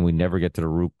 and we never get to the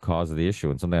root cause of the issue.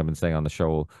 And something I've been saying on the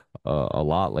show a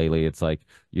lot lately, it's like,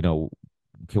 you know,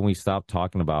 can we stop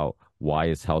talking about why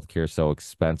is healthcare so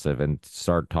expensive and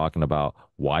start talking about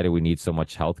why do we need so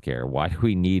much healthcare? Why do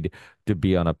we need to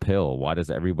be on a pill? Why does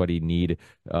everybody need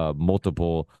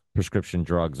multiple prescription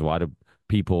drugs? Why do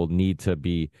people need to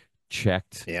be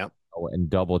checked Yeah. and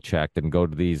double checked and go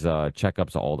to these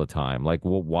checkups all the time? Like,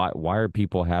 well, why are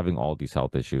people having all these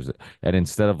health issues? And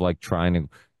instead of like trying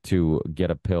to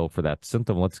get a pill for that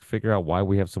symptom, let's figure out why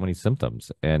we have so many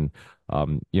symptoms. And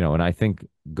you know, and I think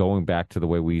going back to the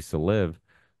way we used to live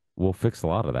will fix a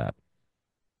lot of that.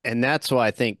 And that's why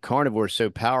I think carnivore is so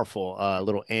powerful. A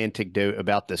little anecdote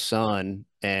about the sun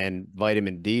and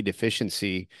vitamin D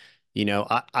deficiency. You know,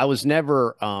 I was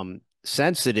never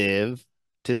sensitive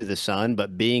to the sun,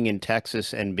 but being in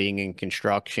Texas and being in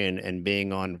construction and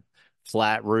being on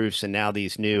flat roofs and now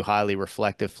these new highly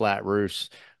reflective flat roofs,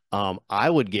 I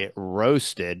would get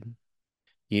roasted,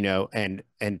 you know, and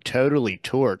totally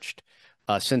torched.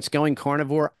 Since going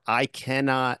carnivore, I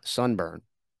cannot sunburn.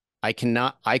 I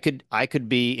cannot, I could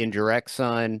be in direct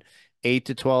sun 8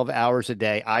 to 12 hours a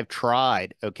day. I've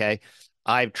tried, okay.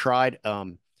 I've tried,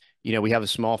 you know, we have a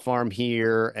small farm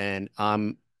here and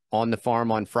I'm on the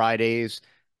farm on Fridays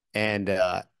and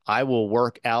I will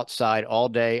work outside all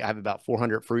day. I have about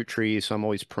 400 fruit trees, so I'm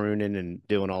always pruning and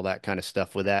doing all that kind of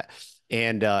stuff with that.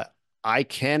 And I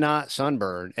cannot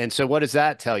sunburn. And so what does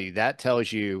that tell you? That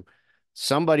tells you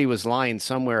somebody was lying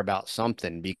somewhere about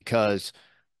something because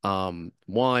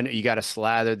one, you got to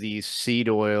slather these seed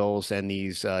oils and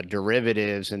these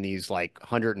derivatives and these like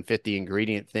 150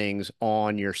 ingredient things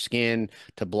on your skin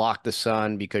to block the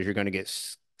sun because you're going to get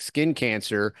skin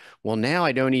cancer. Well, now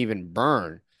I don't even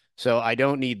burn. So I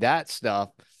don't need that stuff.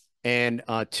 And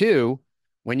two,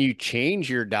 when you change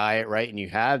your diet, right, and you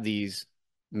have these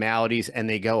maladies and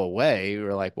they go away,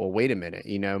 we're like, well, wait a minute.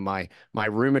 My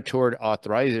rheumatoid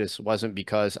arthritis wasn't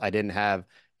because I didn't have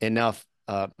enough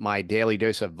my daily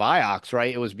dose of Vioxx,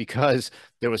 right? It was because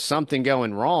there was something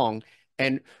going wrong.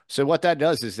 And so what that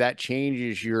does is that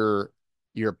changes your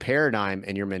paradigm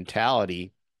and your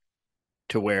mentality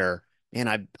to where,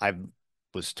 man, I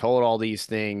was told all these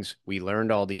things, we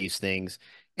learned all these things,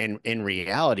 and in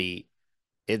reality,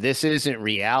 this isn't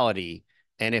reality.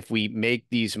 And if we make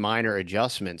these minor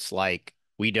adjustments, like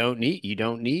you don't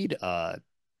need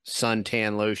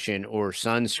suntan lotion or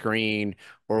sunscreen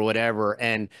or whatever.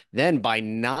 And then by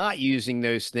not using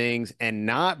those things and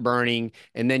not burning,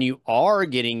 and then you are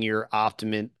getting your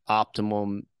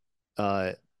optimum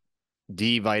uh,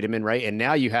 D vitamin, right? And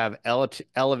now you have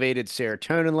elevated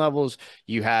serotonin levels.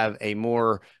 You have a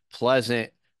more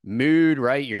pleasant mood,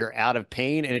 right? You're out of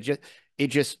pain, and it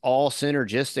just all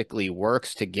synergistically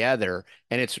works together.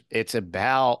 And it's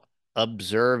about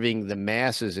observing the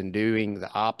masses and doing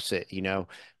the opposite,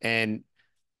 And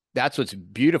that's what's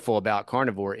beautiful about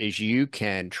carnivore is you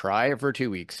can try it for 2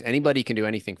 weeks. Anybody can do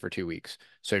anything for 2 weeks.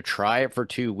 So try it for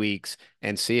 2 weeks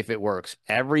and see if it works.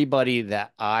 Everybody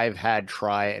that I've had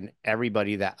try it and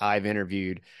everybody that I've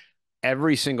interviewed,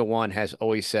 every single one has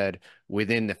always said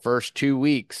within the first 2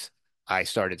 weeks, I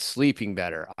started sleeping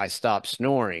better. I stopped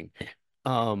snoring.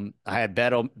 I had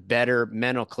better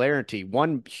mental clarity.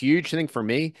 One huge thing for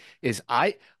me is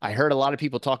I heard a lot of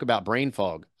people talk about brain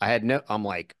fog. I'm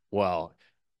like, well,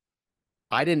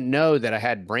 I didn't know that I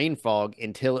had brain fog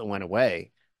until it went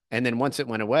away. And then once it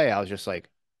went away, I was just like,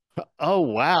 oh,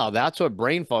 wow, that's what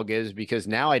brain fog is because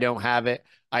now I don't have it.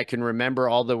 I can remember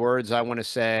all the words I want to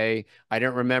say. I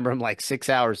don't remember them like 6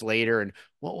 hours later. And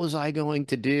what was I going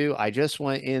to do? I just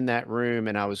went in that room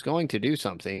and I was going to do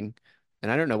something.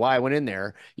 And I don't know why I went in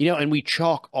there, and we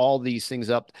chalk all these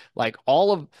things up, like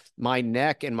all of my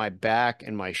neck and my back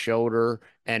and my shoulder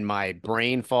and my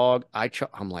brain fog.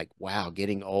 I'm like, wow,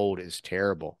 getting old is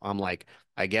terrible. I'm like,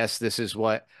 I guess this is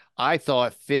what I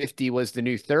thought 50 was the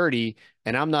new 30,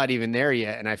 and I'm not even there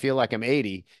yet. And I feel like I'm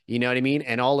 80. You know what I mean?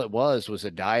 And all it was a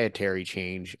dietary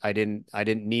change. I didn't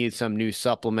need some new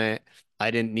supplement. I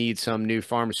didn't need some new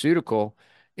pharmaceutical.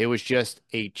 It was just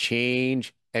a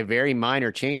change, a very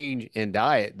minor change in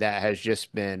diet that has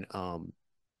just been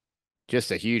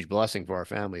just a huge blessing for our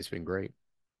family. It's been great.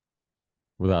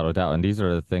 Without a doubt. And these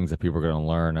are the things that people are going to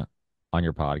learn on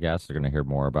your podcast. They're going to hear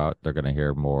more about. They're going to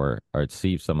hear more or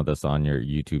see some of this on your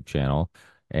YouTube channel.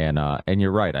 And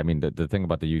you're right. I mean, the thing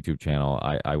about the YouTube channel,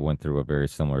 I went through a very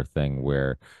similar thing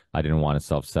where I didn't want to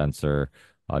self-censor.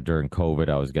 During COVID,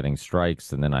 I was getting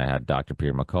strikes, and then I had Dr.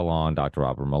 Peter McCullough on, Dr.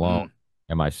 Robert Malone, Mm,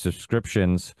 and my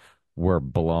subscriptions were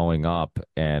blowing up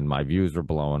and my views were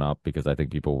blowing up because I think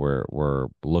people were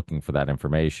looking for that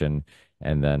information,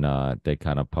 and then they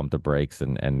kind of pumped the brakes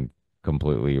and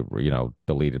completely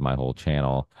deleted my whole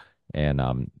channel. And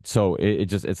so it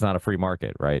just it's not a free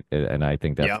market, right? And I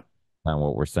think that's yeah, kind of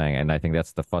what we're saying, and I think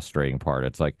that's the frustrating part.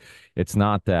 It's like it's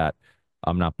not that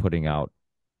I'm not putting out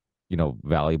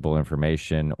valuable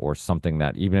information or something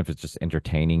that, even if it's just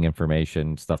entertaining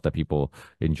information, stuff that people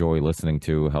enjoy listening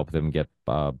to, help them get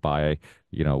by,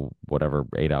 whatever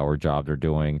 8-hour job they're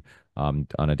doing on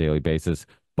a daily basis.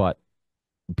 But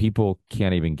people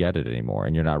can't even get it anymore,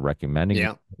 and you're not recommending it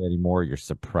yeah, anymore. You're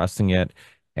suppressing it.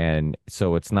 And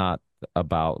so it's not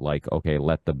about like, okay,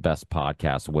 let the best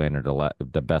podcast win or to let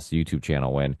the best YouTube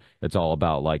channel win. It's all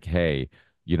about like, hey,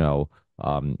 you know,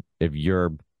 if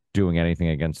you're doing anything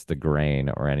against the grain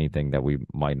or anything that we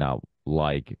might not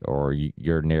like, or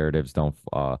your narratives don't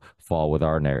fall with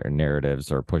our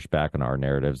narratives or push back on our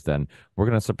narratives, then we're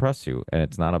going to suppress you. And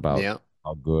it's not about yeah,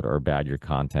 how good or bad your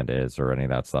content is or any of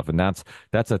that stuff. And that's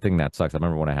the thing that sucks. I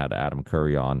remember when I had Adam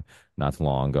Curry on not too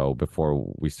long ago before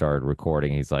we started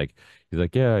recording. He's like,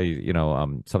 yeah,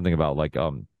 something about like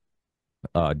doing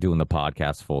the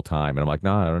podcast full time. And I'm like,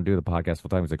 no, I don't do the podcast full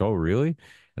time. He's like, oh, really?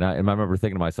 And I remember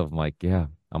thinking to myself, I'm like, yeah.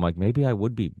 I'm like, maybe I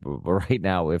would be right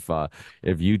now if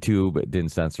YouTube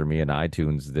didn't censor me and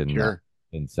iTunes sure.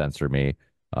 didn't censor me,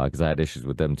 because I had issues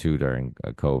with them too during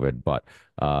COVID. But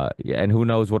yeah, and who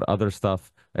knows what other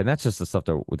stuff. And that's just the stuff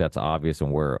that's obvious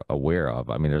and we're aware of.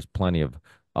 I mean, there's plenty of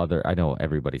other, I know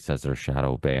everybody says they're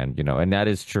shadow banned, and that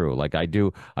is true. Like I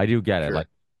do get it. Like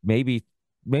Sure. maybe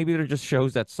maybe they're just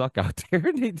shows that suck out there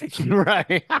and they keep Right.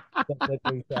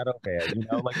 they shadow ban,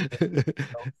 like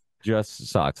just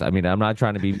sucks. I mean, I'm not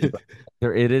trying to be mean,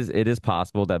 but it is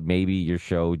possible that maybe your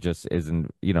show just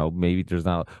isn't, maybe there's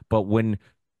not, but when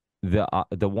the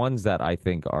ones that I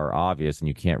think are obvious and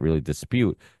you can't really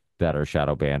dispute that are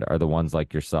shadow banned are the ones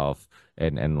like yourself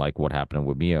and like what happened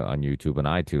with me on YouTube and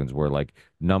iTunes, where like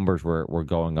numbers were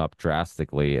going up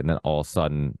drastically and then all of a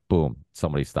sudden, boom,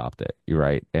 somebody stopped it. You're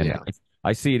right. And Yeah.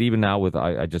 I see it even now with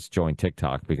I just joined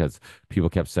TikTok because people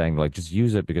kept saying like just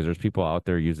use it because there's people out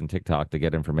there using TikTok to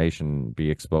get information,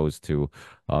 be exposed to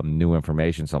new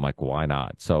information. So I'm like, why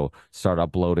not? So start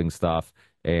uploading stuff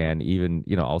and even,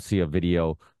 I'll see a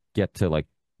video get to like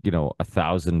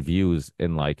 1,000 views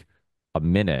in like a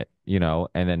minute, and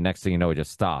then next thing you know it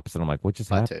just stops and I'm like, what just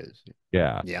happened? Plateaus.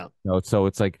 Yeah. Yeah. So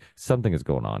it's like something is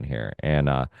going on here, and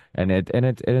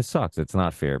it sucks. It's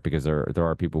not fair because there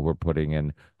are people who are putting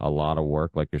in a lot of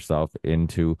work like yourself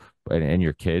into and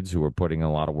your kids who are putting in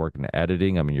a lot of work into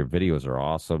editing. I mean, your videos are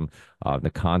awesome.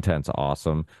 The content's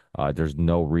awesome. There's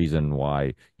no reason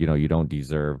why, you don't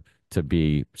deserve to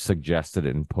be suggested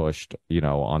and pushed,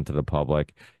 onto the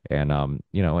public. And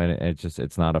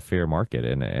it's not a fair market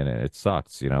and it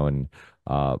sucks,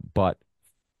 but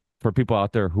for people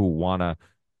out there who want to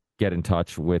get in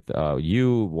touch with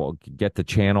you, well, get the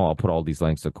channel. I'll put all these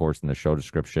links, of course, in the show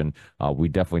description. We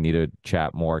definitely need to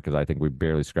chat more because I think we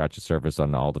barely scratched the surface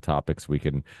on all the topics we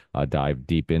can dive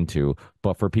deep into.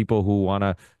 But for people who want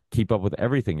to keep up with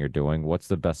everything you're doing, what's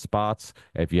the best spots?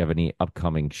 If you have any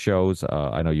upcoming shows,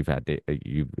 I know you've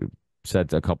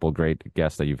said a couple of great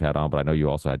guests that you've had on, but I know you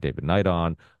also had David Knight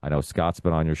on. I know Scott's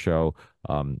been on your show.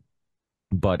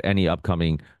 But any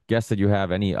upcoming guests that you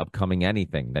have, any upcoming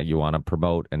anything that you want to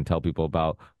promote and tell people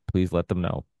about, please let them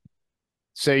know.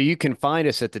 So you can find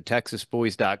us at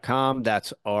thetexasboys.com.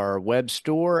 That's our web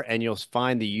store, and you'll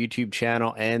find the YouTube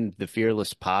channel and the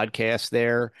Fearless podcast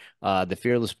there. The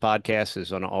Fearless podcast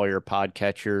is on all your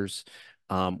podcatchers.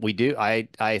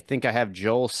 I think I have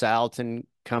Joel Salatin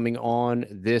coming on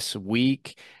this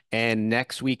week, and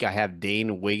next week I have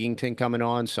Dane Wigington coming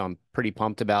on, so I'm pretty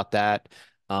pumped about that.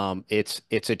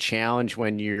 It's a challenge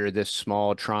when you're this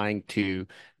small trying to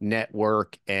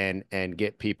network and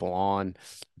get people on.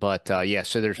 But yeah,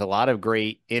 so there's a lot of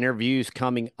great interviews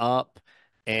coming up,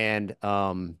 and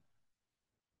then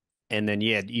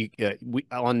yeah, we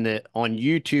on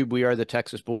YouTube we are the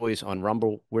Texas Boys. On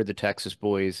Rumble we're the Texas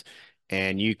Boys,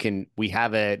 and we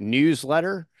have a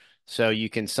newsletter, so you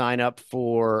can sign up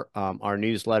for our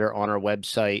newsletter on our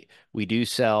website. We do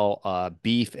sell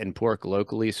beef and pork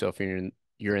locally, so if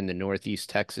you're in the Northeast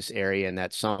Texas area and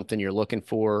that's something you're looking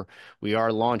for, we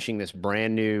are launching this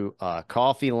brand new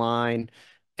coffee line.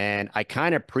 And I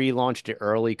kind of pre-launched it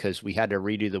early because we had to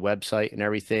redo the website and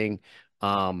everything.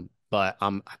 But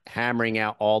I'm hammering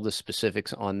out all the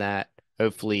specifics on that,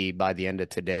 hopefully by the end of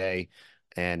today.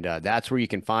 And that's where you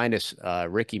can find us.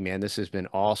 Ricky, man, this has been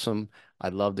awesome.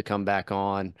 I'd love to come back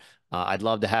on. I'd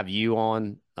love to have you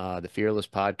on the Fearless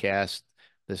podcast.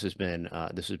 This has been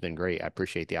great. I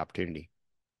appreciate the opportunity.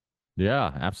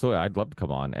 Yeah, absolutely. I'd love to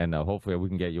come on, and hopefully we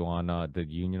can get you on the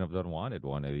Union of the Unwanted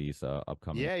one of these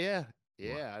upcoming. Yeah, yeah,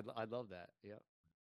 yeah. I'd love that. Yeah.